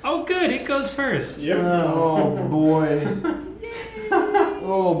 5. Oh, good. It goes first. Yep. Oh, boy.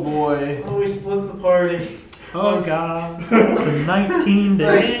 Oh, boy. Oh, we split the party. Oh, God. It's a 19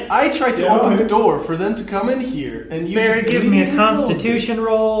 to hit. I tried to open the door for them to come in here, and you Barry, just give me a immediately closed it. constitution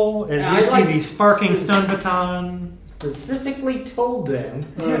roll as you see the sparking stun baton. Specifically told them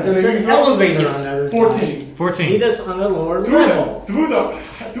Yes. there's an elevator on the other 14. side. 14. Meet us on the lower level. Through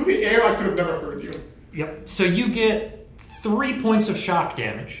the air, I could have never heard you. Yep. So you get 3 points of shock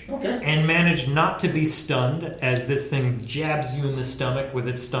damage. Okay. And manage not to be stunned as this thing jabs you in the stomach with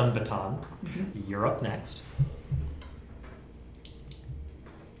its stun baton. Mm-hmm. You're up next.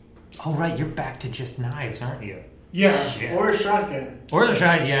 Oh, right. You're back to just knives, aren't you? Yeah. Shit. Or a shotgun. Or the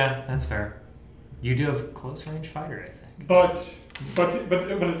shot. Yeah, that's fair. You do have close range fighter, I think. But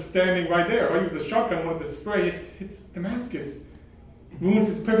it's standing right there. I use the shotgun with the spray. It's Damascus. Wounds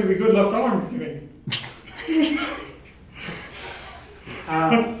its perfectly good left arm is giving.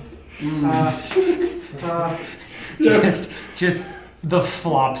 Just the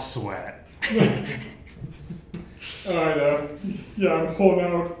flop sweat. Alright, yeah, I'm holding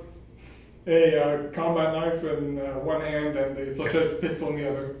out a combat knife in one hand and the flechette pistol in the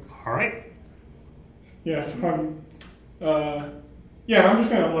other. Alright. Yes, I'm just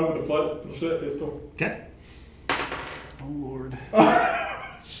gonna run with the flechette pistol. Okay. Oh Lord.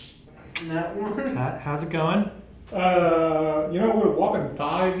 That one? How's it going? Would a whopping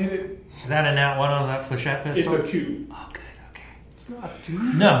 5 hit it? Is that a nat 1 on that flechette pistol? It's a 2. Oh, good. Okay. It's not too.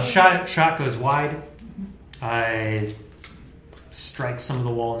 No, shot goes wide. I strike some of the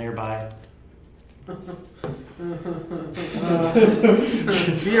wall nearby. Be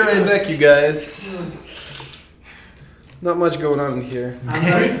right back, you guys. Not much going on in here.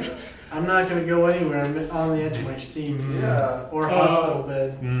 I'm not going to go anywhere. I'm on the edge of my seat. Yeah. Or hospital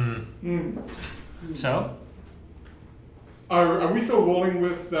bed. So? Are we still rolling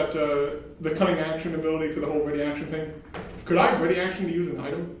with that the cunning action ability for the whole ready action thing? Could I ready action to use an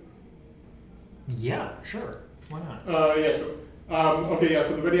item? Yeah, sure. Why not? So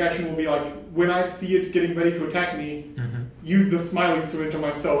the ready action will be like, when I see it getting ready to attack me, use the smiley syringe on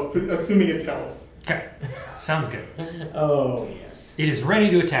myself, assuming it's health. Okay. Sounds good. Oh, yes. It is ready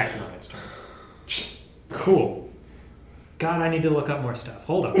to attack you on its turn. Cool. God, I need to look up more stuff.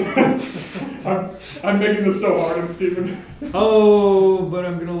 Hold on. I'm making this so hard on Stephen. Oh, but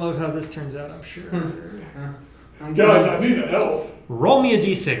I'm going to love how this turns out, I'm sure. Guys, I need a health. Roll me a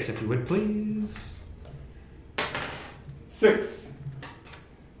d6, if you would, please. 6.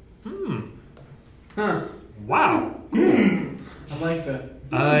 Huh. Wow. I like that.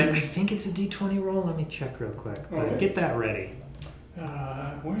 I think it's a d20 roll. Let me check real quick. Okay. Get that ready.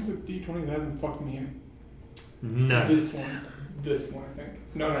 Where's the D20 that hasn't fucked me in? No. This one, I think.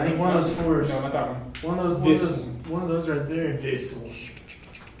 No, I think one of those fours. No, not that one. One of those right there. This one.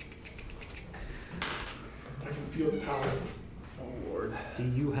 I can feel the power. Oh, Lord. Do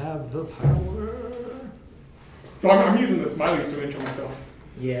you have the power? So I'm using the smiley syringe on myself.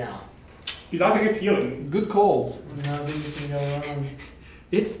 Yeah. Because I think it's healing. Good call. Not anything go wrong.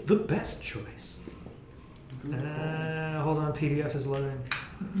 It's the best choice. Hold on, PDF is loading.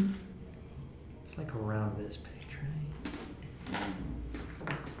 It's like around this page, right?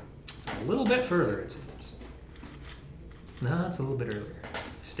 It's a little bit further, it seems. No, it's a little bit earlier.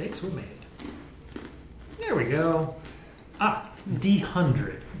 Mistakes were made. There we go.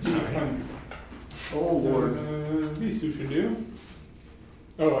 D100. Sorry. Oh Lord. These two should do.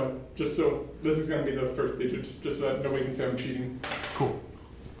 Just so this is going to be the first digit, just so that nobody can say I'm cheating. Cool.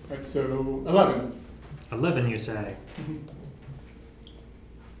 Right, so 11. 11, you say.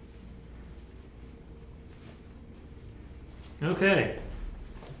 Okay.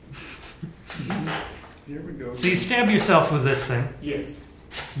 Here we go. So you stab yourself with this thing. Yes.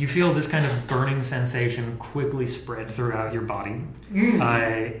 You feel this kind of burning sensation quickly spread throughout your body.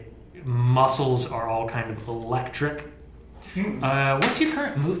 Muscles are all kind of electric. What's your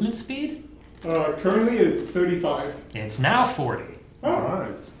current movement speed? Currently it is 35. It's now 40. Oh,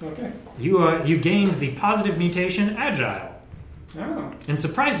 Alright. okay. You gained the positive mutation Agile. Oh. And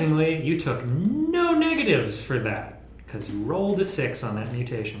surprisingly, you took no negatives for that, because you rolled a 6 on that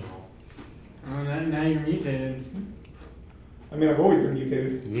mutation roll. Oh, now you're mutated. I mean, I've always been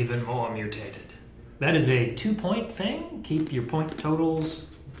mutated. Even more mutated. That is a 2-point thing. Keep your point totals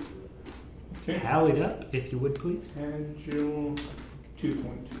tallied up, if you would, please. Agile 2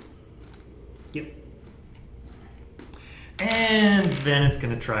 point. Yep. And then it's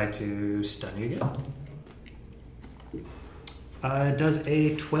going to try to stun you again. Does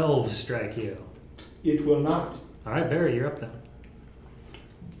a 12 strike you? It will not. All right, Barry, you're up then.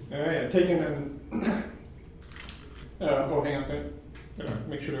 Alright, I've taken an... hang on a second.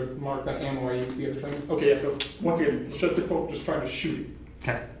 Make sure to mark that ammo I use the other time. Okay, yeah, so once again, shut this pistol, just trying to shoot it.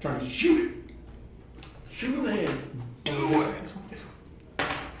 Okay. Trying to shoot it. Shoot in the head.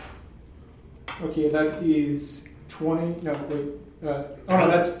 Okay, that is 20. No, wait.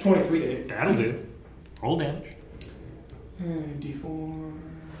 That's 23 to hit. That'll do. Roll damage. D4.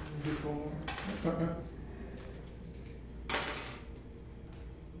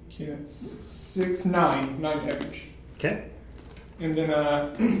 Okay, Okay, that's 6, 9 damage. Okay. And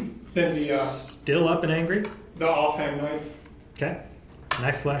then then Still up and angry. the offhand knife. Okay.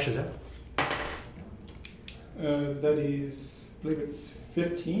 Knife flashes out. That is, I believe it's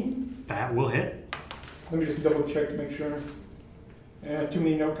 15. That will hit. Let me just double check to make sure. Too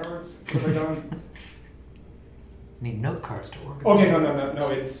many note cards. What have I done? Need note cards to organize. Okay, no.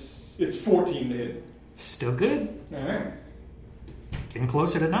 It's 14 to hit. Still good. All right. Getting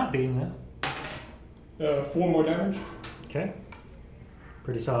closer to not being though. 4 more damage, Okay.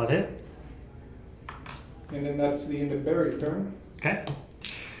 Pretty solid hit. and then that's the end of Barry's turn. Okay.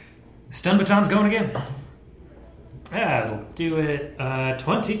 Stun baton's going again. That'll do it.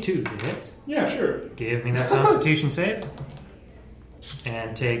 22 to hit. Yeah, sure. Give me that Constitution save.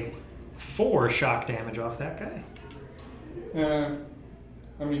 And take 4 shock damage off that guy.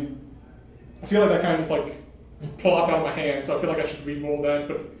 I mean, I feel like that kind of just like plopped out of my hand, so I feel like I should re-roll that.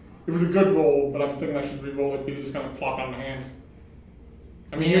 But it was a good roll, but I'm thinking I should re-roll it because it just kind of plopped out of my hand.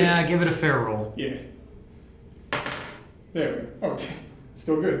 I mean, Yeah, give it a fair roll. yeah. There we go. Okay,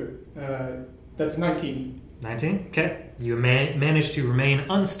 still good. That's 19. 19? Okay. You managed to remain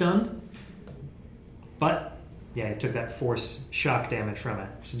unstunned. But, yeah, you took that force shock damage from it.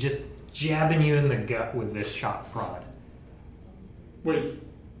 So just jabbing you in the gut with this shock prod. Wait,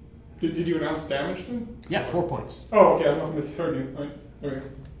 did you announce damage then? Yeah, 4 points. Oh, okay. I must have misheard you. All right. Okay.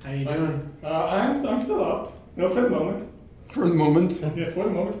 How you doing? I'm still up. No, for the moment. For the moment. Yeah, for the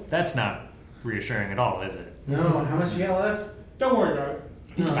moment. That's not reassuring at all, is it? No, how much you got left? Don't worry about it.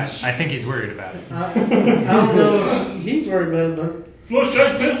 I think he's worried about it. I don't know if he's worried about it. Flush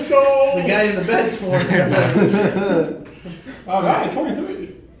that pistol! The guy in the bed's worried about it. All right,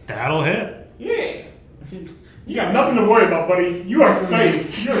 23. That'll hit. Yeah. You got nothing to worry about, buddy. You are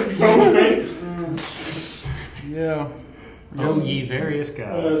safe. You're so safe. Yeah. Oh, ye various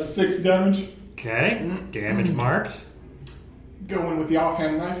gods. 6 damage. Okay. Damage marked. Going with the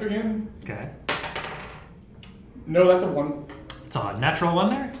offhand knife again. Okay. No, that's a 1. It's a natural one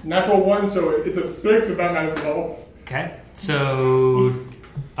there. Natural 1, so it's a 6 if that matters at all. Okay. So,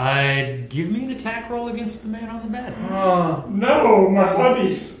 give me an attack roll against the man on the bed. Oh, No, my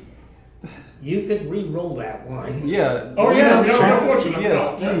buddy. You could re-roll that one. Yeah. Oh, yeah, we sure. are fortunate.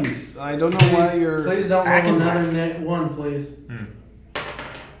 Yes, Yeah. please. I don't know why you're. please don't I can roll another net 1, please.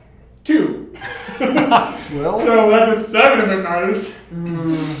 2. Well. So that's a 7 if it matters.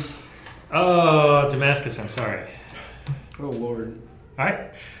 Oh, Damascus, I'm sorry. Oh Lord.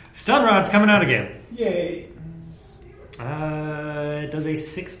 Alright. Stun rod's coming out again. Yay. Does a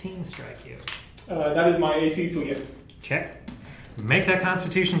 16 strike you? That is my AC, so yes. Check. Make that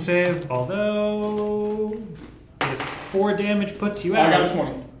Constitution save, although if 4 damage puts you I out. got a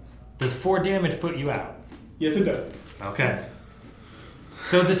 20. Does 4 damage put you out? Yes, it does. Okay.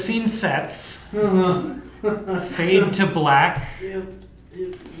 So the scene sets. Fade to black.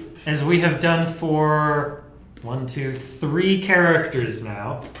 As we have done for 1, 2, 3 characters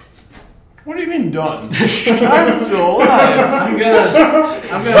now. What do you mean done? I'm still alive. I'm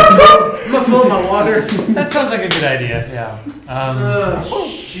gonna fill my water. That sounds like a good idea, yeah.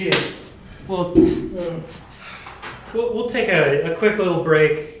 Shit. We'll take a quick little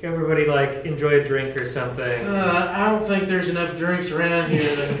break. Everybody, enjoy a drink or something. I don't think there's enough drinks around here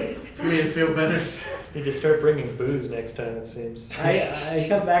for me to feel better. Need to start bringing booze next time, it seems. I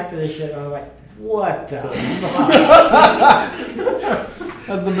come back to this shit and I was like, what the fuck?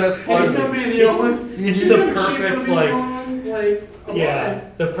 That's the best part. He's gonna be the only. It's she's the gonna- perfect, she's gonna be the only, alive.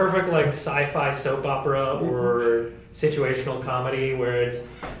 the perfect sci-fi soap opera or situational comedy where it's,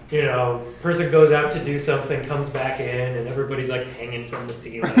 person goes out to do something, comes back in, and everybody's hanging from the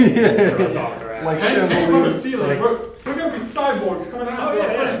ceiling, drunk off their ass. Like Hang from the chandeliers. ceiling. We're gonna be cyborgs coming out to our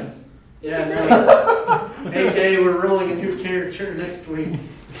friends. Yeah, no. AK, we're rolling a new character next week.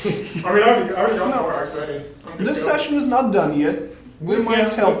 I mean, I already got more actually. I'm good This to go. session is not done yet. We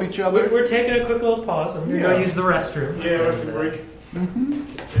might help each other. We're taking a quick little pause. I'm going to go use the restroom. Yeah, let's break.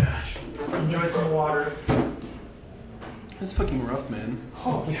 Gosh. Enjoy some water. It's fucking rough, man.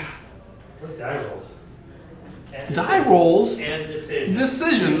 Oh, yeah. Those die rolls. And Die decisions. rolls? And decisions.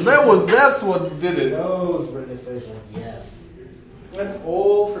 Decisions. That's what did it. Those were decisions, yes. That's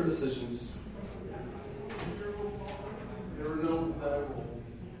all for decisions. There were no die rolls.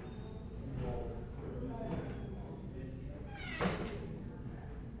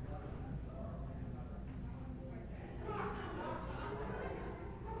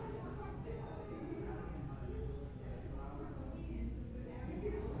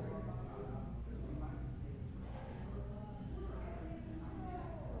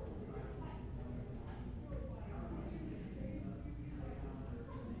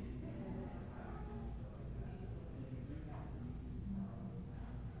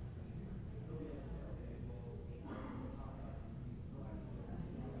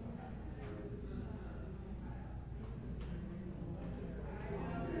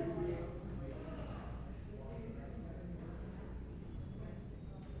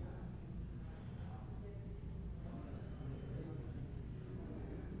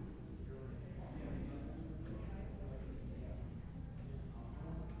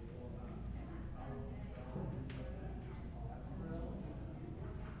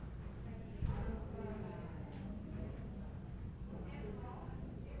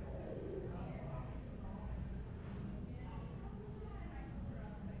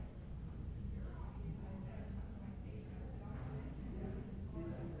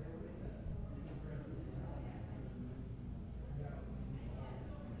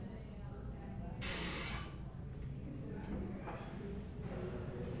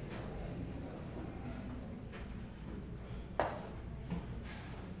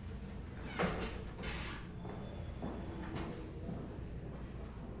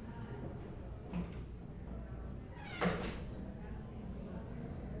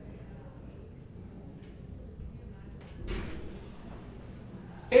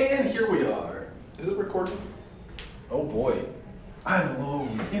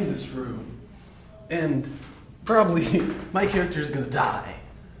 and probably my character's gonna die.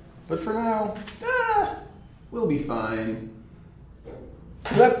 But for now, we'll be fine.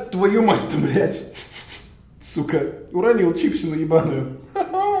 Да, твою мать-то, блядь. Сука, уронил чипсину ебаную.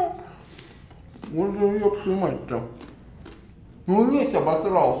 Вот же ёб твою мать-то. Ну весь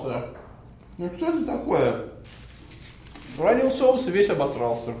обосрался. Ну что это такое? Уронил соус и весь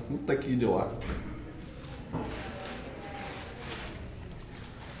обосрался. Вот такие дела.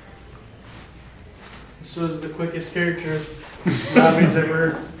 This was the quickest character Robbie's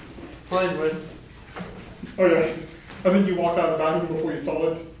ever played with. Oh yeah, I think you walked out of the bathroom before you saw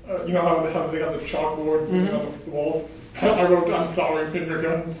it. You know how they got the chalkboards on the walls? I wrote, "I'm sorry, finger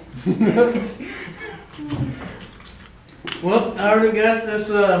guns." Well, I already got this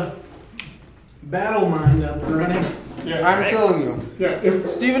battle mind up and running. Yeah, I'm telling you. yeah. If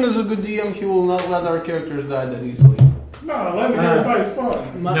Steven is a good DM, he will not let our characters die that easily. no, letting the guys die is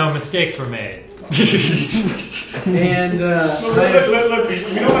fun. No mistakes were made. And Let's see.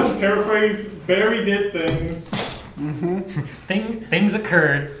 We don't have to paraphrase. Barry did things. Things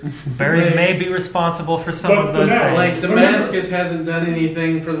occurred. Barry may be responsible for some But of so those now, things. like Damascus hasn't done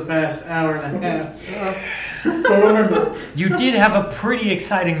anything for the past hour and a half. So remember, You did have a pretty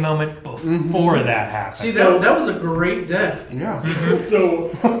exciting moment before that happened. See, that was a great death. Yeah.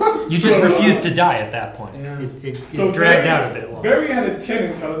 so You just refused to die at that point. Yeah. It So dragged Barry- out a bit longer. Barry had a 10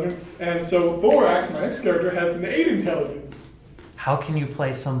 intelligence, and so Thorax, my next character, has an 8 intelligence. How can you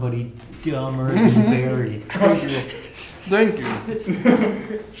play somebody dumber than Barry? Thank you.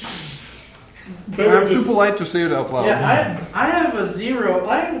 Barry I'm too just- polite to say it out loud. Yeah, I have a 0.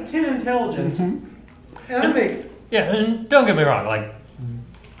 I have a 10 intelligence. And I make... Yeah, and don't get me wrong, like,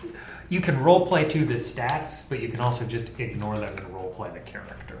 you can roleplay to the stats, but you can also just ignore them and roleplay the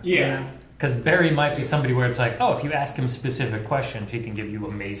character. Yeah. Because Barry might be somebody where it's like, oh, if you ask him specific questions, he can give you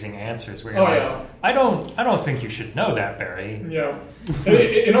amazing answers. Where you're like, yeah. I don't think you should know that, Barry. Yeah.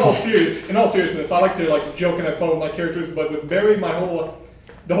 In all seriousness, I like to like joke and have fun with my characters, but with Barry,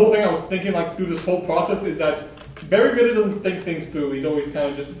 the whole thing I was thinking like through this whole process is that Barry really doesn't think things through. He's always kind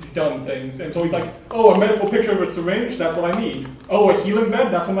of just done things, and so he's like, oh, a medical picture of a syringe, that's what I need. Oh, a healing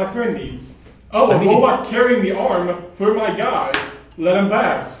bed, that's what my friend needs. Oh, a robot carrying the arm for my guy. Let him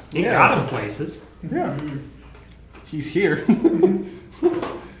pass. He got him places. Yeah. He's here.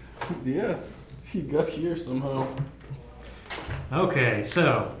 Yeah. He got here somehow. Okay,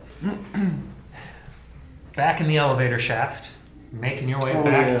 so back in the elevator shaft, making your way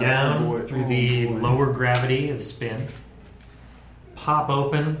back down through the lower gravity of spin. Pop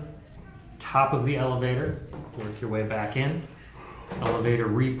open, top of the elevator, work your way back in. Elevator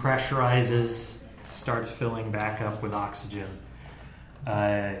repressurizes, starts filling back up with oxygen.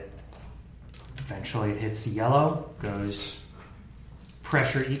 Eventually it hits yellow, goes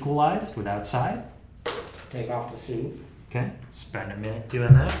pressure equalized with outside. Take off the suit. Okay, spend a minute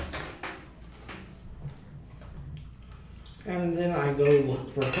doing that. And then I go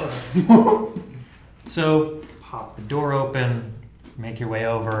look for her. So, pop the door open, make your way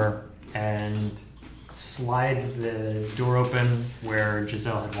over, and slide the door open where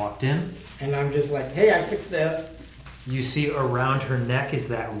Jazell had walked in. And I'm just like, hey, I fixed that. You see around her neck is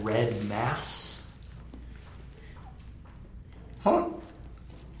that red mass. Huh?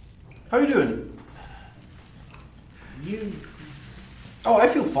 How you doing? Oh, I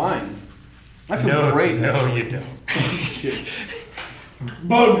feel fine. I feel great. No, you don't.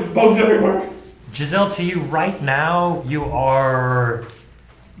 Bugs everywhere. Jazell, to you right now, you are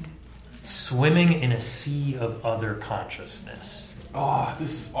swimming in a sea of other consciousness. Oh,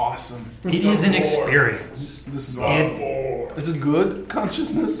 this is awesome. It is an experience. This is awesome. Is it good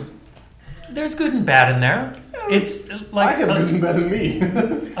consciousness? There's good and bad in there. It's like I have good and bad in me.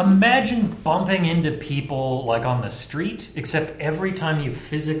 imagine bumping into people like on the street, except every time you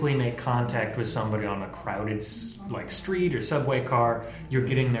physically make contact with somebody on a crowded like street or subway car, you're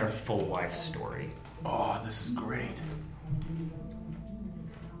getting their full life story. Oh, this is great.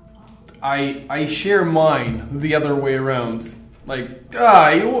 I share mine the other way around. Like, this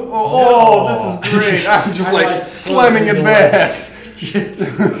is great. I'm just like slamming it back.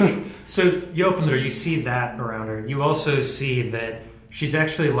 So you open the door, you see that around her. You also see that she's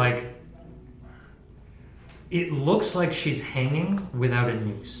actually like, it looks like she's hanging without a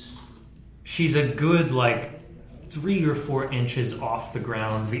noose. She's a good 3 or 4 inches off the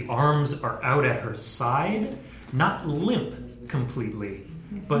ground. The arms are out at her side, not limp completely,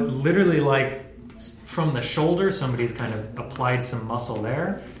 but literally from the shoulder, somebody's kind of applied some muscle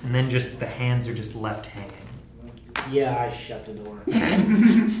there, and then just the hands are just left hanging. Yeah, I shut the door.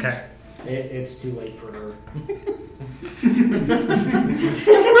 Okay. It's too late for her.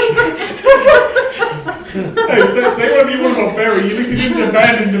 Hey, say whatever you want about Barry. He thinks he didn't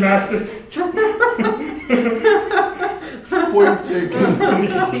abandon Damascus. Point taken.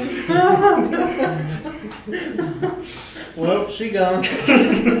 Well, she gone.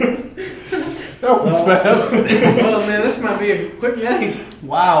 That was fast. Well, man, this might be a quick night.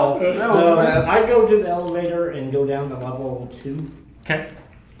 Wow, that was fast. I go to the elevator and go down to level 2. Okay.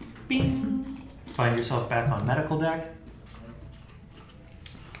 Bing. Find yourself back on medical deck.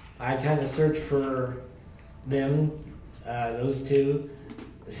 I kind of search for them, those two,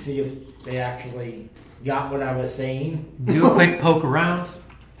 to see if they actually got what I was saying. Do a quick poke around.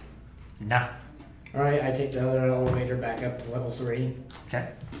 Nah. All right, I take the other elevator back up to level 3. Okay.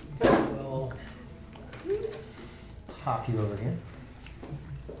 We'll pop you over here.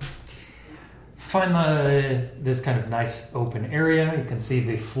 Find this kind of nice open area. You can see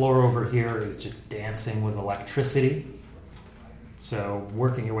the floor over here is just dancing with electricity. So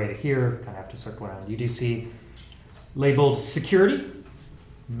working your way to here, kind of have to circle around. You do see labeled security,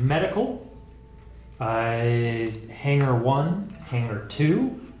 medical, hangar 1, hangar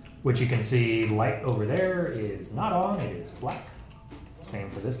 2, which you can see light over there is not on, it is black. Same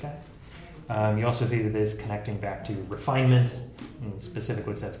for this guy. You also see that this connecting back to refinement, and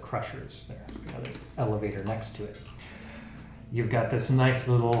specifically says crushers there, another elevator next to it. You've got this nice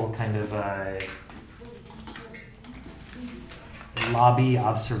little kind of lobby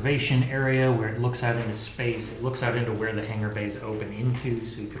observation area where it looks out into space. It looks out into where the hangar bays open into,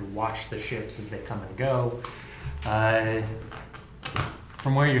 so you could watch the ships as they come and go.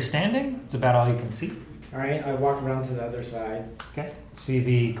 From where you're standing, it's about all you can see. All right, I walk around to the other side. Okay. See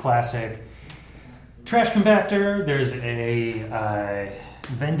the classic trash compactor. There's a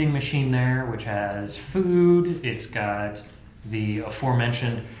vending machine there which has food. It's got the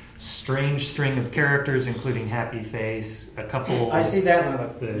aforementioned strange string of characters, including Happy Face, a couple. I see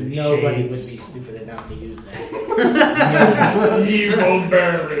that, the nobody shades. would be stupid enough to use that. Evil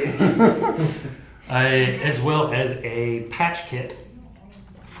Barry. As well as a patch kit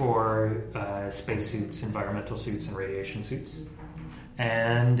for spacesuits, environmental suits, and radiation suits,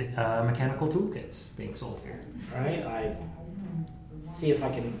 and mechanical toolkits being sold here. All right, I see if I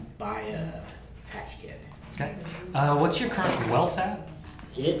can buy a patch kit. Okay. What's your current wealth at?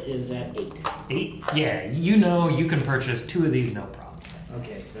 It is at 8. 8? Yeah, you know you can purchase 2 of these, no problem.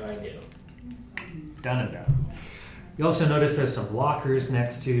 Okay, so I do. Done and done. You also notice there's some lockers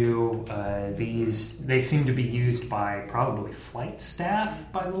next to these. They seem to be used by probably flight staff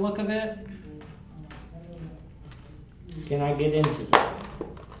by the look of it. Can I get into them?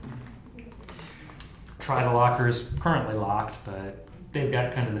 Try the lockers, currently locked, but they've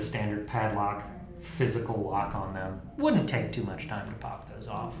got kind of the standard padlock, physical lock on them. Wouldn't take too much time to pop those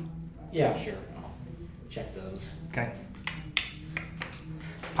off. Yeah, sure. I'll check those. Okay.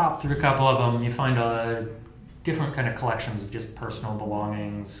 Pop through a couple of them. You find different kind of collections of just personal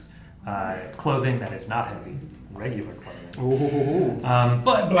belongings, clothing that is not heavy, regular clothing.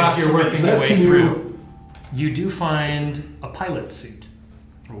 But as you're working your way through, you do find a pilot suit.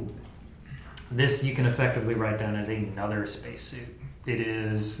 This you can effectively write down as another spacesuit. It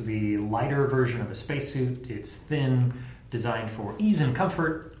is the lighter version of a spacesuit. It's thin, designed for ease and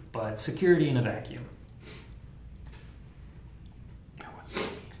comfort, but security in a vacuum.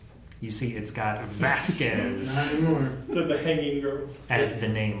 You see, it's got Vasquez Not anymore. Said the hanging girl. as the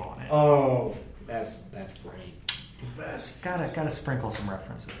name on it. Oh, that's great. Gotta sprinkle some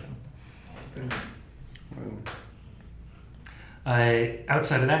references in.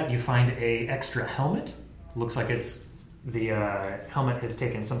 Outside of that, you find a extra helmet. Looks like it's the helmet has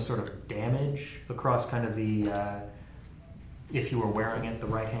taken some sort of damage across kind of the. If you were wearing it the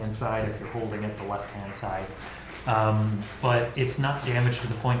right-hand side, if you're holding it the left-hand side. But it's not damaged to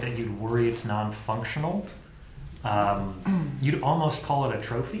the point that you'd worry it's non-functional. You'd almost call it a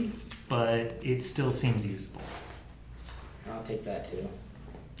trophy, but it still seems usable. I'll take that too.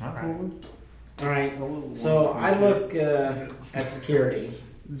 All right. All right. So I look at security,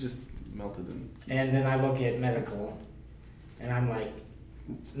 It's just melted in. and then I look at medical, and I'm like,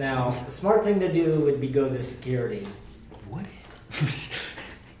 now the smart thing to do would be go to security. Would it?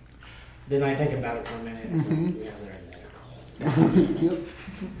 Then I think about it for a minute. And so, yeah, they're in medical.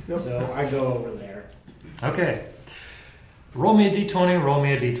 Yep. So I go over there. Okay. Roll me a d20, roll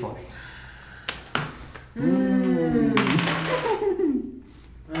me a d20.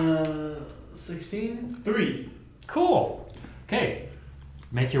 16? 3. Cool. Okay.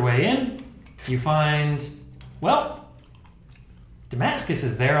 Make your way in. You find, well, Damascus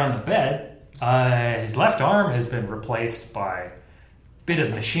is there on the bed. His left arm has been replaced by a bit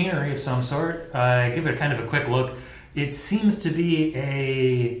of machinery of some sort. Give it kind of a quick look. It seems to be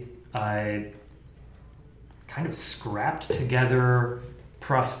a kind of scrapped together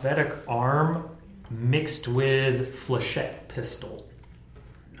prosthetic arm mixed with flechette pistol.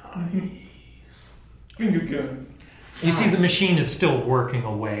 Nice. Finger gun. You see the machine is still working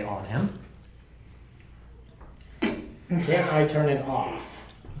away on him. Can't I turn it off?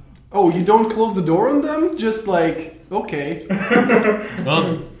 Oh, you don't close the door on them? Just like, okay.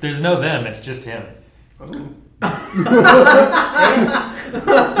 Well, there's no them, it's just him. Oh. Did you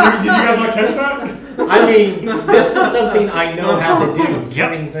guys not catch that? I mean, this is something I know how to do, Yep.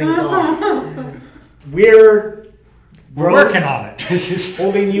 turning things off. We're We're working on it.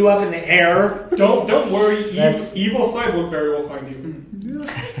 holding you up in the air. Don't worry. That's- Evil Cyborgberry will find you.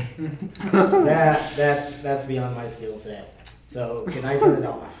 That's beyond my skill set. So can I turn it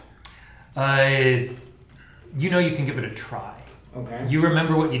off? You know you can give it a try. Okay. You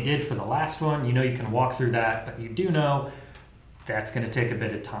remember what you did for the last one. You know you can walk through that, but you do know that's going to take a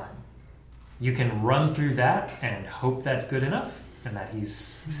bit of time. You can run through that and hope that's good enough and that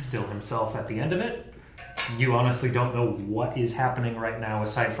he's still himself at the end of it. You honestly don't know what is happening right now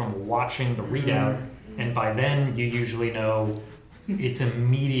aside from watching the readout, and by then you usually know it's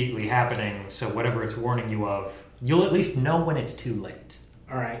immediately happening, so whatever it's warning you of, you'll at least know when it's too late.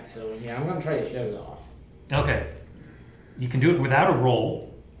 All right. So yeah, I'm gonna try to shut it off. Okay. You can do it without a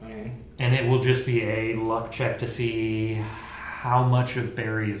roll, Okay. and it will just be a luck check to see how much of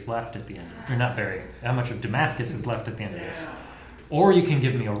Barry is left at the end. Or not Barry, how much of Damascus is left at the end of this. Or you can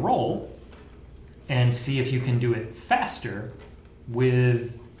give me a roll and see if you can do it faster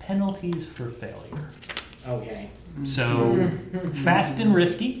with penalties for failure. Okay. So, fast and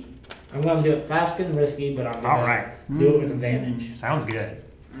risky. I'm gonna do it fast and risky, but I'm gonna All right. do it with advantage. Sounds good.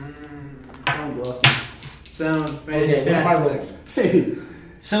 Sounds awesome. Sounds Okay. What am I fantastic. rolling? Hey,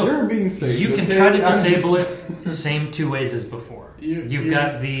 So, you're being safe. you can okay? try to I'm disable just- it same two ways as before. You've you-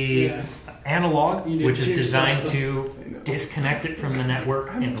 got the yeah. analog, You did which is choose designed something. to disconnect it from the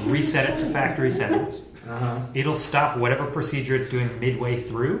network and reset it to factory settings. It'll stop whatever procedure it's doing midway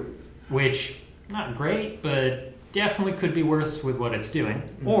through, which, not great, but definitely could be worse with what it's doing.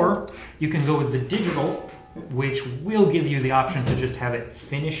 Or you can go with the digital, which will give you the option to just have it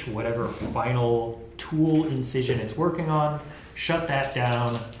finish whatever final tool incision it's working on, shut that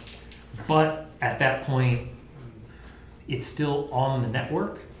down, but at that point, it's still on the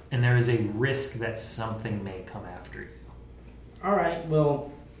network, and there is a risk that something may come after you. All right.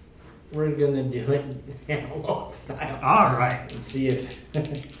 Well, we're gonna do it analog style. All right. And see if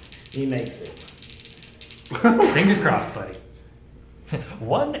he makes it. Fingers crossed, buddy.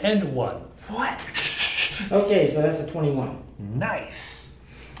 1 and 1. What? Okay, so that's a 21. Nice.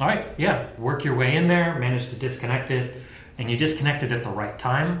 All right, yeah. Work your way in there, manage to disconnect it, and you disconnect it at the right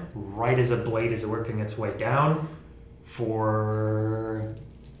time, right as a blade is working its way down for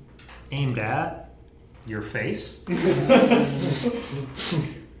aimed at your face.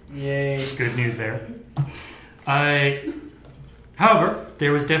 Yay. Good news there. However,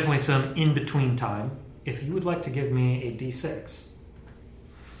 there was definitely some in-between time. If you would like to give me a D6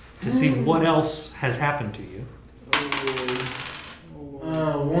 to see what else has happened to you.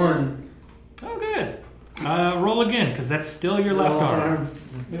 1. Oh, good. Roll again, because that's still your left arm.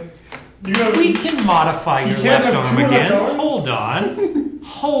 You have, We can modify your can't left have arm two left again. arms? Hold on.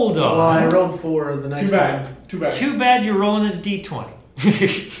 Hold on. Well, I rolled 4 the next too bad. Too bad. Too bad you're rolling a D20.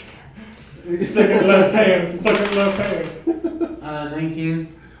 Second left hand. Second left hand.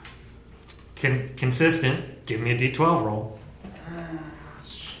 19. Consistent. Give me a D12 roll.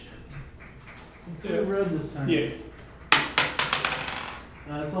 Let's do red this time. Yeah.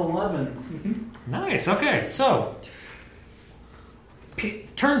 It's 11. Nice. Okay, so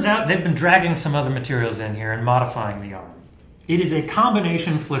turns out they've been dragging some other materials in here and modifying the arm. It is a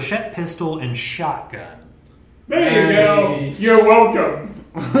combination flechette pistol and shotgun. There you Nice. go. You're welcome.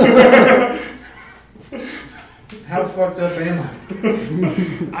 How fucked up am I?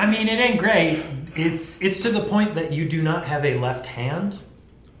 I mean, it ain't great. It's to the point that you do not have a left hand.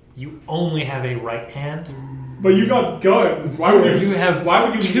 You only have a right hand. But you got guns. Why would You have Why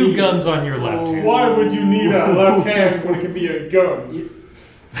would you two need, guns on your left hand. Why would you need a left hand when it could be a gun?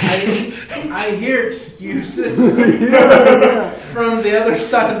 I hear excuses from the other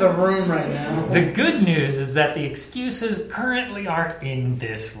side of the room right now. The good news is that the excuses currently aren't in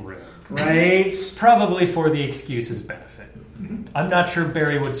this room. Right? Probably for the excuses' benefit. I'm not sure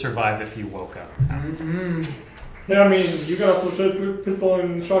Barry would survive if you woke up. Yeah, I mean, you got a flechette pistol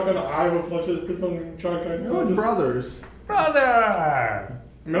and shotgun. I have a flechette pistol and shotgun. We're brothers. Brother!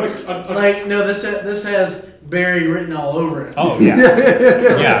 I mean, Like, no, this has Barry written all over it. Oh yeah,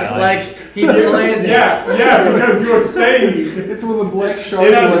 yeah. Like he planned it. Yeah, because you were saved. It's with a black shark.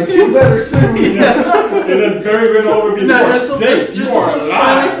 It has- Like, feel better soon. It has very written all over because No, you are just safe. You a are little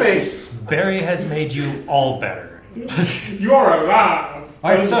smiley alive. face. Barry has made you all better. You are alive. All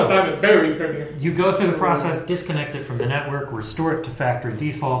right, That's so- the sign that Barry's been here. You go through the process, disconnect it from the network, restore it to factory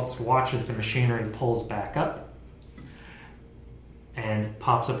defaults, watch as the machinery pulls back up, and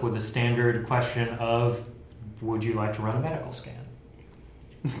pops up with a standard question of, would you like to run a medical scan?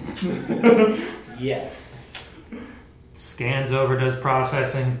 Yes. Scans over, does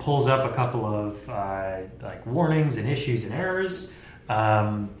processing, pulls up a couple of like warnings and issues and errors.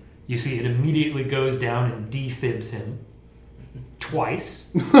 You see it immediately goes down and defibs him twice.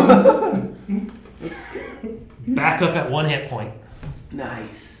 Back up at 1 hit point.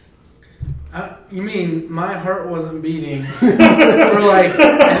 Nice. You mean my heart wasn't beating for like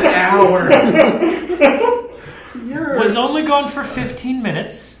an hour? Was only gone for 15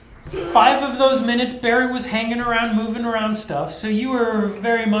 minutes. 5 of those minutes, Barry was hanging around, moving around stuff. So you were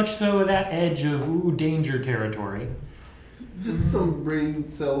very much so at that edge of danger territory. Just some brain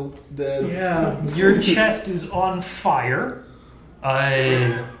cells dead. Yeah. Your chest is on fire.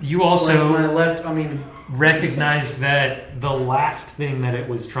 You also Like my left. I mean, recognize that the last thing that it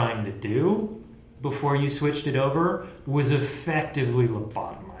was trying to do before you switched it over was effectively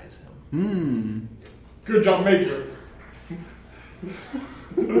lobotomize him. Good job, Major.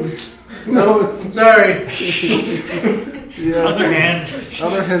 No, it's sorry. yeah. Other hand,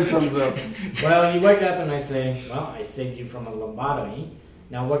 Other hand comes up. Well, you wake up and I say, well, I saved you from a lobotomy.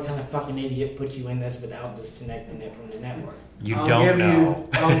 Now, what kind of fucking idiot put you in this without disconnecting it from the network? you I'll don't give know.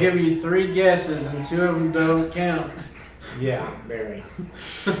 I'll give you 3 guesses, and 2 of them don't count. Yeah, Barry.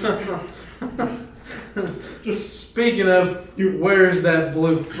 Just speaking of, where's that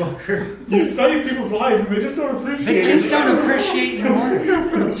blue fucker? You save people's lives and they just don't appreciate They it. just don't appreciate your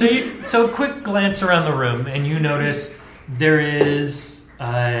work. So quick glance around the room, and you notice there is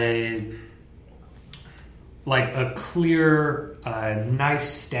like a clear knife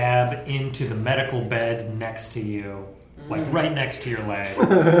stab into the medical bed next to you, like right next to your leg.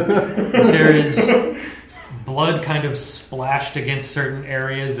 There is blood kind of splashed against certain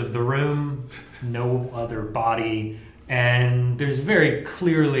areas of the room. No other body. And there's very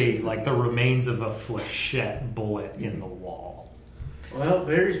clearly like the remains of a flechette bullet in the wall. Well,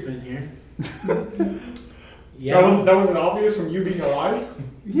 Barry's been here. Yeah. That wasn't obvious from you being alive?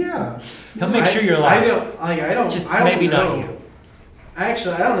 Yeah. He'll make sure you're alive. I don't. Just I don't maybe know. not you.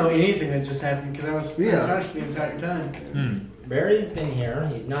 Actually, I don't know anything that just happened because I was Yeah. unconscious the entire time. Barry's been here.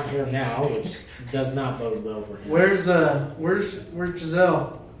 He's not here now, which does not bode well for him. Where's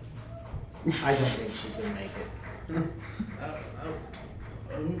Jazell? I don't think she's gonna make it.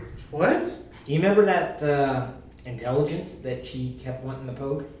 What? You remember that intelligence that she kept wanting to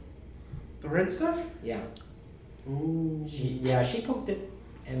poke? The red stuff? Yeah. Ooh. She poked it,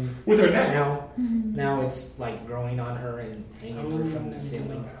 and With her neck? now it's like growing on her and hanging her from the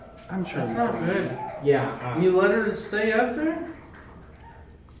ceiling. I'm sure. That's not good. Yeah. You let her stay up there?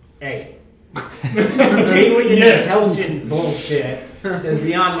 Hey. Alien Yes. intelligent bullshit is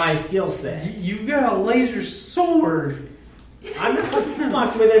beyond my skill set. You got a laser sword. I'm not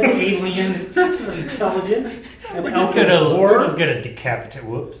fucked with an alien intelligence. We're just gonna decapitate.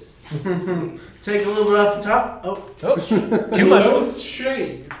 Whoops. Take a little bit off the top. Oh, Too much. Close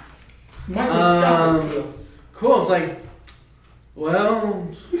shave. Microscopic close. cool. It's like, well,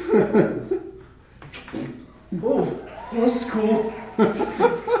 oh, this is cool.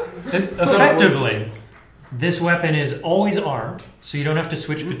 Effectively, this weapon is always armed, so you don't have to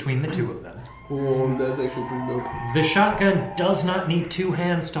switch between the two of them. Oh, that's actually pretty dope. The shotgun does not need 2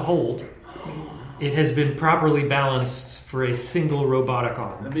 hands to hold. It has been properly balanced for a single robotic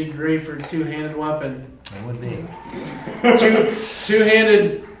arm. That'd be great for a 2-handed weapon. That would be.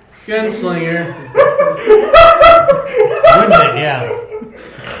 Two-handed gunslinger. Wouldn't it? Yeah.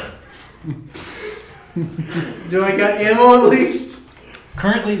 Do I got ammo at least?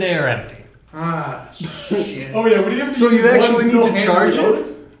 Currently, they are empty. Ah, shit. Oh yeah, what do you have to So use you one actually need to still-handed charge reload? it?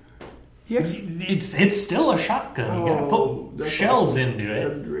 It's still a shotgun. You gotta put that's shells awesome. into it.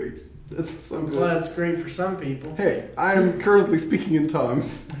 That's great. That's so I'm good. glad it's great for some people. Hey, I am currently speaking in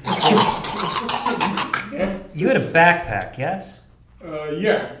tongues. You had a backpack, yes?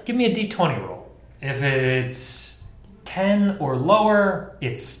 Yeah. Give me a d20 roll. If it's 10 or lower,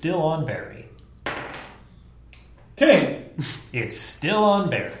 it's still on Barry. 10. It's still on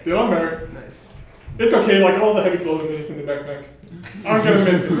Barry. Still on there. Nice. It's okay, like all the heavy clothing is in the backpack. Aren't gonna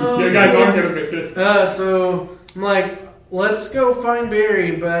miss it. You guys aren't gonna miss it. So I'm like, let's go find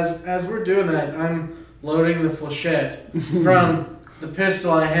Barry. But as we're doing that, I'm loading the flechette from the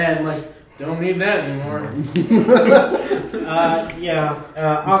pistol I had. I'm like, don't need that anymore.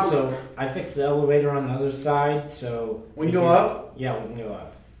 Also, I fixed the elevator on the other side, so We can go up? Yeah, we can go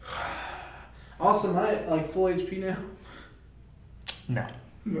up. Awesome, I like full HP now. No.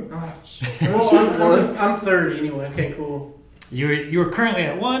 Well, I'm 30 anyway. Okay, cool. You're currently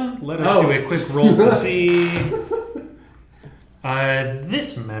at 1. Let us do a quick roll to see.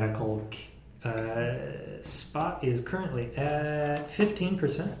 This medical spot is currently at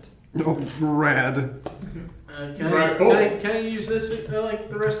 15%. No, rad. Can I use this like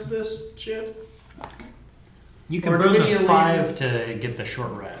the rest of this shit? You can Or do burn we need the to 5 to get the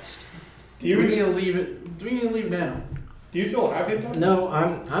short rest. Do we need to leave it? Do we need to leave now? Do you still have hit dice? No,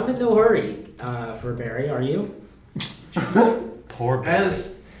 I'm in no hurry for Barry. Are you? Poor Barry.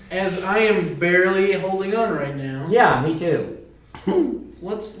 As I am barely holding on right now. Yeah, me too.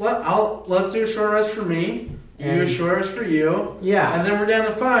 Let's do a short rest for me. You do a short rest for you. Yeah. And then we're down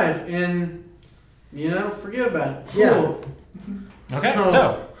to 5, and forget about it. Cool. Yeah. Okay,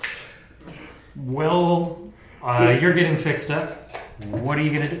 so you're getting fixed up. What are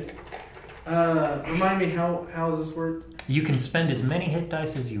you gonna do? Remind me how does this work? You can spend as many hit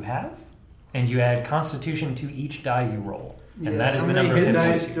dice as you have, and you add Constitution to each die you roll, and that is How the many number of hit hit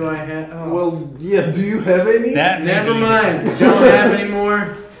dice dice. do I have? Oh. Well, yeah. Do you have any? That may Never be- mind. Don't have any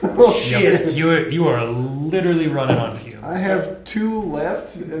more. Shit. Yep. You are literally running on fumes. I have 2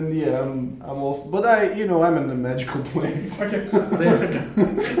 left, and I'm also. But I'm in the magical place. Okay.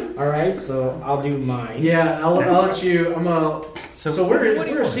 All right, so I'll do mine. Yeah, I'll let you. I'm gonna. So where what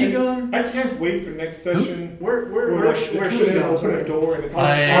do you is want? he going? I can't wait for next session. Where should we go? open a door and it's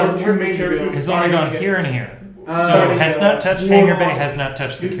Our two major characters It's only gone fighting here and here. Uh, So has not touched hangar bay, has not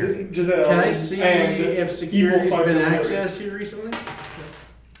touched security. Jazell Can I see and if security's evil been cyber accessed here recently?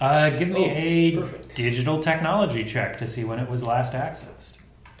 Give me a perfect. digital technology check to see when it was last accessed.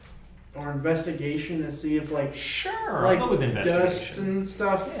 Or investigation to see if Sure, like I'll go with dust investigation. and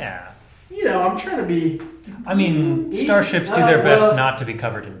stuff. Yeah. I'm trying to be. I mean, starships do their best well- not to be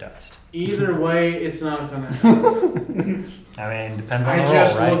covered in dust. Either way, it's not gonna happen. I mean, depends on I the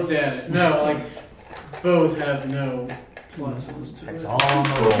just roll, right? looked at it. No, both have no pluses to It's it. all on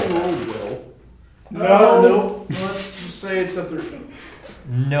the roll. well. No, nope. Let's just say it's a 3.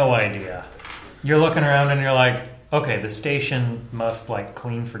 No idea. You're looking around and you're like, okay, the station must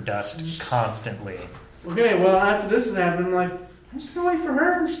clean for dust constantly. Okay, well after this has happened, I'm just gonna wait for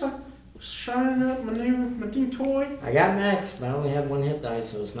her. I'm just shining up my new toy. I got next, but I only have 1 hit dice,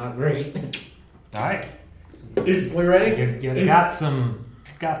 so it's not great. All right, Is We ready? you got some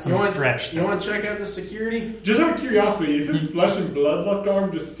stretch. You want to check out the security? just out of curiosity, is this flesh and blood left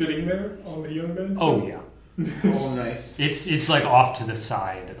arm just sitting there on the healing bed? Oh yeah, Oh, nice. it's off to the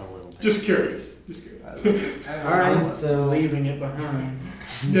side a little bit. Just curious. All right, so Leaving it behind.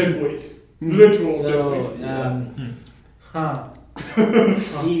 Dead weight. Literal dead so weight. Huh.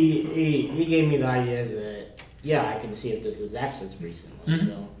 he gave me the idea that I can see if this is accessed recently. Mhm.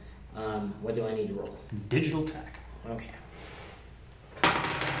 So what do I need to roll? Digital tech. Okay.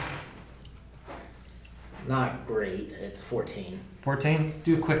 Not great. It's 14. 14.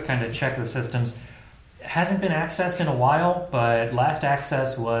 Do a quick kind of check of the systems. It hasn't been accessed in a while, but last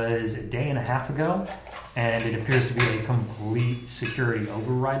access was a day and a half ago, and it appears to be a complete security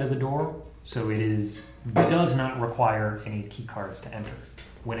override of the door. So it does not require any key cards to enter,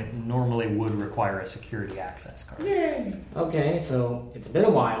 when it normally would require a security access card. Yay! Okay, so it's been a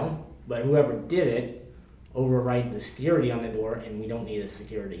while, but whoever did it override the security on the door, and we don't need a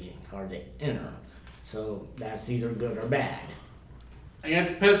security card to enter. So that's either good or bad. I got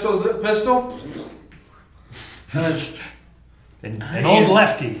the pistol. An old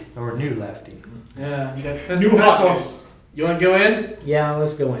lefty, or new lefty. Yeah, you got the New pistol. hotness. You want to go in? Yeah,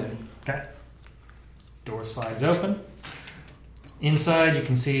 let's go in. Okay. Door slides open. Inside, you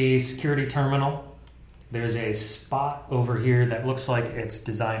can see security terminal. There's a spot over here that looks like it's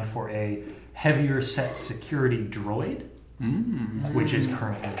designed for a heavier set security droid, which is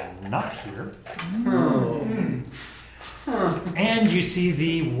currently not here. Oh. And you see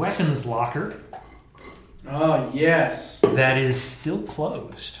the weapons locker Oh, yes. that is still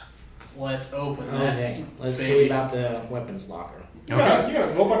closed. Let's open that. Okay, let's see baby. about the weapons locker. Okay. You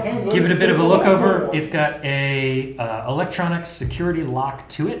got robot hands. Give it a bit of a look over. It's got a electronic security lock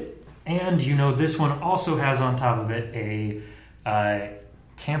to it, and this one also has on top of it a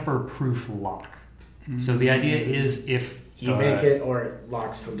tamper-proof lock. So the idea is if You make it or it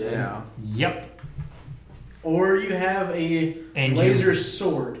locks for good. Yeah. Yep. Or you have a And laser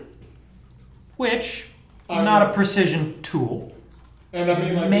sword. Which not a precision tool, And I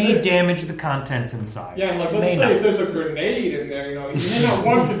mean, like, may damage the contents inside. Yeah, like, May let's say not. if there's a grenade in there, you may not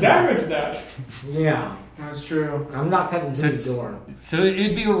want to damage that. Yeah, That's true. I'm not cutting So through it's- the door. So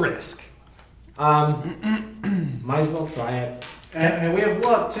it'd be a risk. Might as well try it. And we have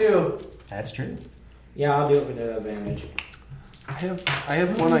luck too. That's true. Yeah, I'll do it with the advantage. I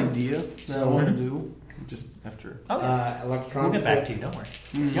have one idea that I want to do. Just after. Oh, yeah. Electronic. We'll get back to you. Don't worry.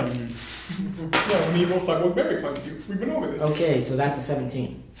 Yep. Yeah, when evil cyborg Barry finds you. We've been over this. Okay, so that's a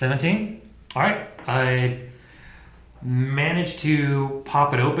 17. 17. All right. I managed to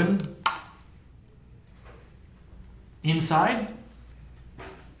pop it open. Inside,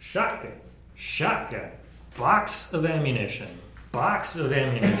 shotgun, box of ammunition,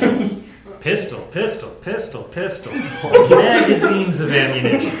 pistol, magazines of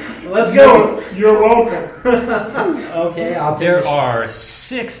ammunition. Let's go. You're welcome. Okay, I'll take There are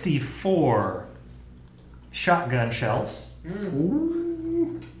 64 shotgun shells.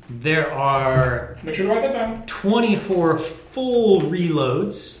 There are Make sure to write that down. 24 full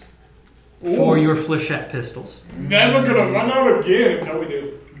reloads for your flechette pistols. Never gonna run out again until we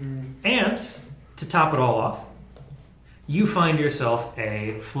do. And, to top it all off, you find yourself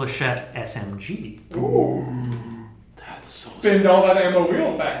a flechette SMG Spend all that ammo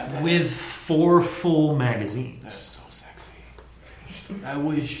real fast. with 4 full magazines. That's so sexy. I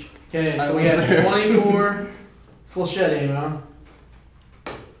wish. Okay, I so we was have there. 24 full shed ammo.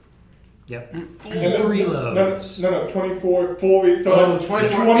 Yep. Full And then- reloads. No, 24 full. So Oh, that's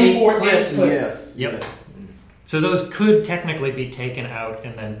 24 24 eight clips. clips. Yep. So those could technically be taken out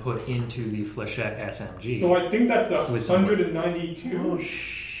and then put into the flechette SMG. So I think that's With some- 192. Oh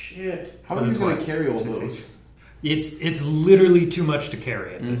shit! How are you That's going why- to carry all 6 those? inches. It's literally too much to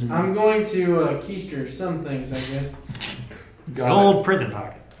carry at this point. I'm going to keister some things, I guess. The old prison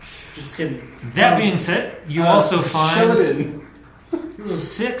pocket. Just kidding. That being said, you also Shove find it in.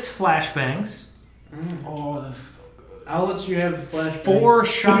 6 flashbangs, Oh, that's I'll let you have the flash. 4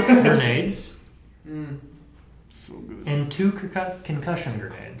 shock grenades, so good. and 2 concussion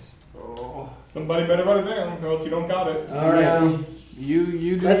grenades. Oh. Somebody better write it down, or else you don't got it. All right. Yeah.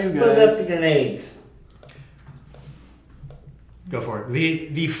 You do Let's you split up the guys. grenades. Go for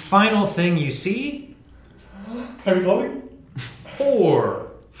it. The final thing you see, Heavy clothing? 4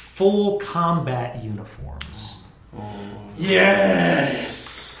 full combat uniforms.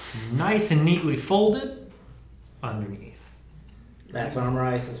 Yes. Nice and neatly folded underneath. That's armor,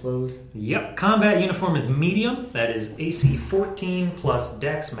 I suppose. Yep, combat uniform is medium. That is AC 14 plus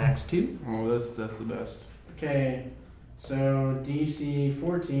Dex max 2. Oh, that's the best. Okay, so DC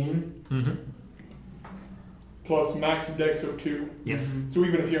 14. Mm-hmm. Plus max dex of 2. Yep. So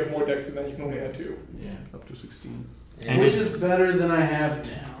even if you have more dex, then you can only add 2. Yeah. Up to 16. And Which it- is better than I have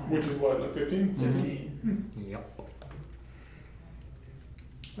now. Which is what, like 15? 15. Yep.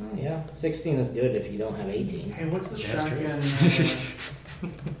 Oh, yeah. 16 is good if you don't have 18. Hey, what's the That's true. shotgun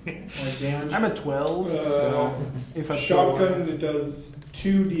like damage? I'm at 12, so if I Shotgun, it does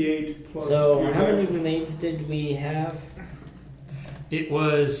 2d8 plus. So, your how many dex. grenades did we have? It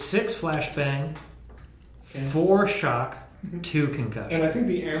was 6 flashbang, Okay. 4 shock, Mhm. 2 And concussion. I think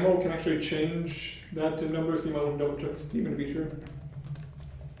the ammo can actually change that to numbers, so you might want to double check Steven to be sure.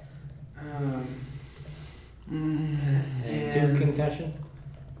 And And 2 concussion?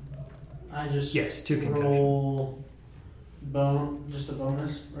 I just Yes, 2 concussion. roll just a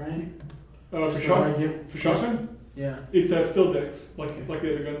bonus, right? For, So shot, I get- for shotgun, Yeah, it's still dex, like the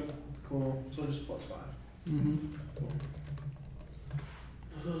other guns. cool. So just plus 5.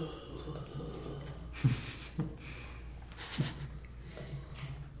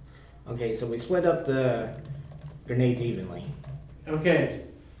 Okay, so we split up the grenades evenly. Okay.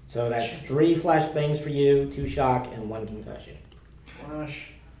 So that's 3 flashbangs for you, 2 shock, and 1 concussion. Flash.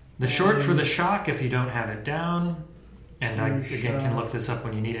 The short for the shock, if you don't have it down, and I Two again can shock. look this up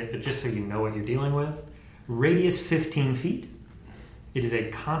when you need it, but just so you know what you're dealing with. Radius 15 feet. It is a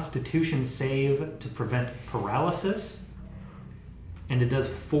constitution save to prevent paralysis, and it does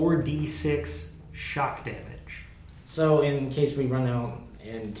 4d6 shock damage. So, in case we run out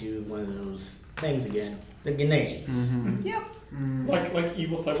into one of those things again, the grenades. Yep. Like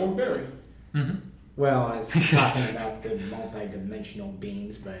evil cyborg Barry. Mm-hmm. Well, I was talking about the multi-dimensional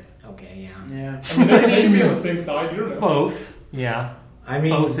beams, but okay, yeah. Yeah. I mean, they can be on the same side, you don't know. Both, yeah. I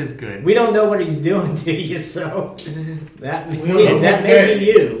mean, Both is good. we don't know what he's doing to you, so that We don't know. that may be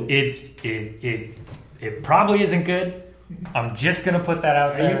you. It probably isn't good. I'm just gonna put that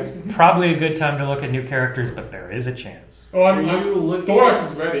out there. Probably a good time to look at new characters, but there is a chance. Oh, Are you looking?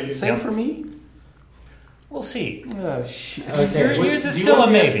 Thorax is ready. Same Yep. for me? We'll see. Oh, shit. Okay. Yours is Do you still a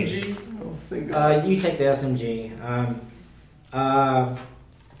want the maybe. SMG? Oh, thank God. You take the SMG. How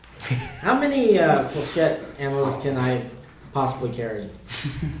many flechette ammos can I possibly carry?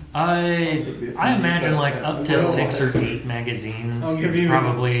 I imagine like up to 6 or 8 magazines. It's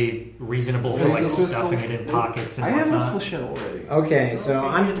probably reasonable for like stuffing it in pockets and I have a whatnot. flechette already. Okay, so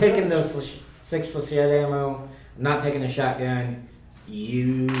I'm taking the 6 flechette ammo. I'm not taking the shotgun.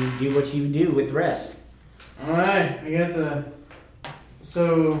 You do what you do with the rest. Alright, I got the...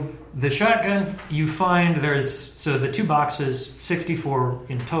 So... The shotgun, you find so the 2 boxes, 64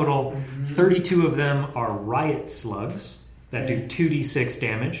 in total, 32 of them are riot slugs that do 2d6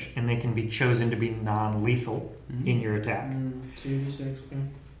 damage, and they can be chosen to be non-lethal in your attack. 2d6, okay.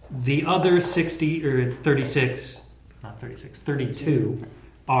 The other 32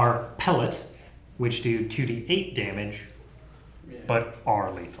 are pellet, which do 2d8 damage, but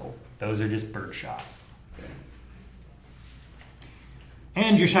are lethal. Those are just birdshot.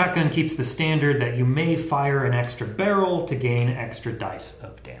 And your shotgun keeps the standard that you may fire an extra barrel to gain extra dice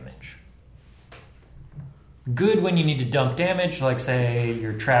of damage. Good when you need to dump damage, like say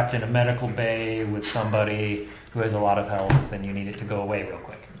you're trapped in a medical bay with somebody who has a lot of health and you need it to go away real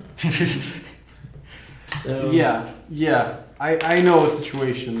quick. So, Yeah. I know a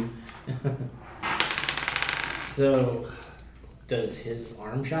situation. So, does his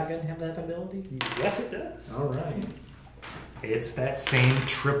arm shotgun have that ability? Yes, it does. All right. It's that same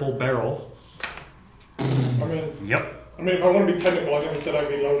triple barrel. I mean, Yep. if I want to be technical, I never said I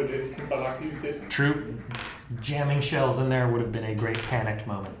reloaded it since I last used it. True. Jamming shells in there would have been a great panicked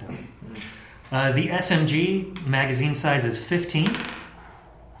moment, though. The SMG magazine size is 15.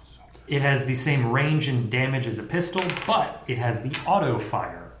 It has the same range and damage as a pistol, but it has the auto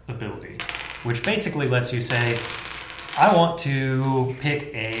fire ability, which basically lets you say, I want to pick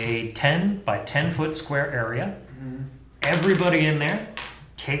a 10 by 10 foot square area. Everybody in there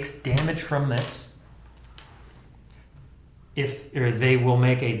takes damage from this. They will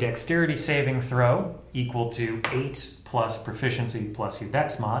make a dexterity saving throw equal to 8 plus proficiency plus your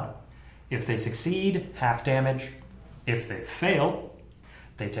dex mod. If they succeed, half damage. If they fail,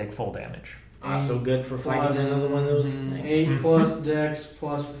 they take full damage. Also good for fighting Plus, another one of those things. 8 plus dex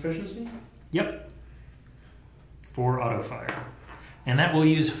plus proficiency? Yep. For auto fire. And that will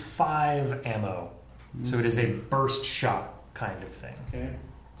use 5 ammo. So it is a burst shot kind of thing. Okay.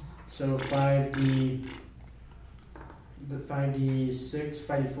 So 5d... 5d6,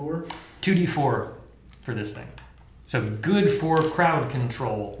 5d4? 2d4 for this thing. So good for crowd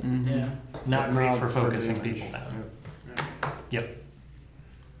control. Yeah. Not But great not for for focusing damage. people down. Yep.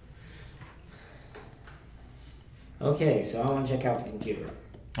 Okay, so I want to check out the computer.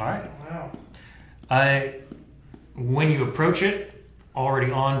 All right. Wow. When you approach it,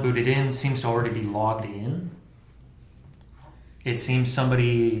 already on, booted in, seems to already be logged in. It seems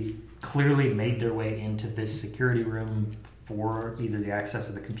somebody clearly made their way into this security room for either the access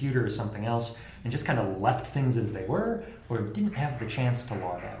of the computer or something else, and just kind of left things as they were, or didn't have the chance to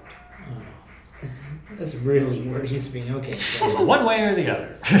log out. This really worries me. Okay, so, One way or the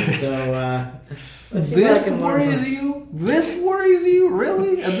other. Let's see what I This can learn worries from- you? This worries you?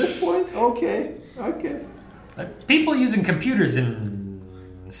 Really? At this point? Okay. People using computers and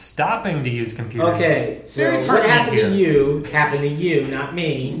stopping to use computers. Okay, so Very what pertinent happened to here. happened to you, not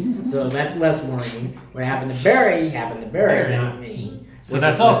me. So that's less worrying. What happened to Barry happened to Barry, not me. So which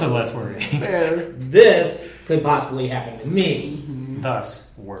that's is also less worrying. Fair. This could possibly happen to me. Thus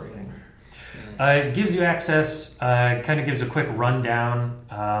worrying. It gives you access, kind of gives a quick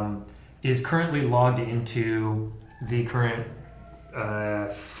rundown, is currently logged into the current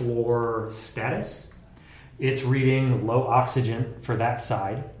floor status. It's reading low oxygen for that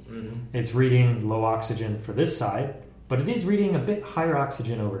side. Mm-hmm. It's reading low oxygen for this side, but it is reading a bit higher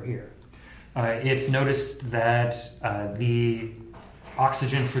oxygen over here. It's noticed that the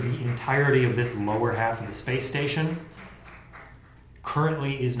oxygen for the entirety of this lower half of the space station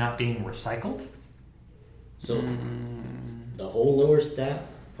currently is not being recycled. So the whole lower stat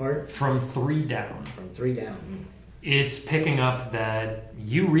part From 3 down. from 3 down. It's picking up that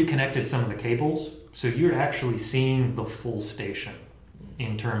you reconnected some of the cables, so you're actually seeing the full station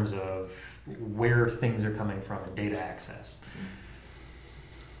in terms of where things are coming from and data access.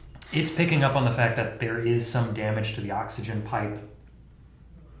 It's picking up on the fact that there is some damage to the oxygen pipe.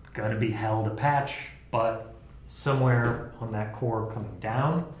 Going to be held a patch, but somewhere on that core coming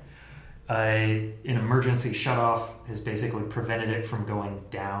down, an emergency shutoff has basically prevented it from going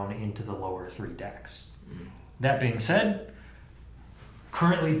down into the lower 3 decks. That being said,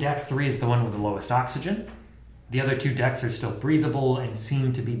 currently deck 3 is the one with the lowest oxygen. The other 2 decks are still breathable and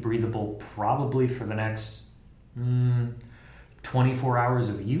seem to be breathable probably for the next 24 hours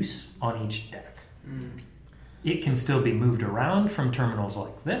of use on each deck. It can still be moved around from terminals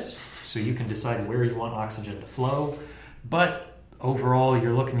like this, so you can decide where you want oxygen to flow. But overall,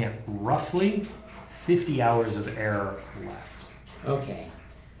 you're looking at roughly 50 hours of air left. Okay.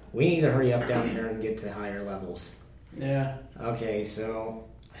 We need to hurry up down here and get to higher levels. Yeah. Okay, so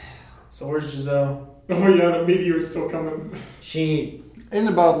So where's Jazell? Oh yeah, the meteor's still coming. In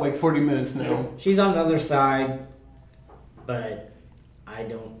about like 40 minutes now. she's on the other side, but I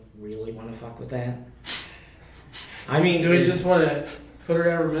don't really want to fuck with that. I mean, Do we just want to put her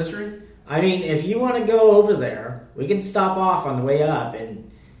out of misery? I mean, if you want to go over there, we can stop off on the way up,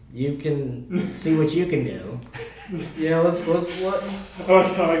 and you can see what you can do. Yeah, let's let. I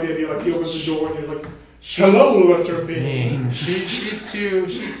like how I get here. Like he opens the door and he's like, "Hello, lesser beings." She's too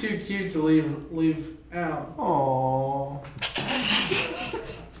cute to leave out. Aww.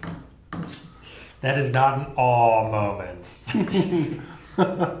 That is not an awe moment.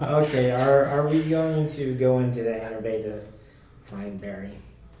 Okay, are we going to go into the hangar bay to find Barry?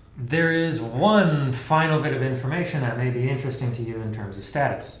 There is one final bit of information that may be interesting to you in terms of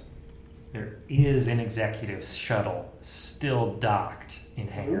status. There is an executive shuttle still docked in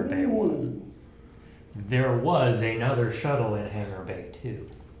Hangar Bay 1. There was another shuttle in Hangar Bay 2.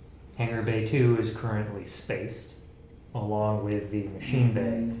 Hangar Bay 2 is currently spaced, along with the machine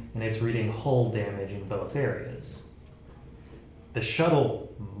bay, and it's reading hull damage in both areas. The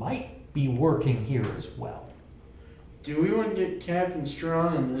shuttle might be working here as well. Do we want to get Captain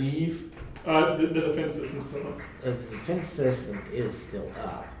Strong and leave? The defense system's still up. The defense system is still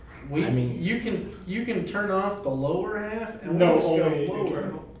up. You can turn off the lower half and No, we'll just go only lower.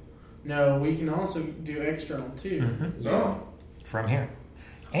 internal. No, we can also do external too. Mm-hmm. Yeah. From here.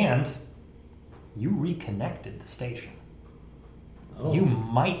 And you reconnected the station. Oh. You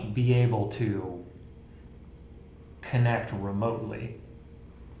might be able to connect remotely.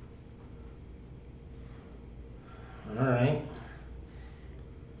 All right.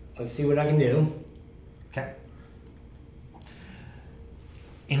 Let's see what I can do. Okay.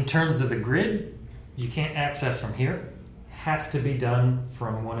 In terms of the grid, you can't access from here. Has to be done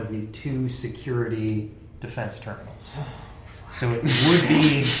from one of the 2 security defense terminals. So it would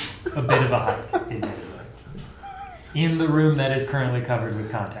be a bit of a hike, admittedly. In the room that is currently covered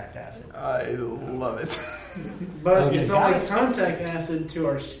with contact acid. I love it. But Okay, it's only guys. contact acid to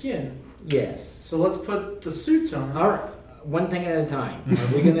our skin. Yes. So let's put the suits on. All right. One thing at a time.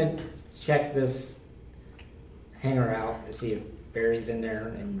 Are we gonna check this hangar out to see if Barry's in there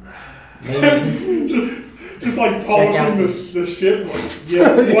and maybe Just like out polishing the- the ship. Like,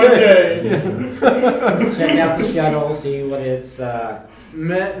 yes, one day. check out the shuttle, see what it's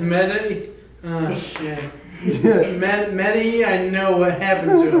Medi. Oh shit. Medi, I know what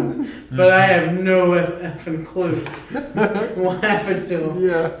happened to him, but I have no effing clue what happened to him.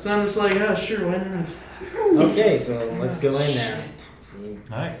 Yeah. So I'm just like, oh sure, why not? Okay, so let's go in there. See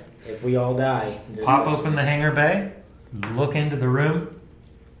All right. if we all die. Pop open the hangar bay, look into the room,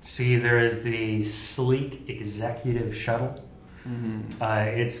 see there is the sleek executive shuttle.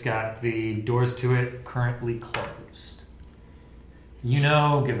 It's got the doors to it currently closed. You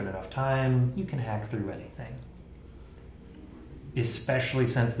know, given enough time, you can hack through anything. Especially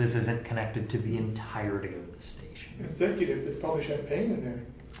since this isn't connected to the entirety of the station. Executive, there's probably champagne in there.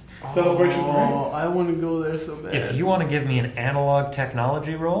 Celebration drinks. I want to go there so bad. If you want to give me an analog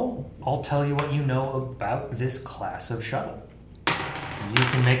technology roll, I'll tell you what you know about this class of shuttle. You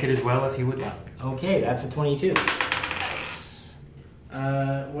can make it as well if you would like. Okay, that's a 22. Nice.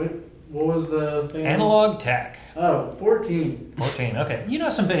 What was the thing? Analog tech. Oh, 14. 14, okay. You know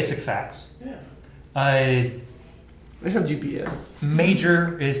some basic facts. Yeah. They have GPS.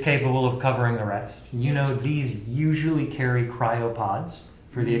 Major is capable of covering the rest. You know these usually carry cryopods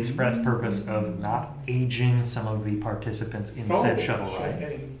for the express purpose of not aging some of the participants in said shuttle ride.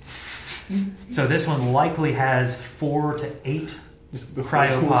 Champagne. So this one likely has 4 to 8 Just the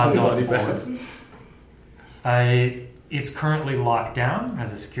cryopods whole on body bath. board. It's currently locked down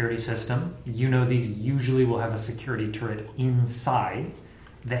as a security system. You know these usually will have a security turret inside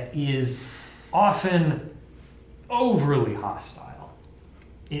that is often overly hostile.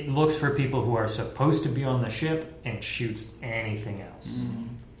 It looks for people who are supposed to be on the ship and shoots anything else.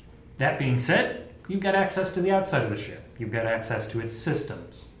 That being said, you've got access to the outside of the ship. You've got access to its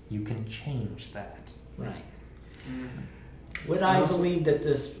systems. You can change that. Right. Would I believe that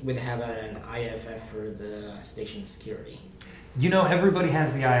this would have an IFF for the station security? You know, everybody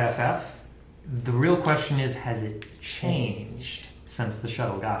has the IFF. The real question is, has it changed since the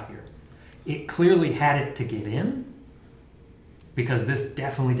shuttle got here? It clearly had it to get in, because this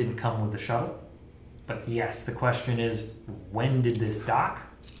definitely didn't come with the shuttle. But yes, the question is, when did this dock?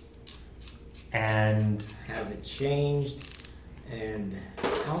 And Has it changed? And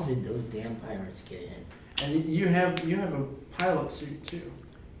how did those damn pirates get in? And you have a pilot suit too.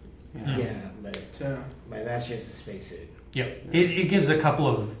 Yeah, but So that's just a spacesuit. yep, it gives a couple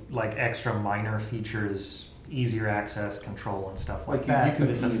of like extra minor features, easier access control and stuff like that. you can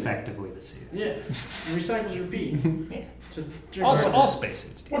but it's pee. effectively the suit. yeah, recycles your pee. Yeah. To drink water. All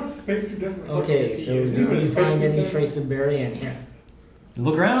spacesuits. What spacesuit doesn't? Okay, so did we find any trace of Barry in here?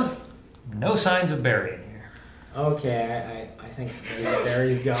 Look around. No signs of Barry in here. Okay, I think maybe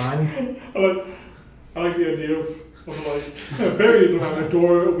Barry's gone. I like the idea of like Barry is around the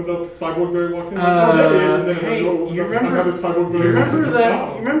door opens up, cyborg Barry walks in. Like, there he is, and then hey, the door opens you up, remember- another cyborg Barry. Remember walks in. that?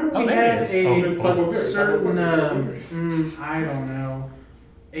 Wow. Remember we there had he is. Oh, it's cyborg Barry. certain Cyborg Barry. I don't know,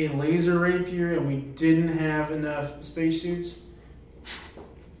 a laser rapier, and we didn't have enough spacesuits.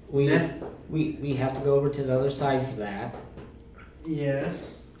 We Yeah. we have to go over to the other side for that.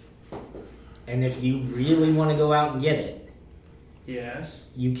 Yes. And if you really want to go out and get it, Yes.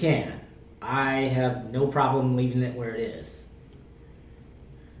 you can. I have no problem leaving it where it is.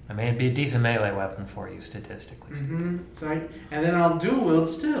 I mean, it'd be a decent melee weapon for you, statistically speaking. Mm-hmm. It's like, and then I'll dual wield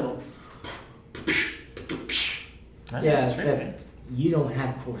still. Yeah, That's except right. you don't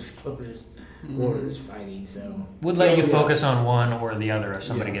have quarters fighting, so Would let you yeah. focus on one or the other if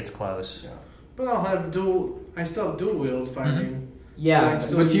somebody Yeah. gets close. But I'll have I still have dual wield fighting. yeah.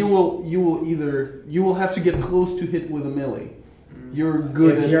 So But you will have to get close to hit with a melee. You're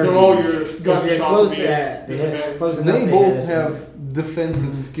good If at. you're- So all your if gun you're shots close, will be disadvantage. close enough They to both hit it. have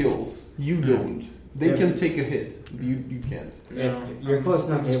defensive skills. You don't. They Yeah. can take a hit. You can't. If you're close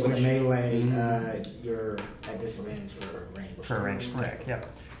enough to hit with a Squish. melee, Mhm. you're at disadvantage for range. For a ranged attack, yep.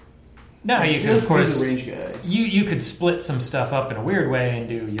 Now you can, Just of course, be the range guy. you could split some stuff up in a weird way and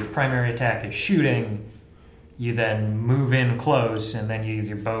do your primary attack is shooting. You then move in close and then you use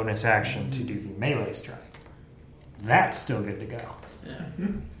your bonus action to do the melee strike. That's still good to go. Yeah.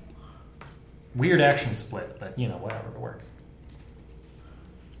 Weird action split, but whatever, it works.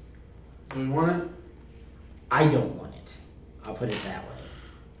 Do we want it? I don't want it. I'll put it that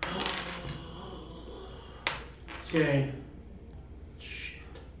way. Okay.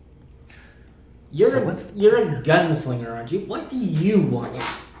 You're So a, what's- you're a gunslinger, aren't you? Why do you want it?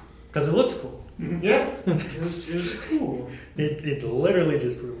 Because it looks cool. Yeah. It's cool. It's literally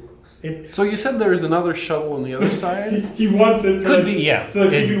just cool. So you said there's another shuttle on the other side. He wants it. So Could that- be, yeah. So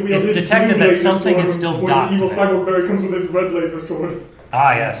that he can wield It's his detected blue that laser something sword is still when docked the evil there. cyborg Barry comes with his red laser sword.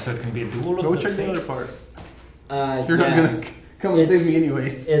 Ah, yes, so it can be a duel of Go the check the other fates. part. You're not gonna come and It's- save me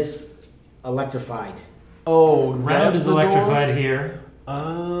anyway. It's electrified. Oh, Ground that's is the door? electrified here,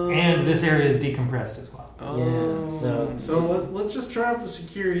 Oh. and this area is decompressed as well. Oh. Yeah, so- So let's just try out the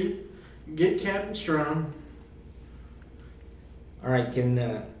security. Get Captain Strong. All right, can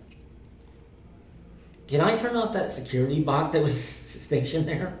I turn off that security bot that was stationed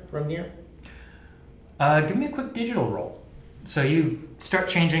there from here? Give me a quick digital roll. So you start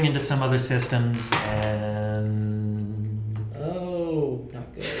changing into some other systems, and Oh,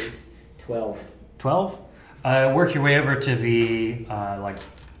 not good. 12. 12. Work your way over to the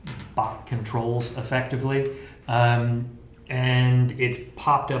bot controls, effectively, and it's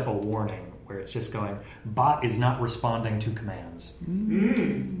popped up a warning where it's just going, "Bot is not responding to commands."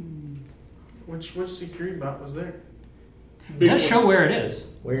 Which security bot was there? It does show where it is.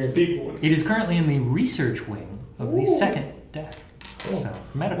 Where is it? Big one. It is currently in the research wing of the second deck. Cool. So,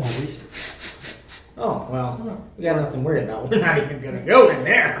 medical research. Oh, well, we got nothing to worry about. We're not even going to go in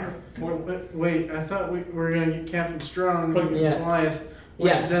there. Wait, I thought we were going to get Captain Strong who Yeah. can fly us,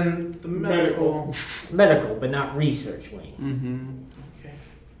 which Yeah. is in the medical. Medical, but not research wing. Mm-hmm.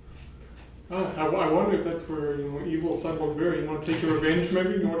 I wonder if that's where evil cyborg Barry. You want to take your revenge?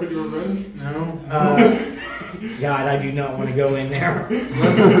 Maybe you want to take your revenge? No. God, I do not want to go in there.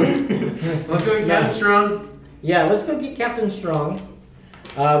 Let's go get Yeah. Captain Strong. Yeah, let's go get Captain Strong.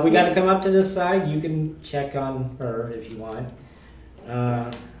 We got to come up to this side. You can check on her if you want.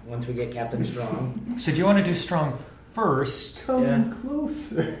 Once we get Captain Strong. So do you want to do strong first, Come Yeah.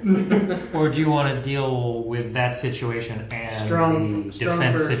 closer. or do you want to deal with that situation and Strong the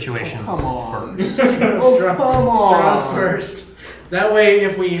defense first. situation Oh, come on. first? Oh, Strong, come on. Strong first. That way,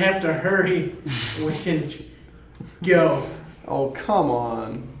 if we have to hurry, we can go. Oh, come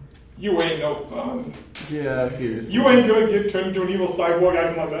on. You ain't no fun. Yeah, seriously. You ain't gonna get turned into an evil cyborg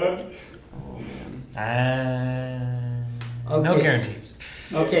acting like that. Oh, man. No Okay. guarantees.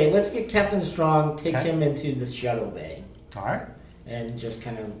 Okay, let's get Captain Strong, take Okay. him into the shuttle bay, All right. and just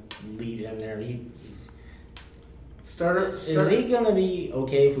kind of leave him there. Start. Is he going to be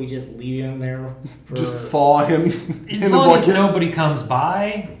okay if we just leave him there? For, Just thaw him. As in the long as bucket. nobody comes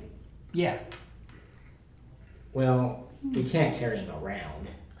by, yeah. Well, we can't carry him around,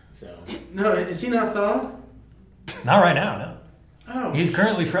 so... No, is he not thawed? Not right now, no. Oh. He's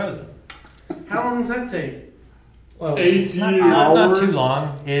currently frozen. How long does that take? Well, 8 years. Not too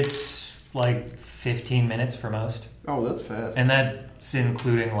long. It's like 15 minutes for most. Oh, that's fast. And that's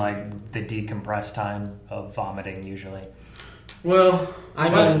including like the decompress time of vomiting usually. Well, I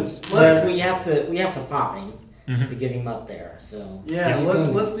mean, let's we have to pop him to get him up there. So yeah,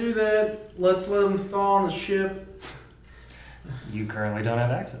 let's do that. Let's let him thaw on the ship. You currently don't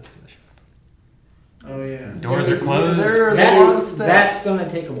have access to the ship. Oh yeah, Doors are closed. That's going to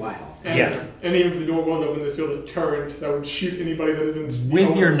take a while. And, and even if the door was open, there's still a turret that would shoot anybody that isn't...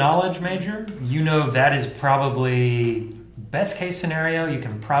 With your knowledge, Major, you know that is probably... Best case scenario, you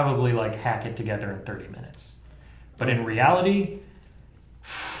can probably like hack it together in 30 minutes. But in reality,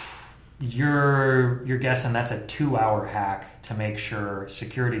 you're guessing that's a 2-hour hack to make sure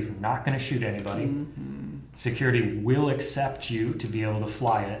security's not going to shoot anybody. Mm-hmm. Security will accept you to be able to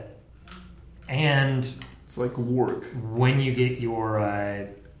fly it. And... It's like work. When you get your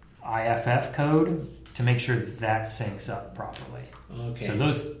IFF code, to make sure that syncs up properly. Okay. So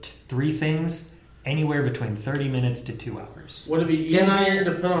those 3 things... Anywhere between 30 minutes to 2 hours. Would it be easier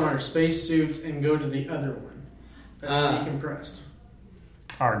to put on our spacesuits and go to the other one that's decompressed?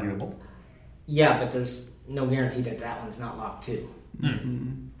 Arguable. Yeah, but there's no guarantee that one's not locked too.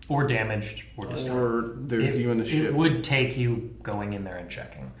 Mm-hmm. Or damaged or destroyed. Or there's you in the ship. It would take you going in there and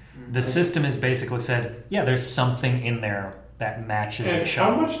checking. Mm-hmm. The system has basically said, yeah, there's something in there that matches and a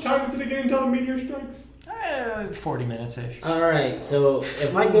shot. How much time is it again until the meteor strikes? 40 minutes-ish. All right, so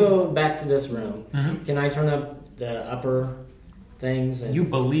if I go back to this room, can I turn up the upper things? You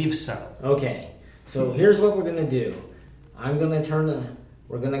believe so. Okay, so here's what we're going to do. I'm going to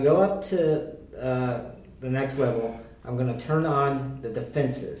we're going to go up to the next level. I'm going to turn on the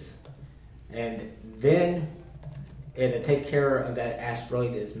defenses. And then it'll take care of that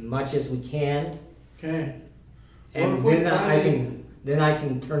asteroid as much as we can. Okay. And then I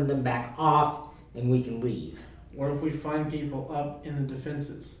can turn them back off. And we can leave. What if we find people up in the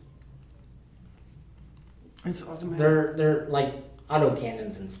defenses? It's automatic. They're like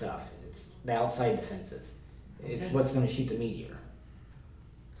autocannons and stuff. It's the outside defenses. It's what's going to shoot the meteor.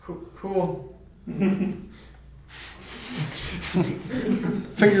 Cool.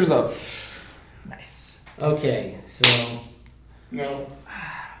 Fingers up. Nice. Okay, so... No.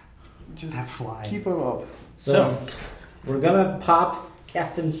 Just fly. Keep them up. So we're going to pop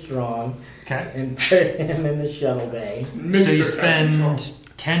Captain Strong and put him in the shuttle bay. So you spend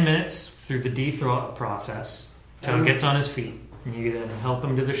 10 minutes through the defrost process till he gets on his feet. And you then help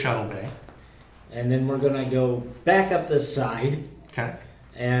him to the shuttle bay. And then we're going to go back up this side. Okay.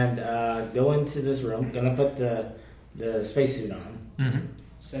 And go into this room. Going to put the spacesuit on. Mm-hmm.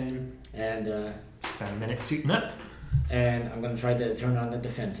 Same. And spend a minute suiting up. And I'm going to try to turn on the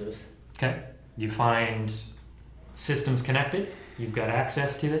defenses. Okay. You find systems connected. You've got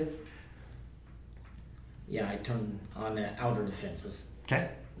access to it. Yeah, I turn on the outer defenses. Okay.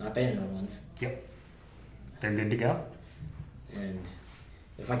 Not the inner ones. Yep. They're good to go. And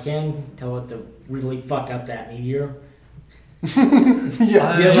if I can, tell it to really fuck up that meteor.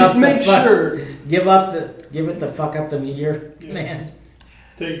 Just make sure. Give it the fuck up the meteor command.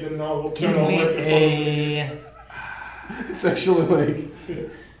 Take the nozzle, Give turn on me it. It's actually like...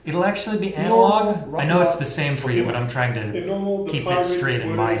 It'll actually be analog. I know it's the same for you, but I'm trying to keep it straight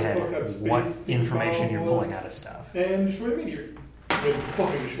in my head what information you're pulling out of stuff. And destroy the meteor.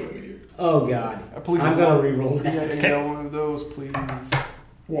 Fucking destroy the meteor. Oh god. I'm going to reroll that. Yeah, one of those, please.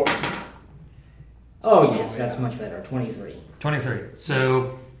 What? Oh yes, that's much better. 23. 23.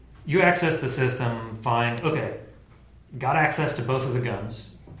 So you access the system, got access to both of the guns,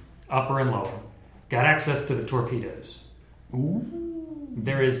 upper and lower. Got access to the torpedoes. Ooh.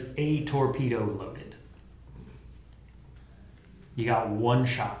 There is a torpedo loaded. You got one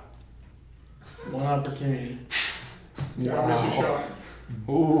shot. One opportunity. Wow. Miss your shot.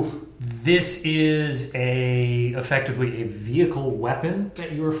 Ooh. This is effectively a vehicle weapon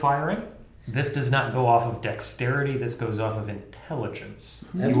that you are firing. This does not go off of dexterity. This goes off of intelligence.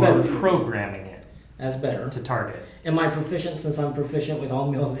 That's you are better. programming it. That's better. To target. Am I proficient since I'm proficient with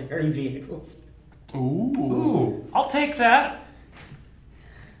all military vehicles? Ooh. I'll take that.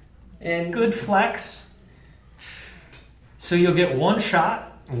 And good flex. So you'll get one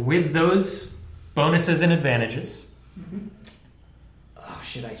shot with those bonuses and advantages. Mm-hmm. Oh,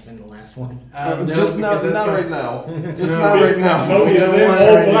 should I spend the last one? No, just not right now. Just not right now. No, he's in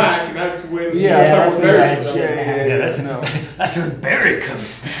all black, and that's when that's when Barry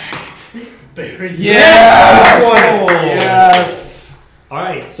comes back. Barry's yes! All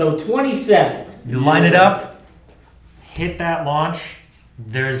right, so 27. You line it up. hit that launch,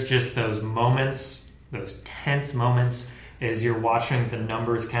 there's just those moments, those tense moments as you're watching the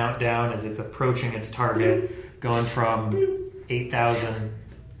numbers count down as it's approaching its target, going from 8,000,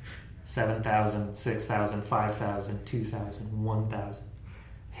 7,000, 6,000, 5,000, 2,000, 1,000.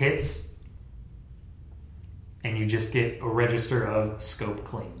 Hits, and you just get a register of scope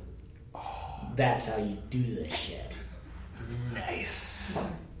clean. That's how you do this shit. Nice.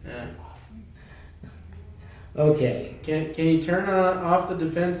 Yeah. Okay. Can you turn off the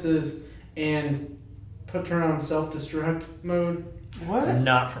defenses and turn on self-destruct mode? What?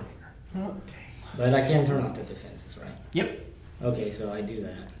 Not from here. But I can turn off the defenses, right? Yep. Okay, so I do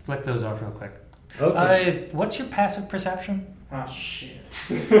that. Flick those off real quick. Okay. What's your passive perception? Oh, shit.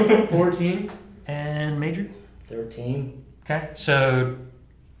 14? And major? 13. Okay, so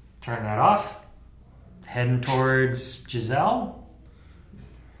turn that off. Heading towards Jazell.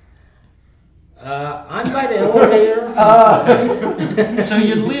 I'm by the elevator. So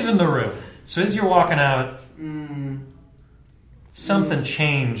you're leaving the room. So as you're walking out, something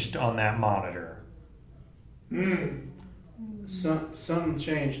changed on that monitor. Something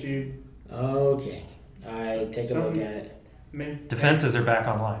changed, dude. Okay. I take a look at it. Defenses are back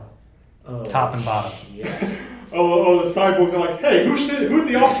online. Oh, Top and bottom. shit. Oh, the cyborgs are like, hey, who's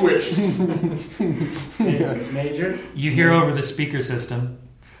the off switch? Major? You hear over the speaker system,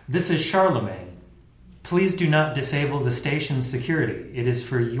 "This is Charlemagne. Please do not disable the station's security. It is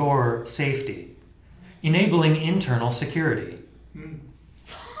for your safety. Enabling internal security.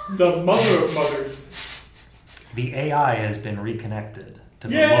 The mother of mothers. The AI has been reconnected to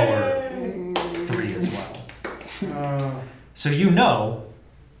the lower 3 as well." So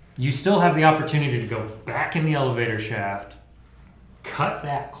you still have the opportunity to go back in the elevator shaft, cut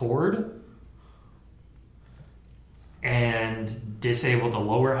that cord, and disable the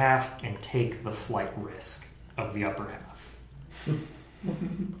lower half and take the flight risk of the upper half.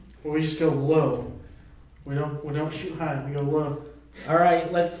 Or we just go low. We don't shoot high. We go low. All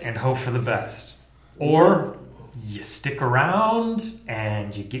right, let's... And hope for the best. Or you stick around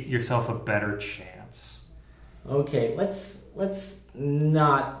and you get yourself a better chance. Okay, let's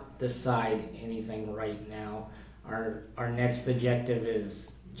not decide anything right now. Our next objective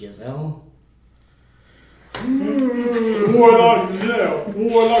is Jazell. Warlock Jazell.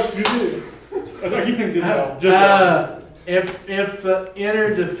 I keep saying Jazell. If the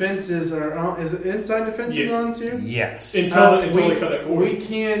inner defenses are on, is it inside defenses on too? Yes. Until they cut that cord. We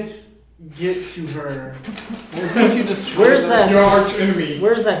can't get to her. Where's that? Your arch enemy.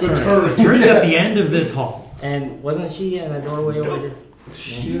 Where's that turret? turret. Turret's at the end of this hall. And wasn't she in a doorway over there?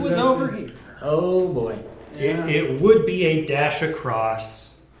 She was over here. Oh boy. Yeah. It would be a dash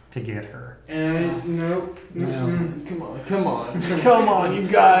across to get her. And nope. No. Come on, you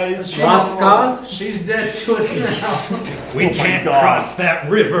guys. Lost cause? She's dead to us now. We can't cross that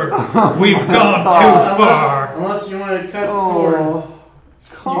river. We've gone too far. Unless you want to cut the cord.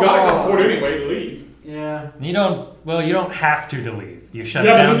 You gotta cut the cord anyway to leave. Yeah. You don't have to leave. You shut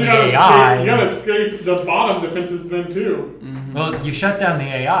Yeah, down but the then AI. you gotta escape the bottom defenses then too. Well, you shut down the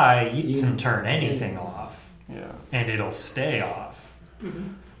AI, you can turn anything off. Yeah. And it'll stay off.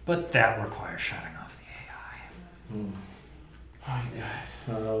 But that requires shutting off the AI. Oh, you guys.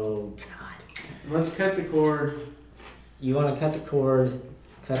 Oh god. Let's cut the cord. You want to cut the cord,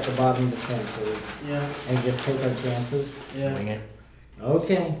 cut the bottom defenses, Yeah. and just take our chances? Yeah. Doing it.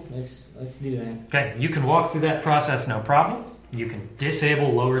 Okay, let's do that. Okay, you can walk through that process no problem. You can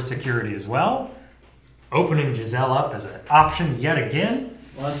disable lower security as well. Opening Jazell up as an option yet again.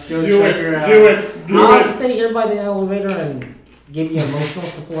 Let's go Do check it. her out. Do I'll it. stay here by the elevator and give you emotional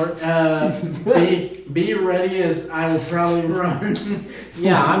support. Be ready as I will probably run.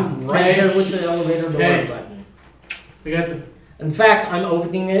 Yeah, I'm right Okay. there with the elevator door Okay. button. We got the. In fact, I'm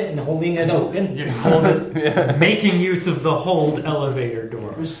opening it and holding it open. You hold it, making use of the hold elevator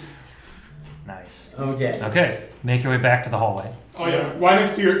door. Nice. Okay. Okay, make your way back to the hallway. Oh yeah, right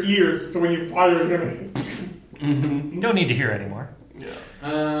next to your ears, so when you fire, you're gonna. You don't need to hear anymore.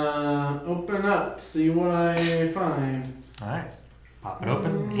 Open up. See what I find. All right, pop it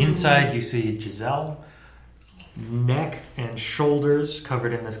open. Inside, you see Jazell, neck and shoulders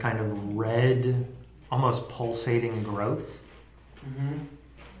covered in this kind of red, almost pulsating growth.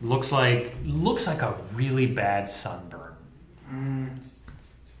 Looks like a really bad sunburn.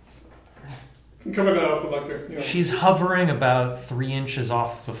 Cover that up with like a. You know. She's hovering about 3 inches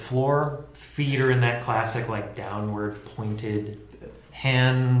off the floor. Feet are in that classic like downward pointed.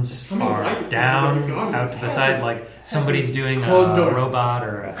 Hands How many are rifles down have you got? out to the side like somebody's doing Closed a door. robot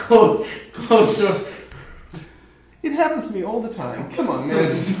or a... Close door. It happens to me all the time. Come on,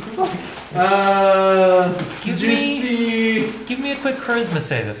 man. It's like, Give me a quick charisma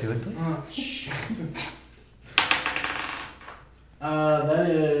save if you would, please. Oh, shit. That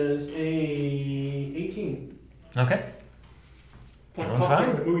is a 18. Okay. Feeling fine?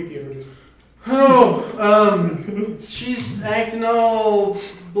 In the movie theater, just She's acting all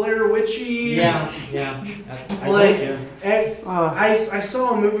Blair Witchy. Yeah. I Like, told you. I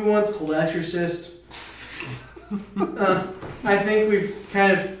saw a movie once called Exorcist. I think we've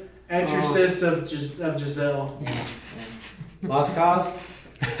kind of Exorcist of Jazell. Yeah. Lost cause?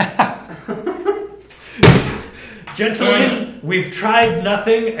 Gentlemen, we've tried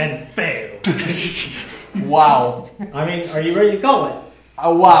nothing and failed. Wow. I mean, are you ready to call it?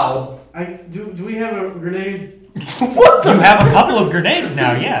 Wow. Do we have a grenade? You have a couple of grenades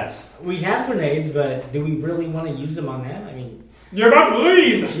now, yes. We have grenades, but do we really want to use them on that? I mean, you're about to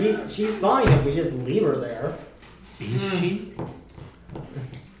leave. she's fine if we just leave her there. Is she?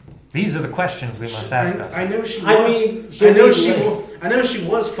 These are the questions we must ask us. I know she. I know she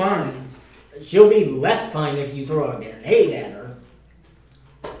was fine. She'll be less fine if you throw a grenade at her.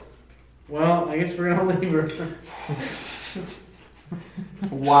 Well, I guess we're gonna leave her.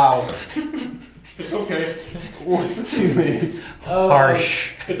 Wow. It's okay. What's the teammates?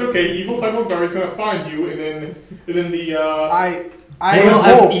 Harsh. It's okay. Evil Cyborg Barry's gonna find you, and then the I will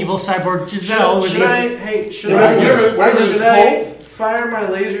have hope. evil cyborg Jazell with Should you. I fire my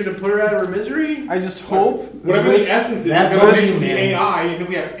laser to put her out of her misery? I just hope. whatever the essence is, That's we're gonna what do you the mean. AI, and then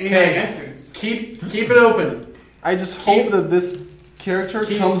we have AI Okay. essence. Keep it open. I just hope that this character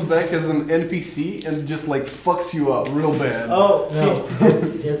comes back as an NPC and just like fucks you up real bad. Oh no,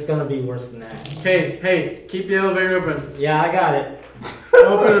 it's gonna be worse than that. Hey, keep the elevator open. Yeah, I got it.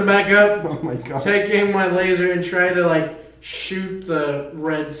 Open it back up. Oh my god. Take aim my laser and try to shoot the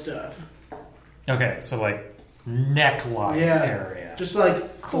red stuff. Okay, so neckline area. Just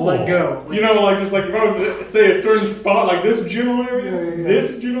Cool. to let go. You know, just if I was to say a certain spot, like this general area,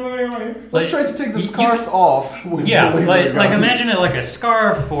 this general area right here. Let's try to take the scarf off. With Yeah, the laser gun. imagine it like a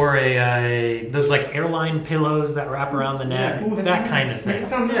scarf or those airline pillows that wrap around the neck, Yeah. Ooh, that's that nice. kind of thing. Makes it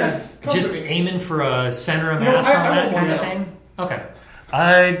sound nice. Just Comforting. aiming for a center of You know, mass I on that don't kind of wanna- thing.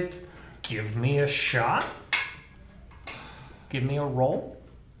 Okay, give me a shot. Give me a roll.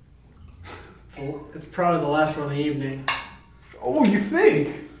 It's probably the last one of the evening. Oh, you think?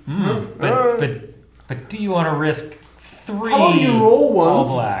 But do you want to risk 3 How about you roll once? all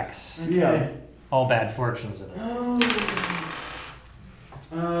blacks? Yeah. All bad fortunes in it.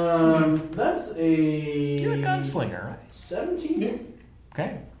 That's a... You're a gunslinger, right? 17?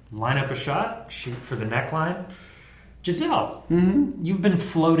 Okay. Line up a shot. Shoot for the neckline. Jazell, Mm-hmm. you've been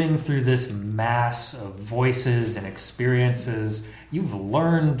floating through this mass of voices and experiences. You've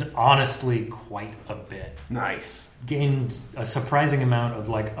learned, honestly, quite a bit. Nice. Gained a surprising amount of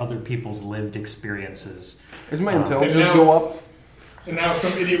other people's lived experiences. Is my And intelligence now go it's- up? And now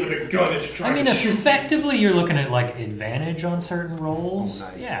some idiot with a gun is trying to shoot. Effectively, you're looking at advantage on certain rolls. Oh,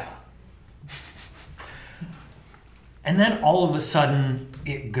 nice. Yeah. And then all of a sudden,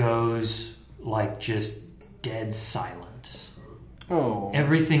 it goes just dead silent. Oh.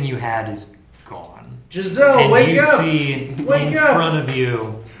 Everything you had is gone. Giselle, And wake you up! see Wake in up! front of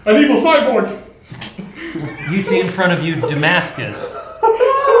you, An evil cyborg! Damascus.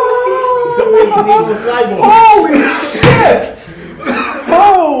 It's an evil cyborg. Holy shit!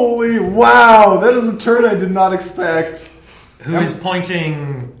 Holy wow! That is a turn I did not expect. Who is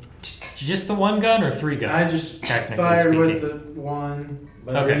pointing just the one gun or 3 guns? I just technically fired speaking. with the one.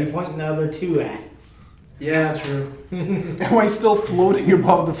 But Okay. what are you pointing the other 2 at? Yeah, true. Am I still floating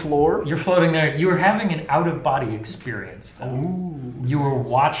above the floor? You're floating there. You were having an out-of-body experience, though. Ooh. You were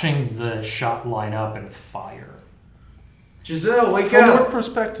watching the shot line up and fire. Giselle, wake From up! what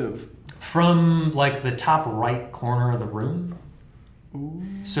perspective? From, the top right corner of the room. Ooh.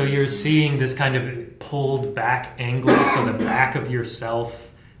 So you're seeing this kind of pulled back angle, so the back of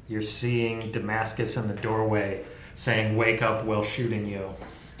yourself, you're seeing Damascus in the doorway saying, "Wake up," while shooting you.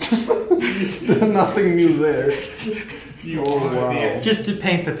 Nothing new there. You Oh, are wow. the Just to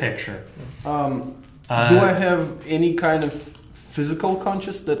paint the picture. Do I have any kind of physical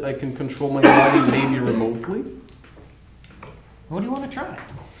conscious that I can control my body maybe remotely? What do you want to try?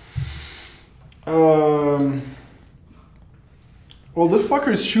 Well, this fucker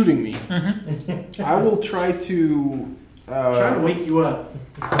is shooting me. Mm-hmm. I will try to... trying to wake you up.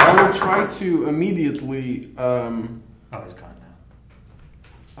 I will try to immediately Oh, he's gone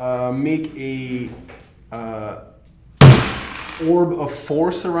now. make a orb of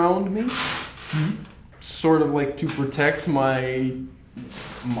force around me, sort of to protect my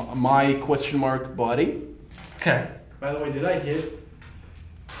question mark body. Okay. By the way, did I hit?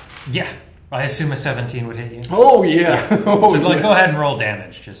 Yeah. I assume a 17 would hit you. Oh yeah. Oh, So, yeah. go ahead and roll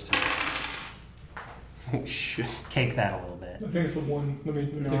damage just to Oh shit. cake that a little bit. I think it's the one. Let me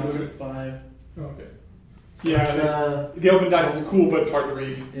take No, a it's look a at 5. it. Okay. Yeah, It's, the open dice is cool, but it's hard to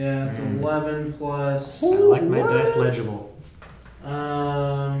read. yeah, it's 11 plus. I like my What? dice legible.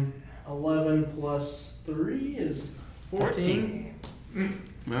 11 plus 3 is 14.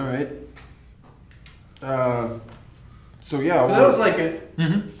 All right. So yeah. But that was like a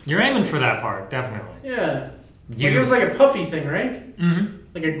You're aiming for that part, definitely. like You, it was like a puffy thing, right?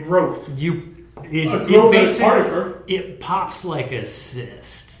 Like a growth. It pops like a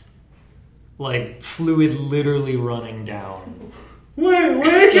cyst. Like fluid literally running down.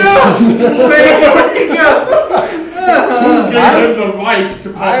 Wake up! Wake up! Who gave them the right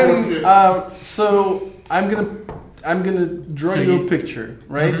to publish this? So I'm gonna draw So you you- a picture,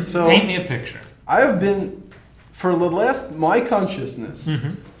 right? So Paint me a picture. I have been for the my consciousness.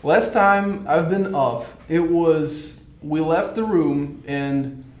 Last time I've been up, it was we left the room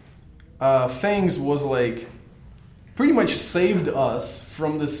and Fangs was like pretty much saved us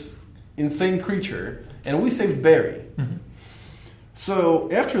from this insane creature, and we saved Barry. So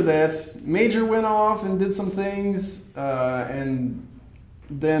after that, Major went off and did some things, and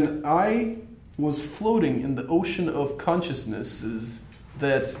then I was floating in the ocean of consciousnesses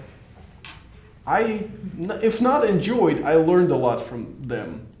that I, if not enjoyed, I learned a lot from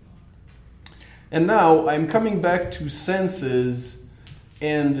them. And now I'm coming back to senses,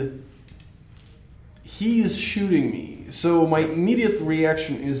 and he is shooting me. So my immediate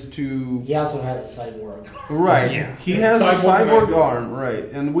reaction is to He also has a cyborg. right. Yeah. He has a Cyborg cyborg arm, right?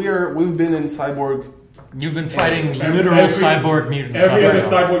 And we've been in cyborg. You've been fighting Every- literal cyborg mutants. Every on other my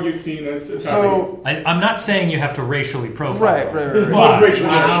own. cyborg you've seen is So I'm not saying you have to racially profile. right. But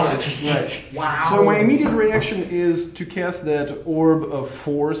Right. Wow. So my immediate reaction is to cast that orb of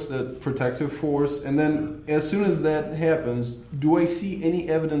force, that protective force, and then as soon as that happens, do I see any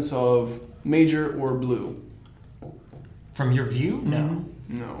evidence of Major or Blue? from your view, no.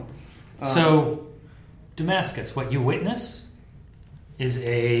 No. So, Damascus, what you witness is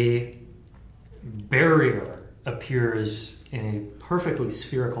a barrier appears in a perfectly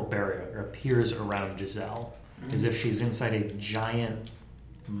spherical barrier appears around Jazell, as if she's inside a giant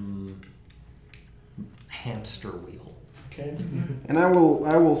hamster wheel. Okay. And I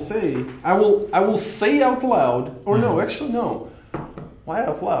will say out loud, or no, actually no. Why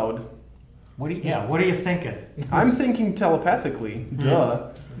out loud? What are you thinking? I'm thinking telepathically. Duh.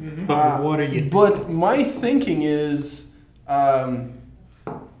 But what are you thinking? But my thinking is, I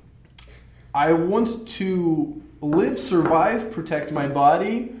want to live, survive, protect my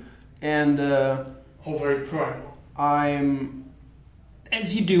body, and all very primal. I'm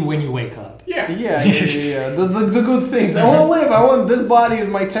As you do when you wake up. Yeah. yeah. The good things. I want to live. I want this body is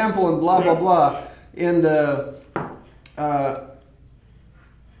my temple, and blah blah blah. And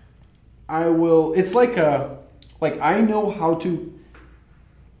I will. It's like I know how to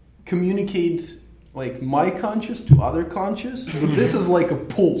communicate like my conscious to other conscious, but this is like a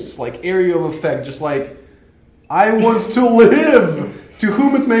pulse, like area of effect, just like I want to live, to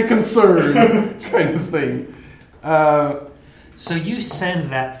whom it may concern, kind of thing. So you send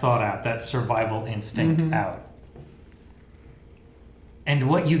that thought out, that survival instinct out. And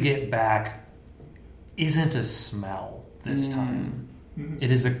what you get back isn't a smell this time.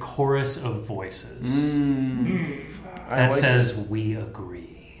 It is a chorus of voices that says, "We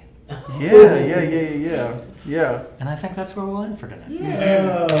agree." Yeah. And I think that's where we'll end for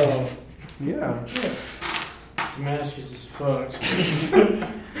tonight. Oh. Yeah. Damascus is fucked.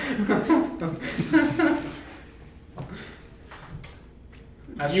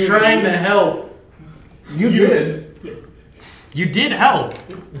 I was trying to help You did. You did help,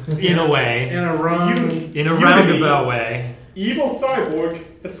 in a way, in a wrong. in a roundabout way. Evil cyborg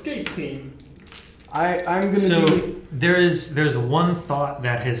escape team. I'm gonna So be. there's one thought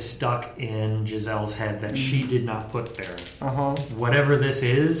that has stuck in Jazell's head that she did not put there. Whatever this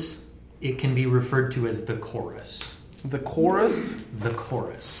is, it can be referred to as the chorus. The chorus. The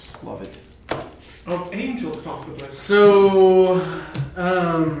chorus. Love it. Of angels, possibly. So,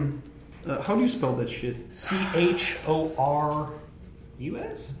 How do you spell that shit? CHORUS,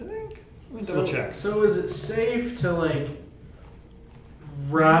 I think. Let me double check. So is it safe to like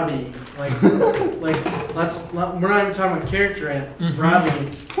Robbie, like we're not even talking about character yet. Robbie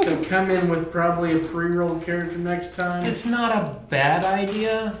to come in with probably a pre-rolled character next time. It's not a bad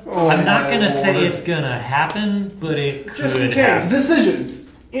idea. Oh I'm not my going to say Lord. it's going to happen, but it could Just in case. happen. Decisions.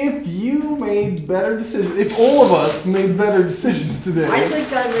 If you made better decisions, if all of us made better decisions I today,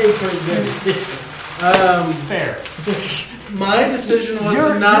 think I made pretty good decisions. Fair. My decision was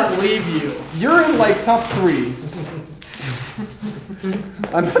to not leave you. You're in like top 3.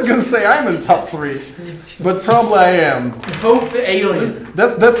 I'm not gonna say I'm in top 3, but probably I am. Hope the alien.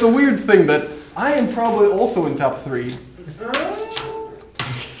 That's the weird thing, that I am probably also in top 3.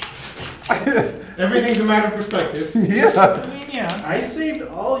 Everything's a matter of perspective. Yeah. I mean, yeah. I saved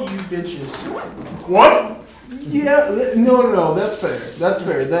all you bitches. What? Yeah. No. That's fair. That's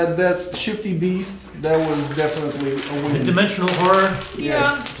fair. That shifty beast. That was definitely a The win. dimensional horror.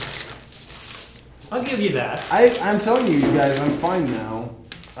 Yeah. I'll give you that. I'm telling you guys, I'm fine now.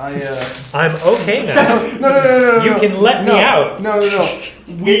 I'm okay now. No. You can let me out. No.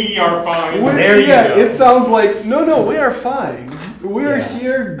 We are fine. There you go. It sounds like no. We are fine. We're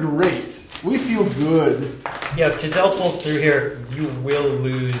here. Great. We feel good. Yeah, if Jazell pulls through here, you will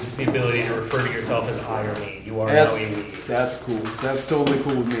lose the ability to refer to yourself as I or me. You are now elite. That's cool. That's totally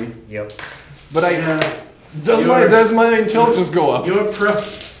cool with me. Yep. But does my intelligence go up? Your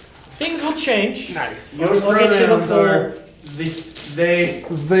Things will change. Nice. We'll Your get you the pronouns full- are they.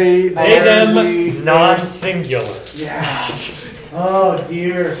 They, them, non-singular. Yeah. Oh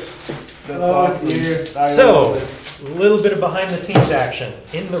dear. That's Oh, awesome. dear. So, a little bit of behind-the-scenes action.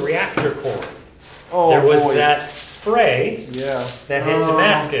 In the reactor core, there was that spray that hit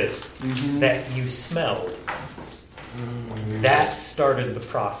Damascus that you smelled. That started the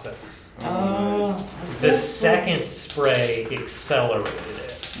process. The second spray accelerated it.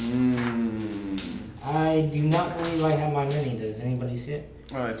 I do not believe I have my mini. Does anybody see it?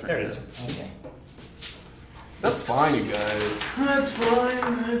 Oh, it's There right it is. Okay. That's fine, you guys. That's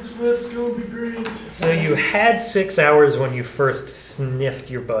fine. That's gonna be great. So you had 6 hours when you first sniffed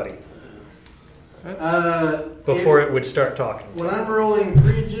your buddy before it would start talking. When I'm rolling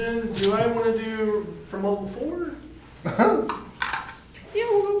regen, do I want to do from level 4? Yeah,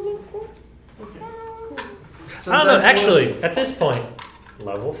 we'll go level 4. Okay. Cool. I don't know. Actually, at this point,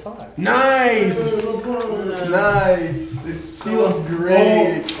 level 5. Nice! Nice! It feels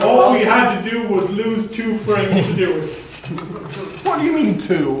great. All we had to do was lose 2 friends to do it. What do you mean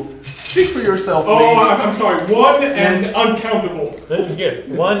 2? Speak for yourself, Oh, please. I'm sorry. 1 and uncountable. Then you get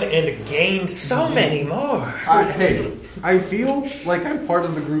 1 and gain so many more. Hey, I feel like I'm part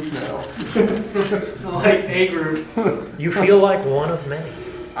of the group now. Like a group. You feel like one of many.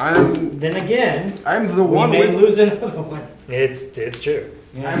 Then again, I'm the we one may with... lose another one. It's true.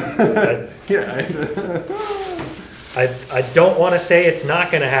 Yeah. I don't want to say it's not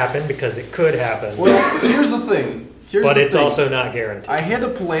going to happen because it could happen. Well, here's the thing. But it's also not guaranteed. I had a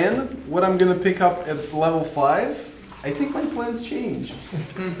plan what I'm going to pick up at level 5. I think my plans changed.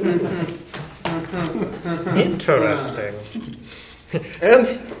 Interesting.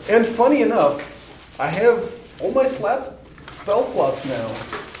 And funny enough, I have all my spell slots now.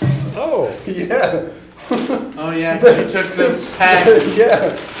 Oh. Yeah. Oh yeah, because you took the pack. Yeah,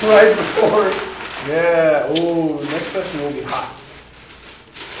 right before. Yeah. Oh, next session will be hot.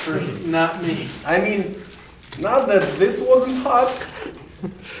 Not me. I mean, not that this wasn't hot.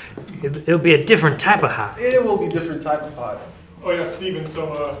 It'll be a different type of hot. It will be different type of hot. Oh yeah, Steven.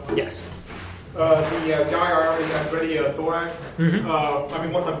 So Yes. the guy I already got ready thorax. I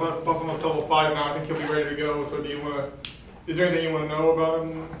mean, once I bump him up to level 5 now, I think he'll be ready to go. So do you want to? Is there anything you want to know about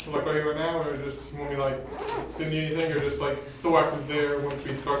him, like right here right now, or just want me like send you anything, or just like thorax is there once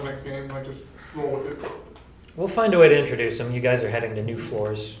we start next game, like just roll with it. We'll find a way to introduce him. You guys are heading to new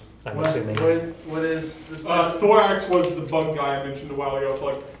floors, I'm assuming. What is this? Thorax was the bug guy I mentioned a while ago. It's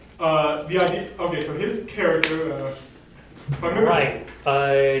like the idea. Okay, so his character. If I remember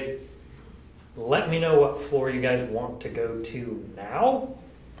Right. Let me know what floor you guys want to go to now,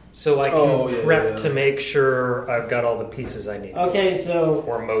 so I can prep to make sure I've got all the pieces I need. Okay, so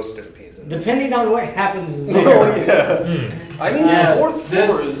Or most of the pieces. depending on what happens there. Oh yeah. I mean, the 4th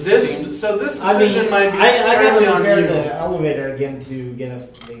floor is So this I decision mean, might be I gotta entirely on prepare you. the elevator again to get us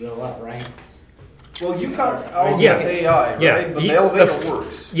to go up, right? Well, you got out Yeah. with AI, right? Yeah. But the elevator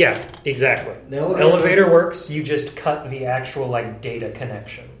works. Yeah, exactly. The Elevator works. You just cut the actual like data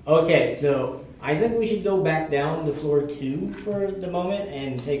connection. Okay, so I think we should go back down to floor 2 for the moment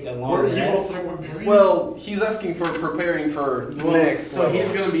and take a long rest. Well, he's asking for preparing for the next. So level. he's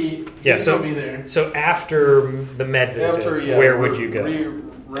gonna be. Yeah, He's so- gonna be there. So after the med visit, where would you go?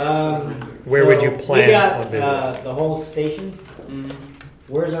 Where would you plan We on got visiting? the whole station.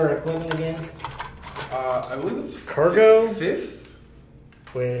 Where's our equipment again? I believe it's Cargo? 5th.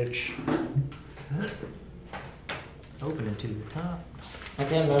 Which open to the top. I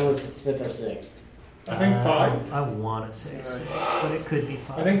can't remember if it's 5th or 6th. I think 5. I want to say 6, but it could be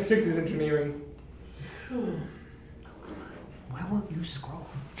 5. I think 6 is engineering. Why won't you scroll?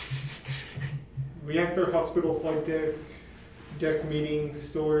 reactor, hospital, flight deck meeting,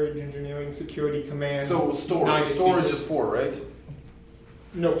 storage, engineering, security, command. So storage is 4, right?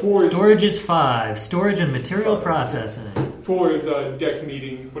 No, 4 is Storage is 5. Storage and material processing. 4 is deck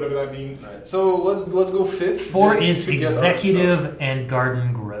meeting, whatever that means. Right. So let's go 5th. 4 just is to get our executive and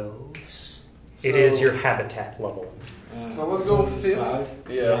garden groves. It So- is your habitat level. stuff. So let's go 5th. Five.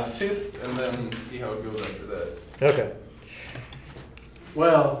 Yeah, 5th, and then see how it goes after that. Okay.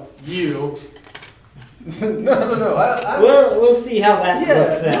 Well, you. No. We'll see how that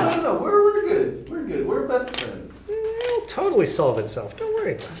looks out. No. We're good. We're good. We're best friends. It'll totally solve itself. Don't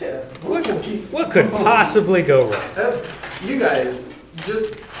worry about it. Yeah. What could possibly go wrong? You guys,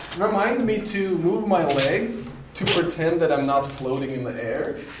 just remind me to move my legs to pretend that I'm not floating in the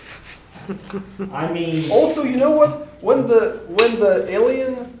air. I mean, Also, you know what? When the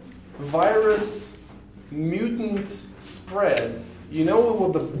alien virus mutant spreads, you know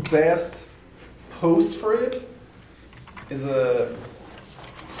what the best host for it is? A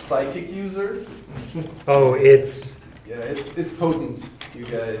psychic user. Oh, it's Yeah, it's potent, you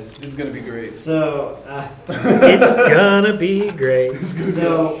guys. It's gonna be great. so it's gonna be great.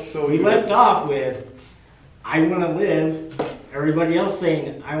 so we left off with, I want to live. Everybody else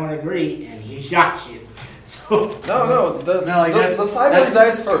saying, I want to agree, and he shot you. So No, the cyborg that's-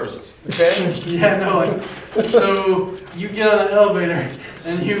 dies first. Okay. Yeah, no, like, so you get on the elevator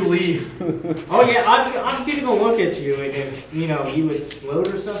and you leave. oh yeah, I'm taking a look at you, and if you explode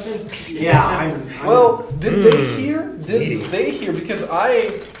or something, yeah, I'm Well, did they hear? Needy. Did they hear? Because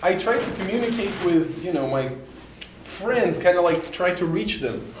I tried to communicate with my friends, kind of like try to reach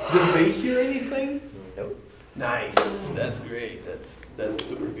them. Did they hear anything? Nope. Nice. That's great. That's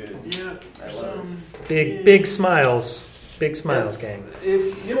super good. Yeah, I love it. Big smiles. Big smiles, gang.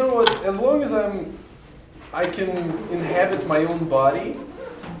 If you know what, as long as I can inhabit my own body,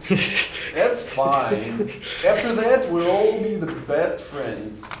 that's fine. After that, we'll all be the best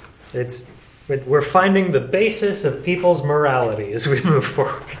friends. We're finding the basis of people's morality as we move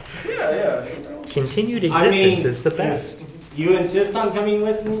forward. Yeah. Continued I existence mean, is the best. You insist on coming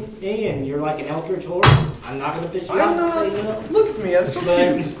with me, and you're like an eldritch horde. I'm not going to piss you I'm off not. and say no. Look at me, I'm so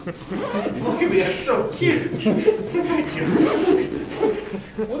But- cute. Look at me, I'm so cute.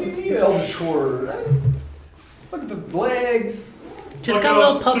 What do you mean, Eldritch Horror? Look at the legs. Just got a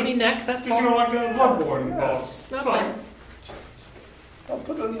little puffy neck, that's Just all. like a Bloodborne boss. It's not fine. I'll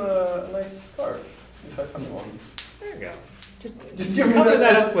put on a nice scarf if I find one. There you go. Just You're covering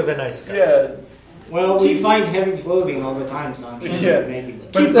that up with a nice scarf. Yeah. Well, we find heavy clothing all the time, so I'm sure Yeah. maybe.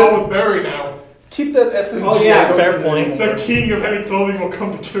 But it's all with Barry now. Keep that SMG. Oh, yeah, I don't fair need it point. anymore. The king of heavy clothing will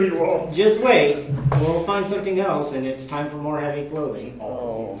come to kill you all. Just wait. We'll find something else, and it's time for more heavy clothing.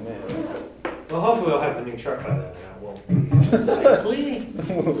 Oh man. Well, hopefully I'll have the new chart by then.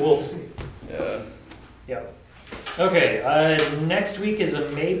 We'll see. Yeah. Yep. Okay, next week is a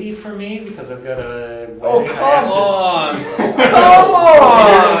maybe for me because I've got a Oh wedding come I on! have Come to,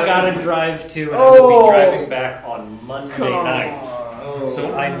 I've on! got to drive to, and I will Oh. be driving back on Monday Come night. on.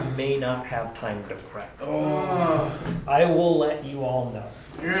 So I may not have time to prep. Oh, I will let you all know.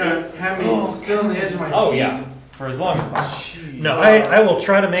 you're gonna have me sit on the edge of my seat. Oh yeah, for as long as possible. No, I will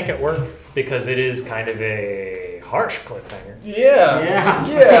try to make it work because it is kind of a harsh cliffhanger. Yeah.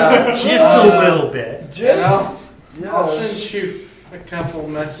 Yeah. Just a little bit. Just. I'll send you a couple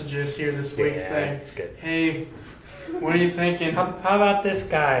messages here this week Yeah, saying, it's good. hey, what are you thinking? How about this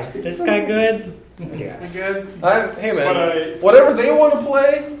guy? This guy good? Yeah. You good? Hey man, But whatever they want to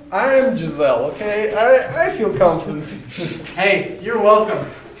play, I'm Jazell. Okay, I feel confident. Hey, you're welcome.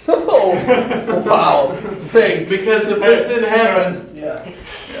 Oh, wow! Thanks. Because if this didn't happen, Yeah.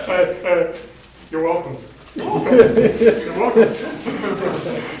 You're welcome. You're welcome.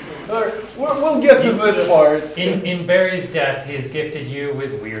 All right, we'll get to this part. In Barry's death, he's gifted you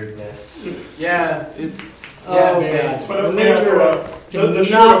with weirdness. yeah. It's Oh, Yes. yeah. But Remember, the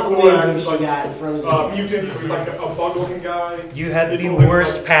not short believe Thorax when is she like got frozen. mutant, who's like a bug-looking guy. You had It's the only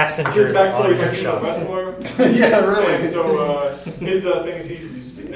worst like- passengers His backstory on is your like he's a shop. wrestler. yeah, really. And so his thing is he's